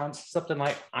 5 pounds, something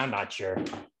like, I'm not sure.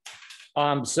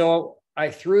 So I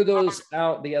threw those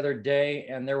out the other day,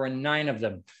 and there were 9 of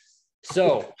them.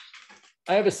 So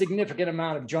I have a significant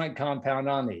amount of joint compound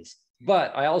on these,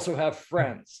 but I also have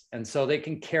friends, and so they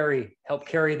can help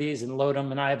carry these and load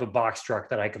them. And I have a box truck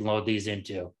that I can load these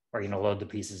into, or load the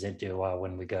pieces into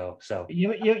when we go. So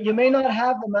you may not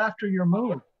have them after your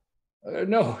move.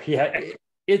 No, yeah,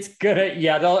 it's gonna.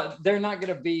 Yeah, they're not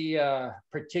gonna be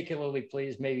particularly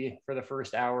pleased maybe for the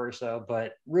first hour or so,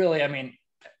 but really, I mean,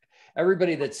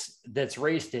 everybody that's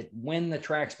raced it when the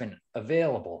track's been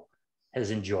available has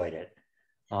enjoyed it.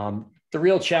 The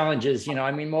real challenge is,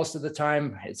 most of the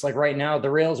time it's like right now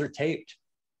the rails are taped,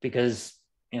 because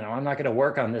I'm not going to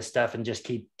work on this stuff and just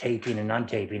keep taping and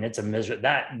untaping. It's a misery.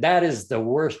 That is the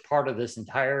worst part of this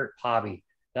entire hobby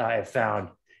that I have found,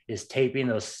 is taping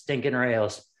those stinking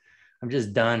rails. I'm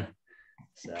just done.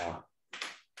 So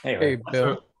anyway, hey,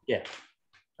 Bill. Yeah.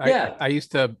 I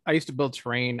used to build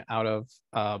terrain out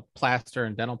of plaster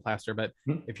and dental plaster, but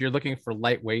if you're looking for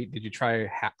lightweight, did you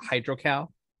try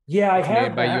hydrocal? Yeah, I It's have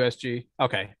made by that. USG.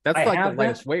 Okay, that's I like the have that.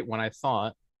 lightest weight one I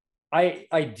thought.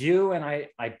 I do, and I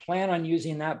plan on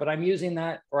using that, but I'm using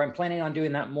that, or I'm planning on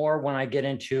doing that more when I get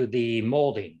into the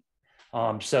molding.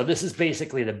 So this is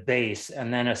basically the base,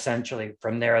 and then essentially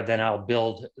from there, then I'll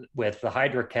build with the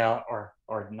hydrocal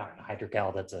or not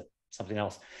hydrocal. That's something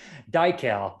else.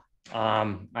 Dical,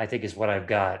 I think is what I've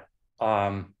got.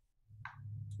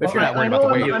 If you're not worried about the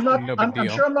weight, no big I'm deal.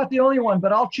 sure I'm not the only one,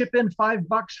 but I'll chip in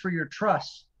 $5 for your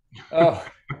truss. Oh,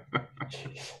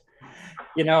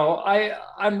 you know,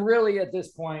 I'm really at this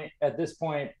point,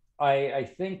 I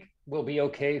think we'll be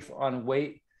okay on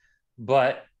weight,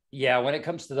 but yeah, when it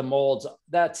comes to the molds,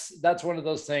 that's one of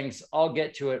those things. I'll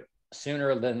get to it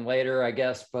sooner than later, I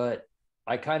guess, but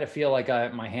I kind of feel like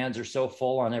my hands are so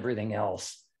full on everything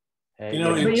else. But you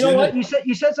know what?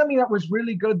 You said something that was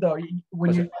really good though.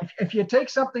 When if you take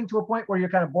something to a point where you're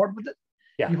kind of bored with it,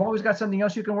 yeah, you've always got something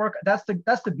else you can work. That's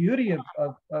the beauty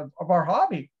of our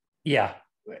hobby. Yeah,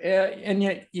 and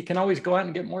yet you can always go out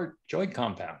and get more joint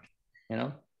compound. You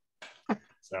know,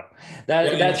 so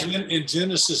that's in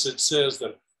Genesis. It says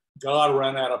that God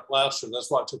ran out of plaster. That's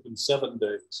why it took him 7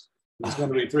 days. It was going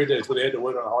to be 3 days, but they had to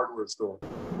wait on a hardware store.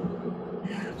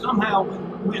 Somehow,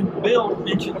 when Bill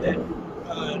mentioned that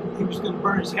he was going to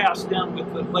burn his house down with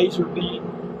a laser beam,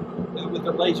 with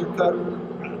a laser cutter,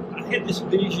 I had this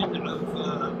vision of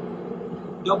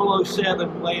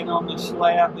 007 laying on the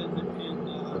slab in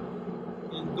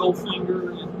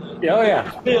Goldfinger. And, oh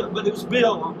yeah, but it was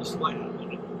Bill on the slab.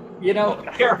 You know,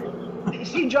 careful.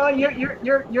 See, John,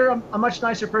 you're a much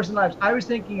nicer person than I was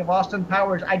thinking of Austin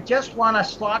Powers. I just want a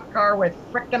slot car with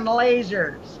frickin'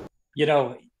 lasers. You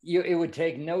know, it would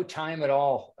take no time at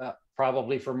all,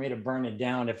 probably, for me to burn it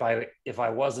down if I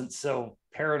wasn't so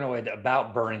paranoid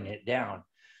about burning it down.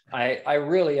 I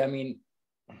really, I mean,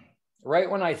 right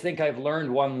when I think I've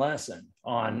learned one lesson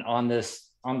on the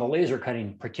laser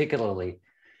cutting particularly,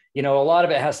 you know, a lot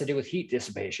of it has to do with heat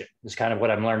dissipation is kind of what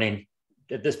I'm learning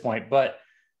at this point, but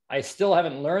I still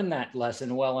haven't learned that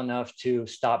lesson well enough to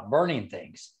stop burning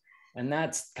things. And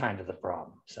that's kind of the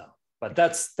problem. So, but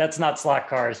that's not slot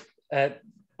cars. But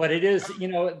it is, you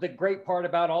know, the great part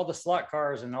about all the slot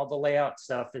cars and all the layout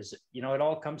stuff is, you know, it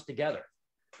all comes together.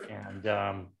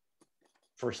 And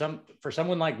for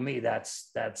someone like me,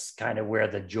 that's kind of where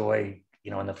the joy,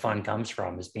 you know, and the fun comes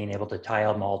from, is being able to tie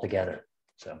them all together.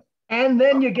 So. And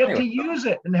then you get to use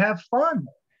it and have fun.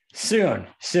 Soon.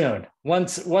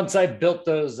 Once I built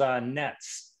those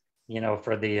nets, you know,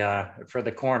 for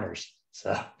the corners.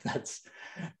 So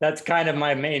that's kind of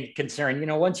my main concern. You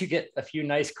know, once you get a few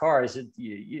nice cars,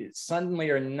 you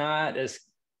suddenly are not as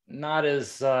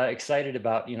excited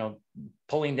about, you know,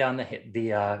 pulling down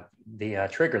the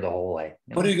trigger the whole way.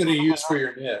 What are you going to use for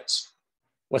your nets?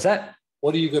 What's that?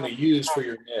 What are you going to use for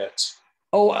your nets?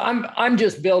 Oh, I'm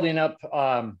just building up.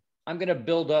 I'm going to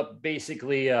build up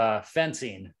basically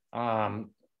fencing.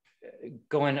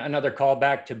 Going another call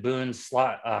back to Boone's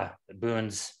slot car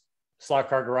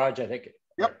garage. I think.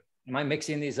 Yep. Am I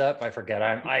mixing these up? I forget.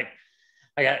 I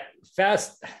got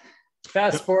fast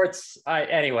sports.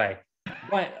 Anyway,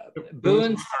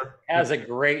 Boone's has a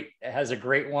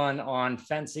great one on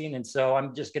fencing, and so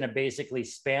I'm just going to basically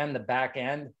span the back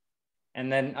end,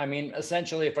 and then I mean,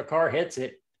 essentially, if a car hits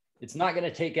it, it's not going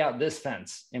to take out this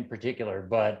fence in particular,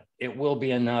 but it will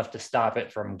be enough to stop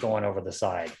it from going over the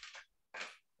side.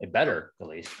 It better, at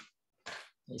least.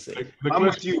 We'll see. I'm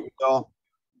with you, Bill.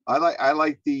 I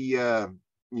like the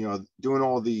you know, doing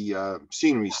all the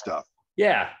scenery stuff.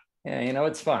 Yeah, you know,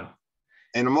 it's fun.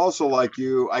 And I'm also like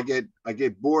you. I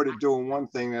get bored of doing one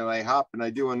thing, and I hop and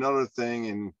I do another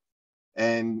thing,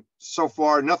 and so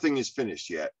far nothing is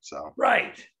finished yet. So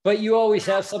right, but you always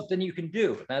have something you can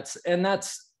do. That's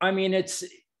I mean, it's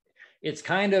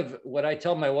kind of what I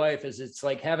tell my wife is it's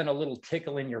like having a little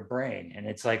tickle in your brain, and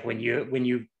it's like when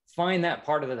you find that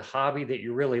part of the hobby that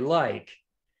you really like,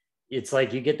 it's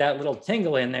like you get that little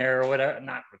tingle in there or whatever.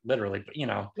 Not literally, but you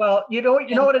know. Well, you know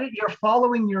what it is? You're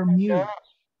following your muse.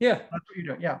 Yeah, that's what you're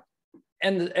doing. Yeah.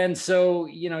 And so,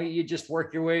 you know, you just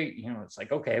work your way, you know, it's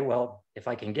like, okay, well, if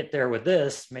I can get there with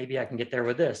this, maybe I can get there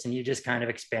with this. And you just kind of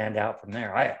expand out from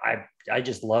there. I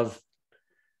just love,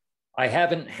 I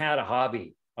haven't had a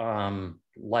hobby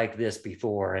like this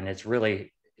before. And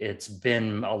it's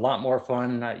been a lot more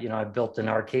fun. You know, I built an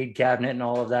arcade cabinet and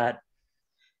all of that.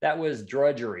 That was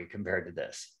drudgery compared to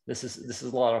this. This is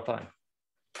a lot of fun.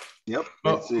 Yep.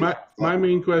 Well, my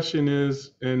main question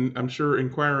is, and I'm sure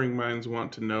inquiring minds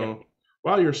want to know,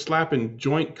 while you're slapping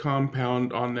joint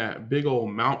compound on that big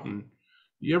old mountain,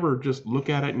 you ever just look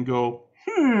at it and go,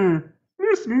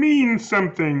 this means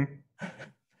something?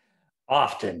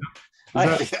 Often.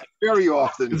 Very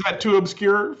often. Is that too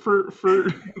obscure for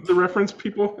the reference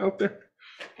people out there?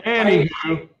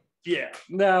 Anywho. Yeah,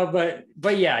 no,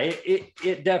 but yeah,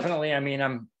 it definitely, I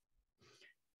mean,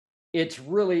 it's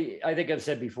really, I think I've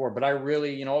said before, but I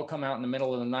really, you know, I'll come out in the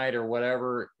middle of the night or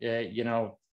whatever, you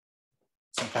know,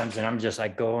 sometimes, and I'm just, I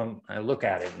go and I look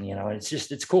at it and, you know,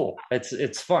 it's cool.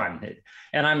 It's fun.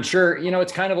 And I'm sure, you know,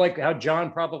 it's kind of like how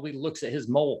John probably looks at his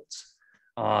molds.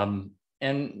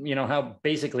 And you know, how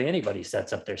basically anybody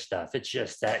sets up their stuff. It's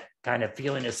just that kind of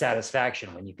feeling of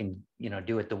satisfaction when you can, you know,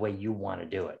 do it the way you want to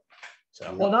do it.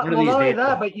 So well, not only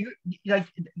that, but you like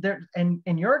there, and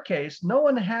in your case, no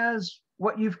one has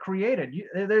what you've created.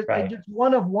 There's just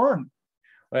one of one.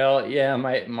 Well, yeah,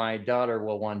 my daughter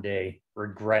will one day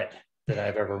regret that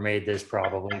I've ever made this,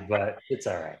 probably, but it's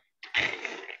all right.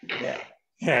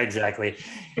 Yeah, exactly.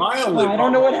 My only I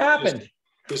don't know what happened.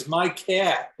 Is my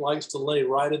cat likes to lay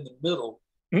right in the middle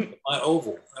of my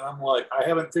oval, and I'm like, I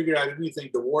haven't figured out anything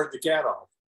to ward the cat off.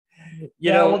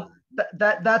 You know, well,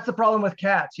 that's the problem with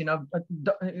cats. You know,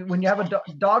 when you have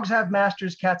dogs have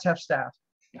masters, cats have staff.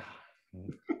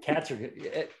 Cats are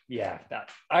good. Yeah,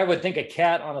 I would think a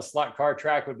cat on a slot car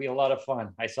track would be a lot of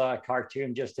fun. I saw a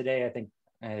cartoon just today, I think,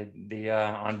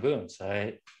 on Boone.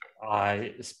 So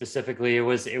I specifically, it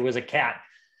was a cat.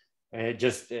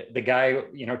 Just the guy,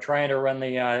 you know, trying to run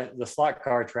the slot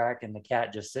car track, and the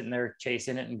cat just sitting there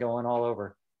chasing it and going all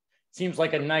over. Seems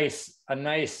like a nice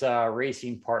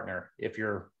racing partner if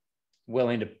you're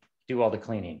willing to do all the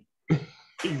cleaning.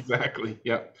 Exactly.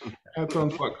 Yep. Cats on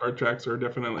slot car tracks are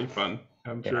definitely fun.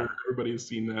 I'm sure everybody's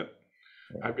seen that.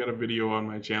 Yeah. I've got a video on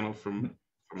my channel from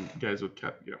guys with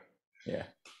cat. Yeah.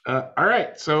 All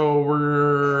right. So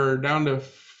we're down to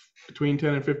between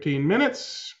 10 and 15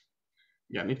 minutes.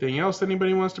 Got anything else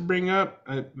anybody wants to bring up?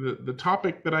 The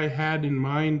topic that I had in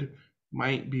mind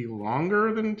might be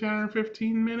longer than 10 or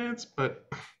 15 minutes,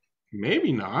 but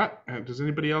maybe not. Does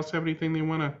anybody else have anything they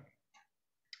want to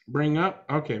bring up?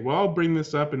 Okay, well, I'll bring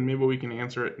this up and maybe we can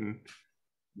answer it in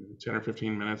 10 or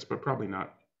 15 minutes, but probably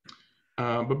not.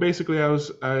 But basically, I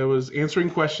was answering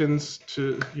questions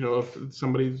to, you know, if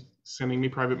somebody's sending me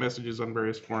private messages on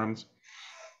various forums.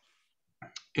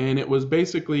 And it was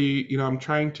basically, you know, I'm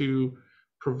trying to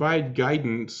provide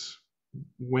guidance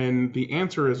when the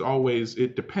answer is always,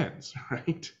 it depends,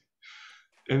 right?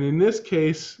 And in this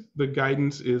case, the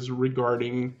guidance is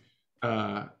regarding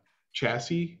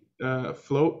chassis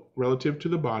float relative to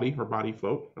the body, or body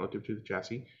float relative to the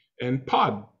chassis, and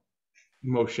pod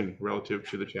motion relative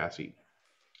to the chassis.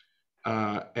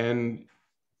 And,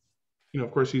 you know,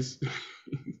 of course, he's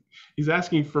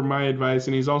asking for my advice,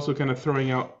 and he's also kind of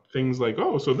throwing out things like,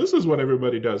 oh, so this is what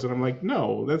everybody does. And I'm like,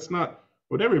 no, that's not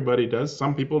what everybody does.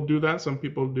 Some people do that. Some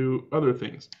people do other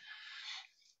things.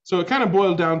 So it kind of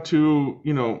boiled down to,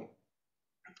 you know,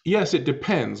 yes, it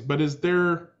depends, but is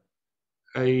there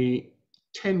a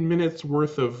 10 minutes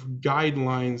worth of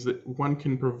guidelines that one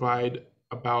can provide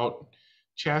about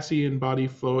chassis and body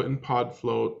float and pod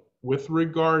float with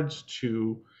regards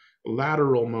to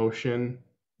lateral motion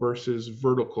versus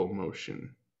vertical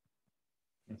motion?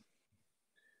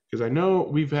 Because I know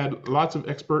we've had lots of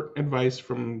expert advice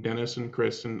from Dennis and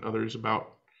Chris and others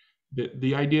about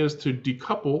the idea is to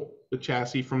decouple the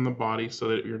chassis from the body so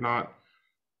that you're not,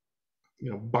 you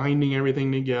know, binding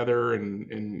everything together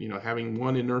and you know, having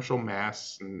one inertial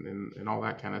mass and all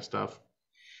that kind of stuff.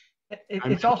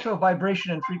 It's also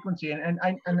vibration and frequency. And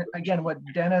again, what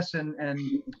Dennis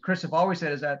and Chris have always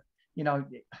said is that, you know,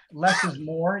 less is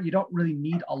more. You don't really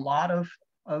need a lot of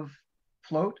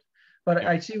float. But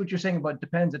I see what you're saying about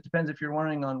depends. It depends if you're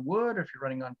running on wood or if you're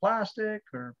running on plastic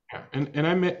or. Yeah. And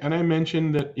I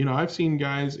mentioned that, you know, I've seen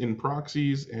guys in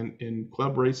proxies and in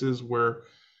club races where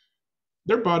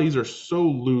their bodies are so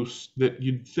loose that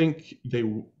you'd think they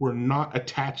were not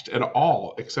attached at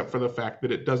all, except for the fact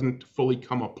that it doesn't fully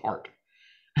come apart.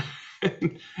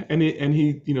 and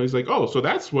he, you know, he's like, oh, so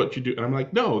that's what you do. And I'm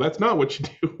like, no, that's not what you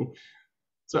do.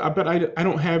 So but I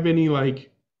don't have any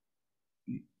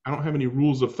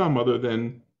rules of thumb other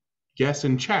than guess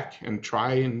and check and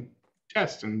try and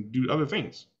test and do other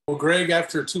things. Well, Greg,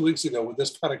 after 2 weeks ago, when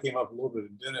this kind of came up a little bit,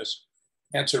 and Dennis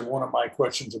answered one of my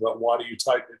questions about why do you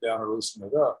tighten it down or loosen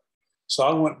it up. So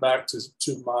I went back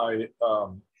to my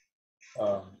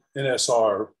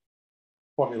NSR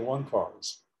Formula One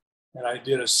cars, and I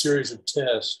did a series of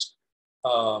tests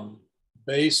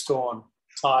based on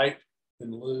tight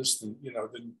and loose, and, you know,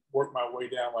 then work my way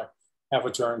down like half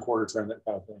a turn, quarter turn, that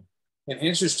kind of thing. And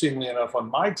interestingly enough,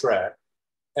 on my track,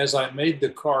 as I made the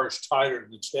cars tighter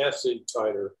and the chassis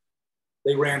tighter,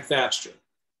 they ran faster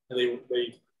and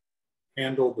they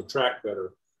handled the track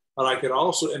better. But I could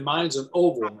also, and mine's an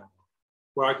oval now,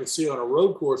 where I could see on a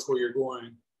road course where you're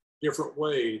going different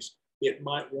ways, it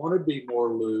might want to be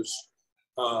more loose.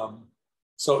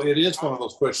 So it is one of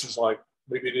those questions like,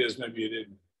 maybe it is, maybe it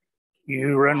isn't.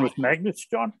 You run with magnets,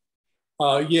 John?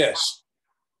 Yes.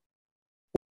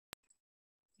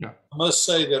 Yeah. I must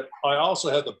say that I also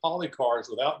have the poly cars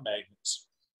without magnets,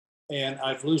 and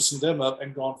I've loosened them up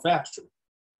and gone faster.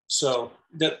 So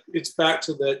that it's back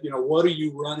to that, what are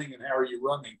you running and how are you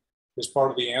running is part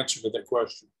of the answer to that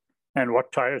question. And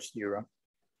what tires do you run?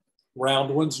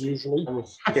 Round ones usually.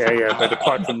 Yeah, but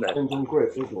apart from that.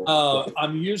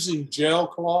 I'm using gel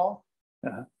claw.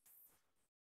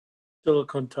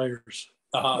 Silicone tires.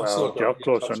 Well, gel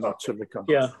claws are not silicone.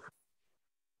 Yeah.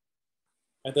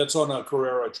 And that's on a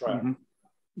Carrera track. Mm-hmm.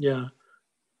 Yeah.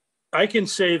 I can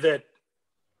say that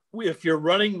if you're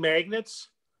running magnets,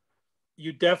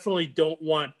 you definitely don't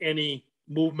want any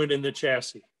movement in the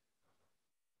chassis.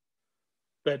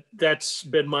 That's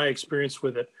been my experience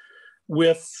with it.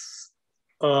 With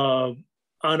on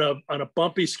a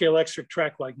bumpy scale electric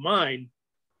track like mine,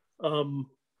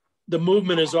 the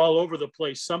movement is all over the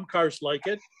place. Some cars like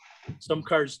it, some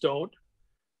cars don't.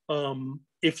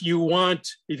 If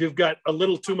you've got a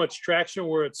little too much traction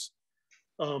where it's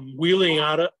wheeling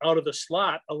out of the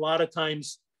slot, a lot of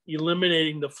times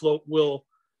eliminating the float will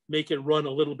make it run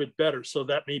a little bit better. So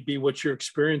that may be what you're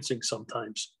experiencing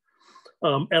sometimes.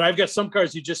 And I've got some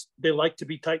cars they like to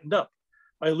be tightened up.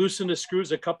 I loosen the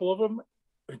screws, a couple of them,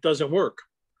 it doesn't work.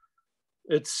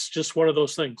 It's just one of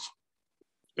those things.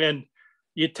 And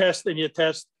you test,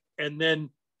 and then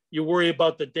you worry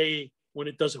about the day when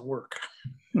it doesn't work.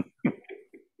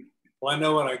 Well, I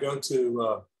know when I go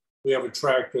to, we have a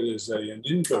track that is a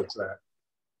Inco track,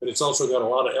 but it's also got a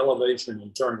lot of elevation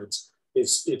and turn.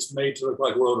 It's made to look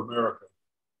like Road America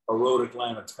or Road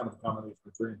Atlanta. It's kind of a combination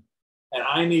between. And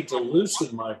I need to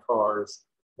loosen my cars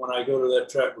when I go to that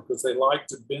track because they like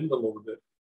to bend a little bit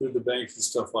through the banks and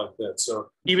stuff like that. So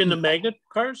even the magnet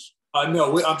cars?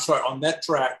 No, I'm sorry. On that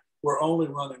track, we're only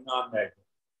running non-magnet.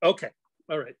 Okay.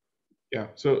 All right. Yeah.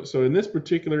 So in this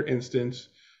particular instance,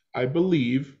 I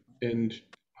believe, and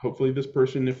hopefully this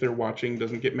person, if they're watching,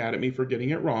 doesn't get mad at me for getting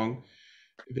it wrong.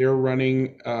 They're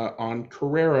running on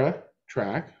Carrera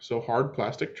track, so hard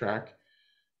plastic track,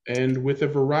 and with a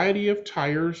variety of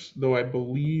tires, though I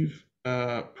believe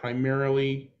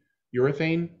primarily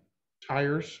urethane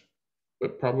tires,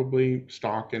 but probably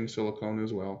stock and silicone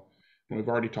as well. And we've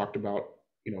already talked about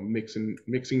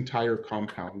mixing tire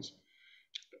compounds.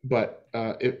 But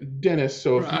Dennis,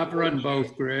 so I've run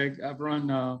both, Greg. I've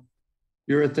run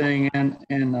urethane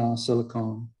and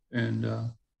silicone,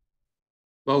 and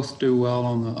both do well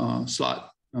on the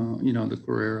slot. The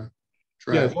Carrera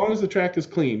track. Yeah, as long as the track is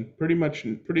clean, pretty much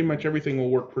everything will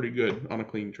work pretty good on a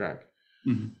clean track.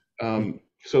 Mm-hmm.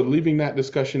 So leaving that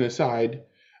discussion aside,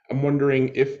 I'm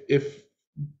wondering if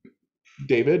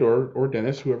David or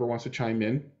Dennis, whoever wants to chime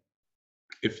in,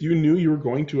 if you knew you were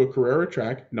going to a Carrera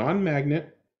track,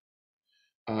 non-magnet,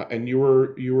 and you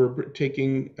were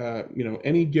taking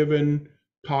any given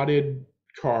potted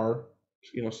car,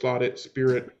 slotted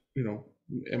Spirit,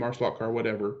 MR slot car,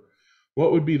 whatever,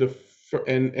 what would be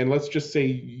and let's just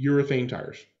say urethane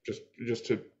tires, just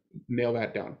to nail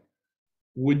that down.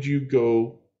 Would you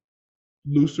go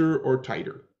looser or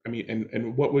tighter? I mean,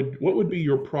 and what would be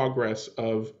your progress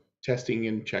of testing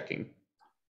and checking?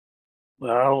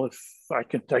 Well, if I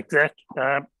can take that,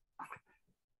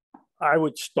 I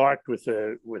would start with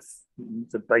the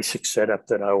basic setup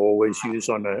that I always use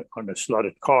on a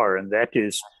slotted car, and that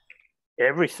is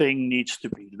everything needs to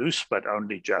be loose, but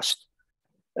only just.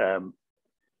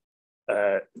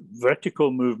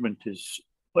 Vertical movement is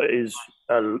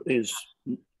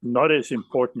not as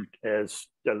important as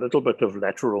a little bit of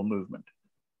lateral movement.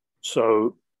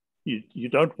 So you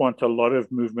don't want a lot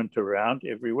of movement around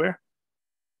everywhere,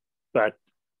 but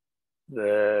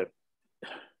the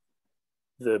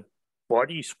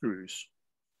body screws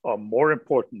are more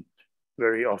important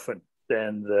very often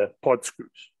than the pod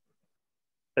screws.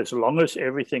 As long as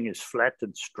everything is flat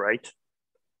and straight,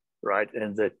 right,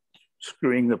 and that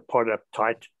screwing the pod up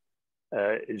tight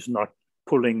is not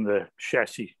pulling the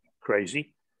chassis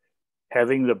crazy,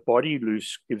 having the body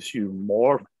loose gives you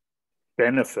more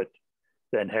benefit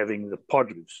than having the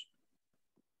pod loose.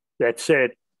 That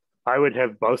said, I would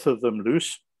have both of them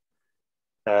loose,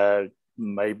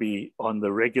 maybe on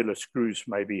the regular screws,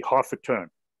 maybe half a turn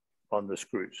on the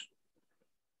screws.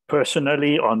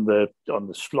 Personally, on the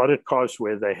slotted cars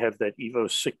where they have that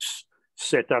Evo 6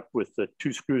 set up with the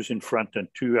 2 screws in front and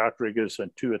 2 outriggers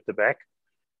and 2 at the back,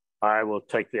 I will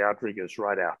take the outriggers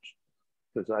right out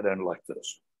because I don't like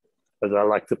those, because I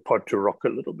like the pod to rock a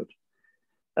little bit.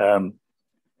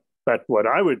 But what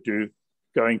I would do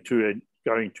going to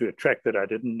a track that I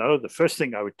didn't know, the first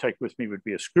thing I would take with me would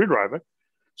be a screwdriver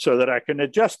so that I can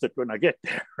adjust it when I get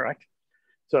there, right?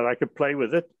 So that I could play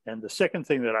with it. And the second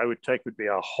thing that I would take would be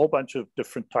a whole bunch of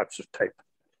different types of tape.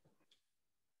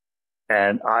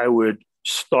 And I would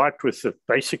start with the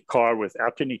basic car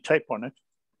without any tape on it.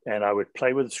 And I would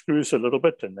play with the screws a little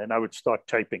bit, and then I would start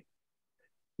taping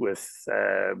with,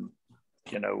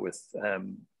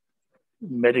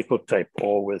 medical tape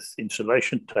or with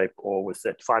insulation tape or with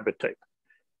that fiber tape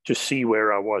to see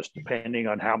where I was, depending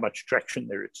on how much traction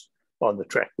there is on the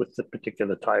track with the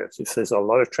particular tires. If there's a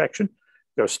lot of traction,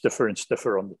 go stiffer and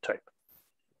stiffer on the tape.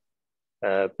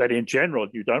 But in general,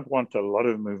 you don't want a lot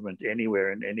of movement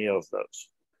anywhere in any of those.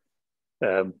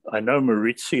 I know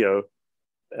Maurizio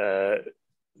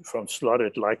from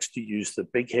Slotted likes to use the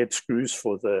big head screws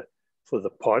for the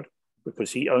pod,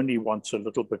 because he only wants a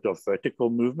little bit of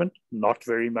vertical movement, not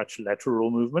very much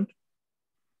lateral movement,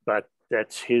 but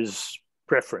that's his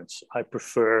preference. I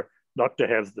prefer not to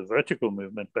have the vertical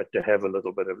movement, but to have a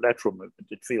little bit of lateral movement.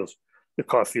 The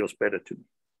car feels better to me.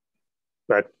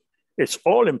 But it's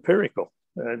all empirical.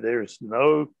 There is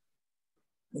no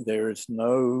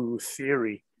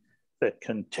theory that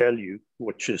can tell you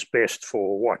which is best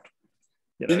for what.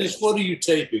 Dennis, what are you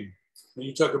taping when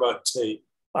you talk about tape?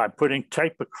 I'm putting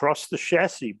tape across the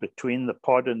chassis between the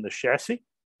pod and the chassis.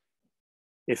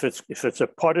 If it's a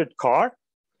podded car,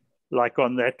 like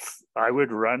on that, I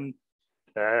would run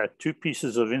 2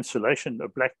 pieces of insulation, a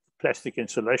black plastic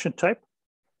insulation tape,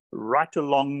 right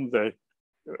along the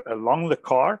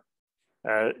car,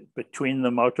 between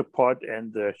the motor pod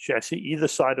and the chassis, either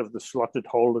side of the slotted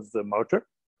hole of the motor,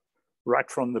 right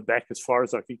from the back as far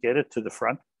as I could get it to the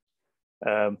front.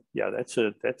 Yeah, that's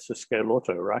a scale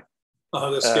auto, right? Oh,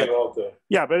 the scale auto.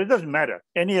 Yeah, but it doesn't matter.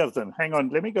 Any of them. Hang on,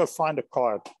 let me go find a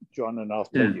car, John, and I'll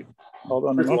tell you. Hold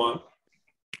on a moment.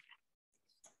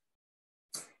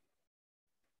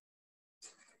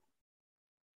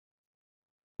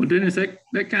 Well, Dennis,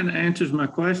 that kind of answers my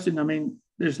question. I mean,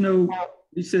 he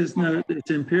says no,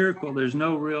 it's empirical. There's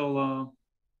no real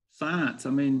science. I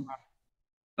mean,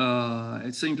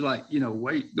 it seems like,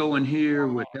 weight going here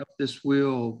would help this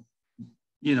wheel,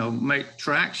 make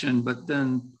traction, but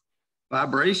then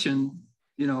vibration,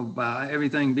 by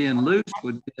everything being loose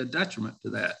would be a detriment to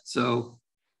that. So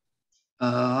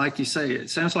like you say, it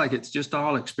sounds like it's just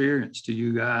all experience to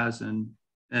you guys and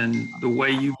the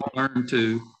way you've learned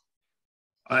to,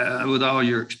 with all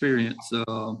your experience,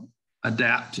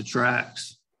 adapt to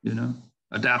tracks,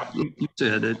 adapt. You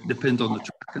said it depends on the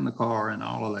track and the car and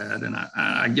all of that. And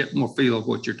I get more feel of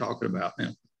what you're talking about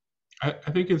now.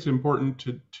 I think it's important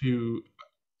to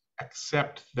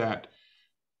accept that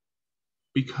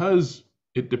because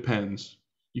it depends,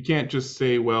 you can't just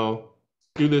say, well,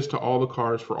 do this to all the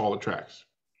cars for all the tracks.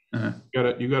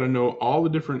 You gotta know all the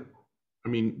different,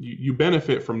 you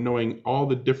benefit from knowing all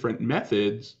the different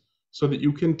methods so that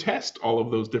you can test all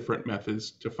of those different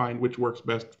methods to find which works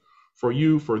best for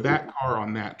you, for that car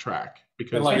on that track.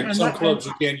 Because and like in some clubs,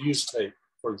 you can't use tape,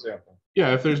 for example.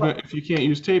 Yeah, if you can't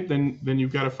use tape, then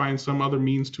you've got to find some other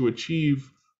means to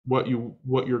achieve what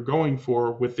you're going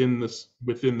for within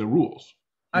the rules.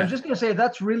 I was just going to say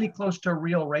that's really close to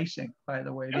real racing, by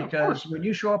the way, because when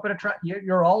you show up at a track,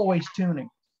 you're always tuning,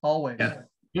 always.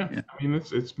 Yeah.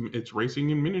 It's racing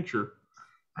in miniature,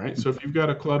 right? So if you've got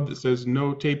a club that says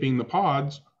no taping the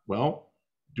pods, well,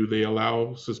 do they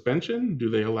allow suspension? Do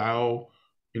they allow,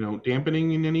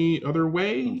 dampening in any other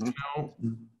way?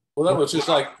 Well, that was just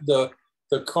like the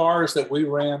cars that we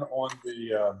ran on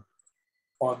the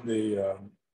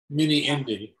Mini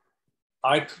Indy.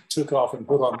 I took off and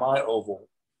put on my oval.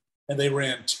 And they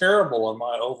ran terrible on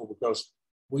my oval because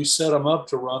we set them up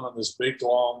to run on this big,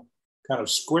 long kind of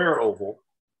square oval.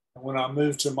 And when I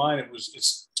moved to mine,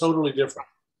 it's totally different.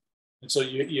 And so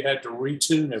you had to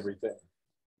retune everything.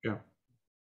 Yeah.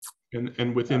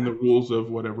 And within the rules of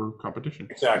whatever competition.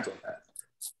 Exactly.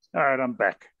 All right, I'm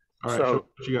back. All right, so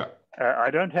what you got?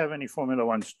 I don't have any Formula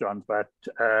Ones, John, but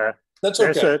that's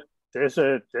okay. There's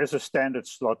a standard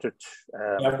slotted.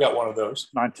 I've got one of those.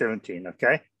 917,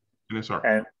 okay? NSR.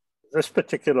 And this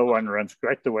particular one runs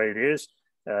great the way it is.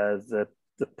 The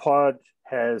pod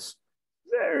has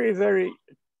very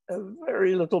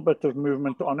little bit of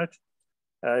movement on it.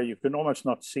 You can almost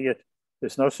not see it.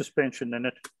 There's no suspension in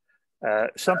it.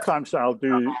 Sometimes I will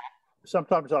do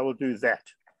that.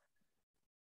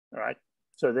 All right.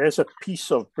 So there's a piece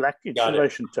of black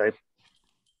insulation tape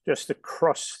just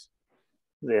across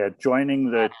there,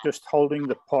 just holding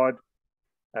the pod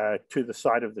to the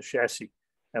side of the chassis.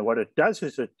 And what it does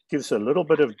is it gives a little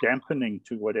bit of dampening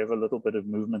to whatever little bit of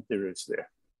movement there is there,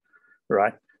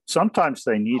 right? Sometimes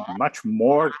they need much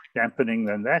more dampening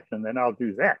than that, and then I'll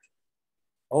do that.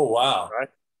 Oh, wow. Right?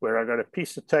 Where I got a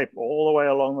piece of tape all the way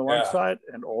along the one Yeah. side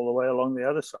and all the way along the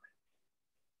other side.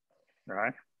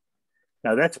 Right?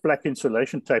 Now that's black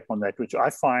insulation tape on that, which I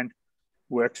find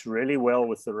works really well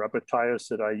with the rubber tires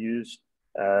that I use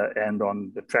and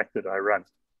on the track that I run.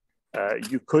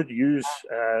 You could use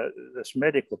this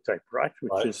medical tape, right?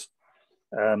 Which is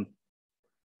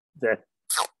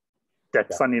that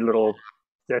funny little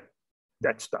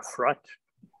that stuff, right?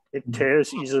 It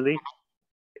tears easily.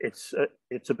 It's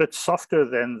a bit softer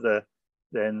than the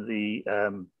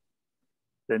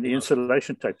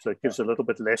insulation tape, so it gives a little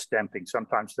bit less damping.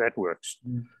 Sometimes that works.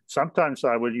 Sometimes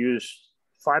I will use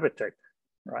fiber tape,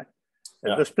 right?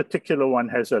 And this particular one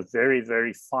has a very,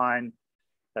 very fine,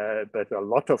 but a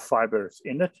lot of fibers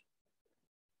in it,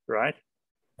 right?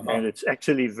 And it's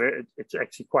actually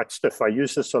quite stiff. I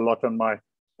use this a lot on my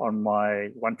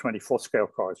 124 scale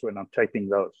cars when I'm taping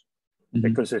those,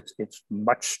 because it's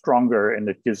much stronger and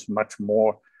it gives much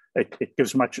more. It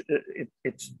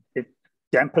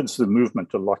dampens the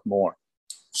movement a lot more.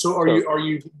 So are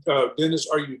you Dennis?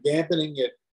 Are you dampening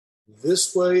it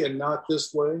this way and not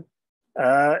this way?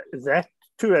 That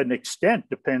to an extent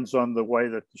depends on the way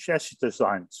that the chassis is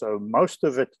designed. So most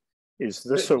of it is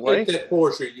this way. Take that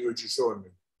portrait you were just showing me.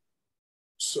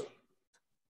 So,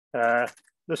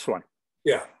 this one.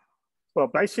 Yeah. Well,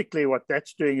 basically what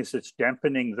that's doing is it's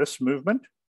dampening this movement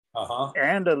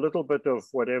and a little bit of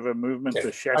whatever movement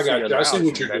the chassis allows. I see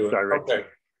what you're doing. Direction, okay.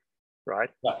 Right.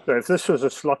 Yeah. So if this was a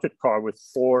slotted car with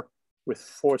four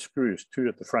screws, 2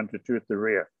 at the front and 2 at the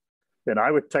rear, then I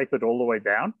would tape it all the way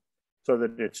down so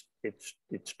that it's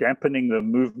dampening the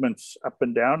movements up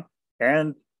and down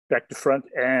and back to front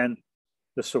and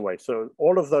this away. So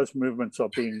all of those movements are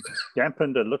being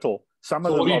dampened a little. Some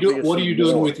of them. What are you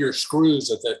doing with your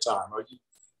screws at that time?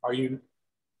 Are you?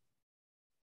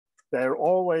 They're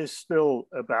always still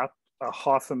about a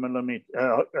half a millimeter,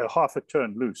 half a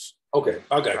turn loose. Okay,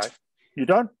 I got you. You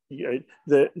don't.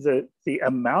 The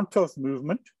amount of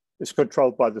movement is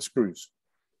controlled by the screws.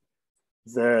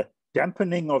 The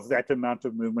dampening of that amount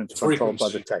of movement is controlled by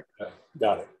the tape.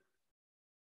 Got it.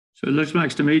 So it looks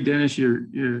like to me, Dennis,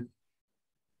 you're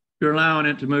allowing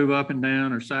it to move up and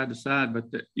down or side to side,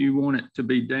 but that you want it to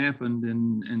be dampened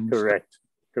and correct.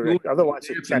 Otherwise,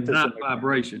 it's not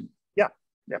vibration.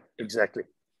 Yeah, exactly.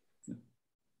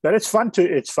 But it's fun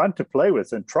to play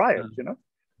with and try it. You know,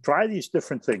 try these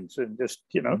different things and just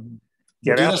get out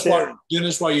there.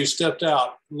 Dennis, while you stepped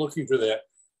out looking for that,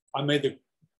 I made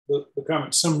the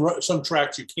comment. Some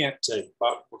tracks you can't take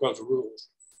because of rules.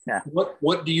 Yeah.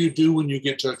 What do you do when you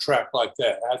get to a track like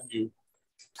that? How do you?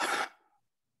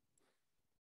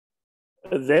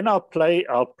 Then I'll play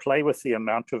with the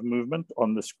amount of movement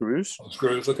on the screws.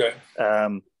 Okay.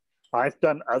 I've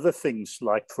done other things,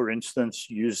 like for instance,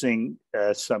 using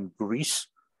some grease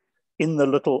in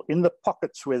the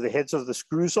pockets where the heads of the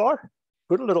screws are.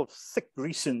 Put a little thick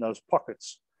grease in those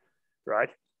pockets, right?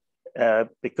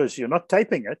 Because you're not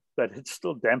taping it, but it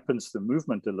still dampens the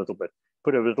movement a little bit.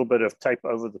 Put a little bit of tape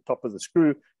over the top of the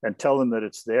screw and tell them that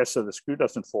it's there so the screw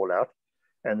doesn't fall out.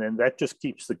 And then that just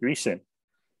keeps the grease in.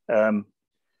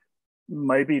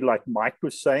 Maybe like Mike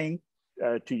was saying,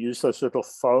 to use those little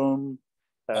foam,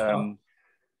 the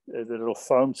little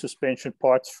foam suspension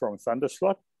parts from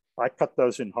Thunderslot. I cut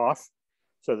those in half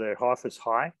so they're half as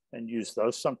high and use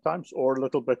those sometimes, or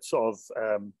little bits of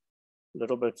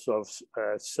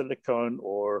silicone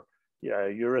or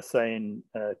urethane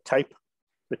tape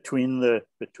between the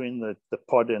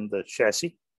pod and the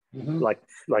chassis, like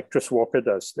Chris Walker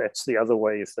does. That's the other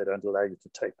way if they don't allow you to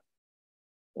tape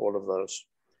all of those.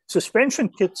 Suspension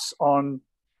kits on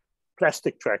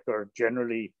plastic track are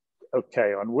generally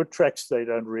okay. On wood tracks, they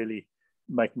don't really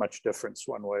make much difference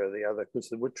one way or the other because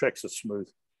the wood tracks are smooth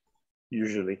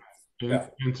usually.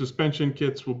 And suspension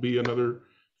kits will be another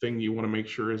thing you want to make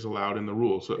sure is allowed in the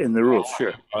rules. So, in the rules,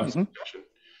 sure.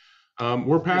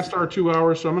 We're past our 2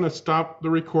 hours, so I'm going to stop the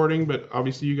recording, but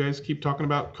obviously you guys keep talking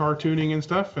about car tuning and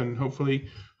stuff, and hopefully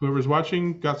whoever's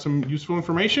watching got some useful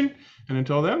information. And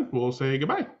until then, we'll say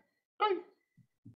goodbye.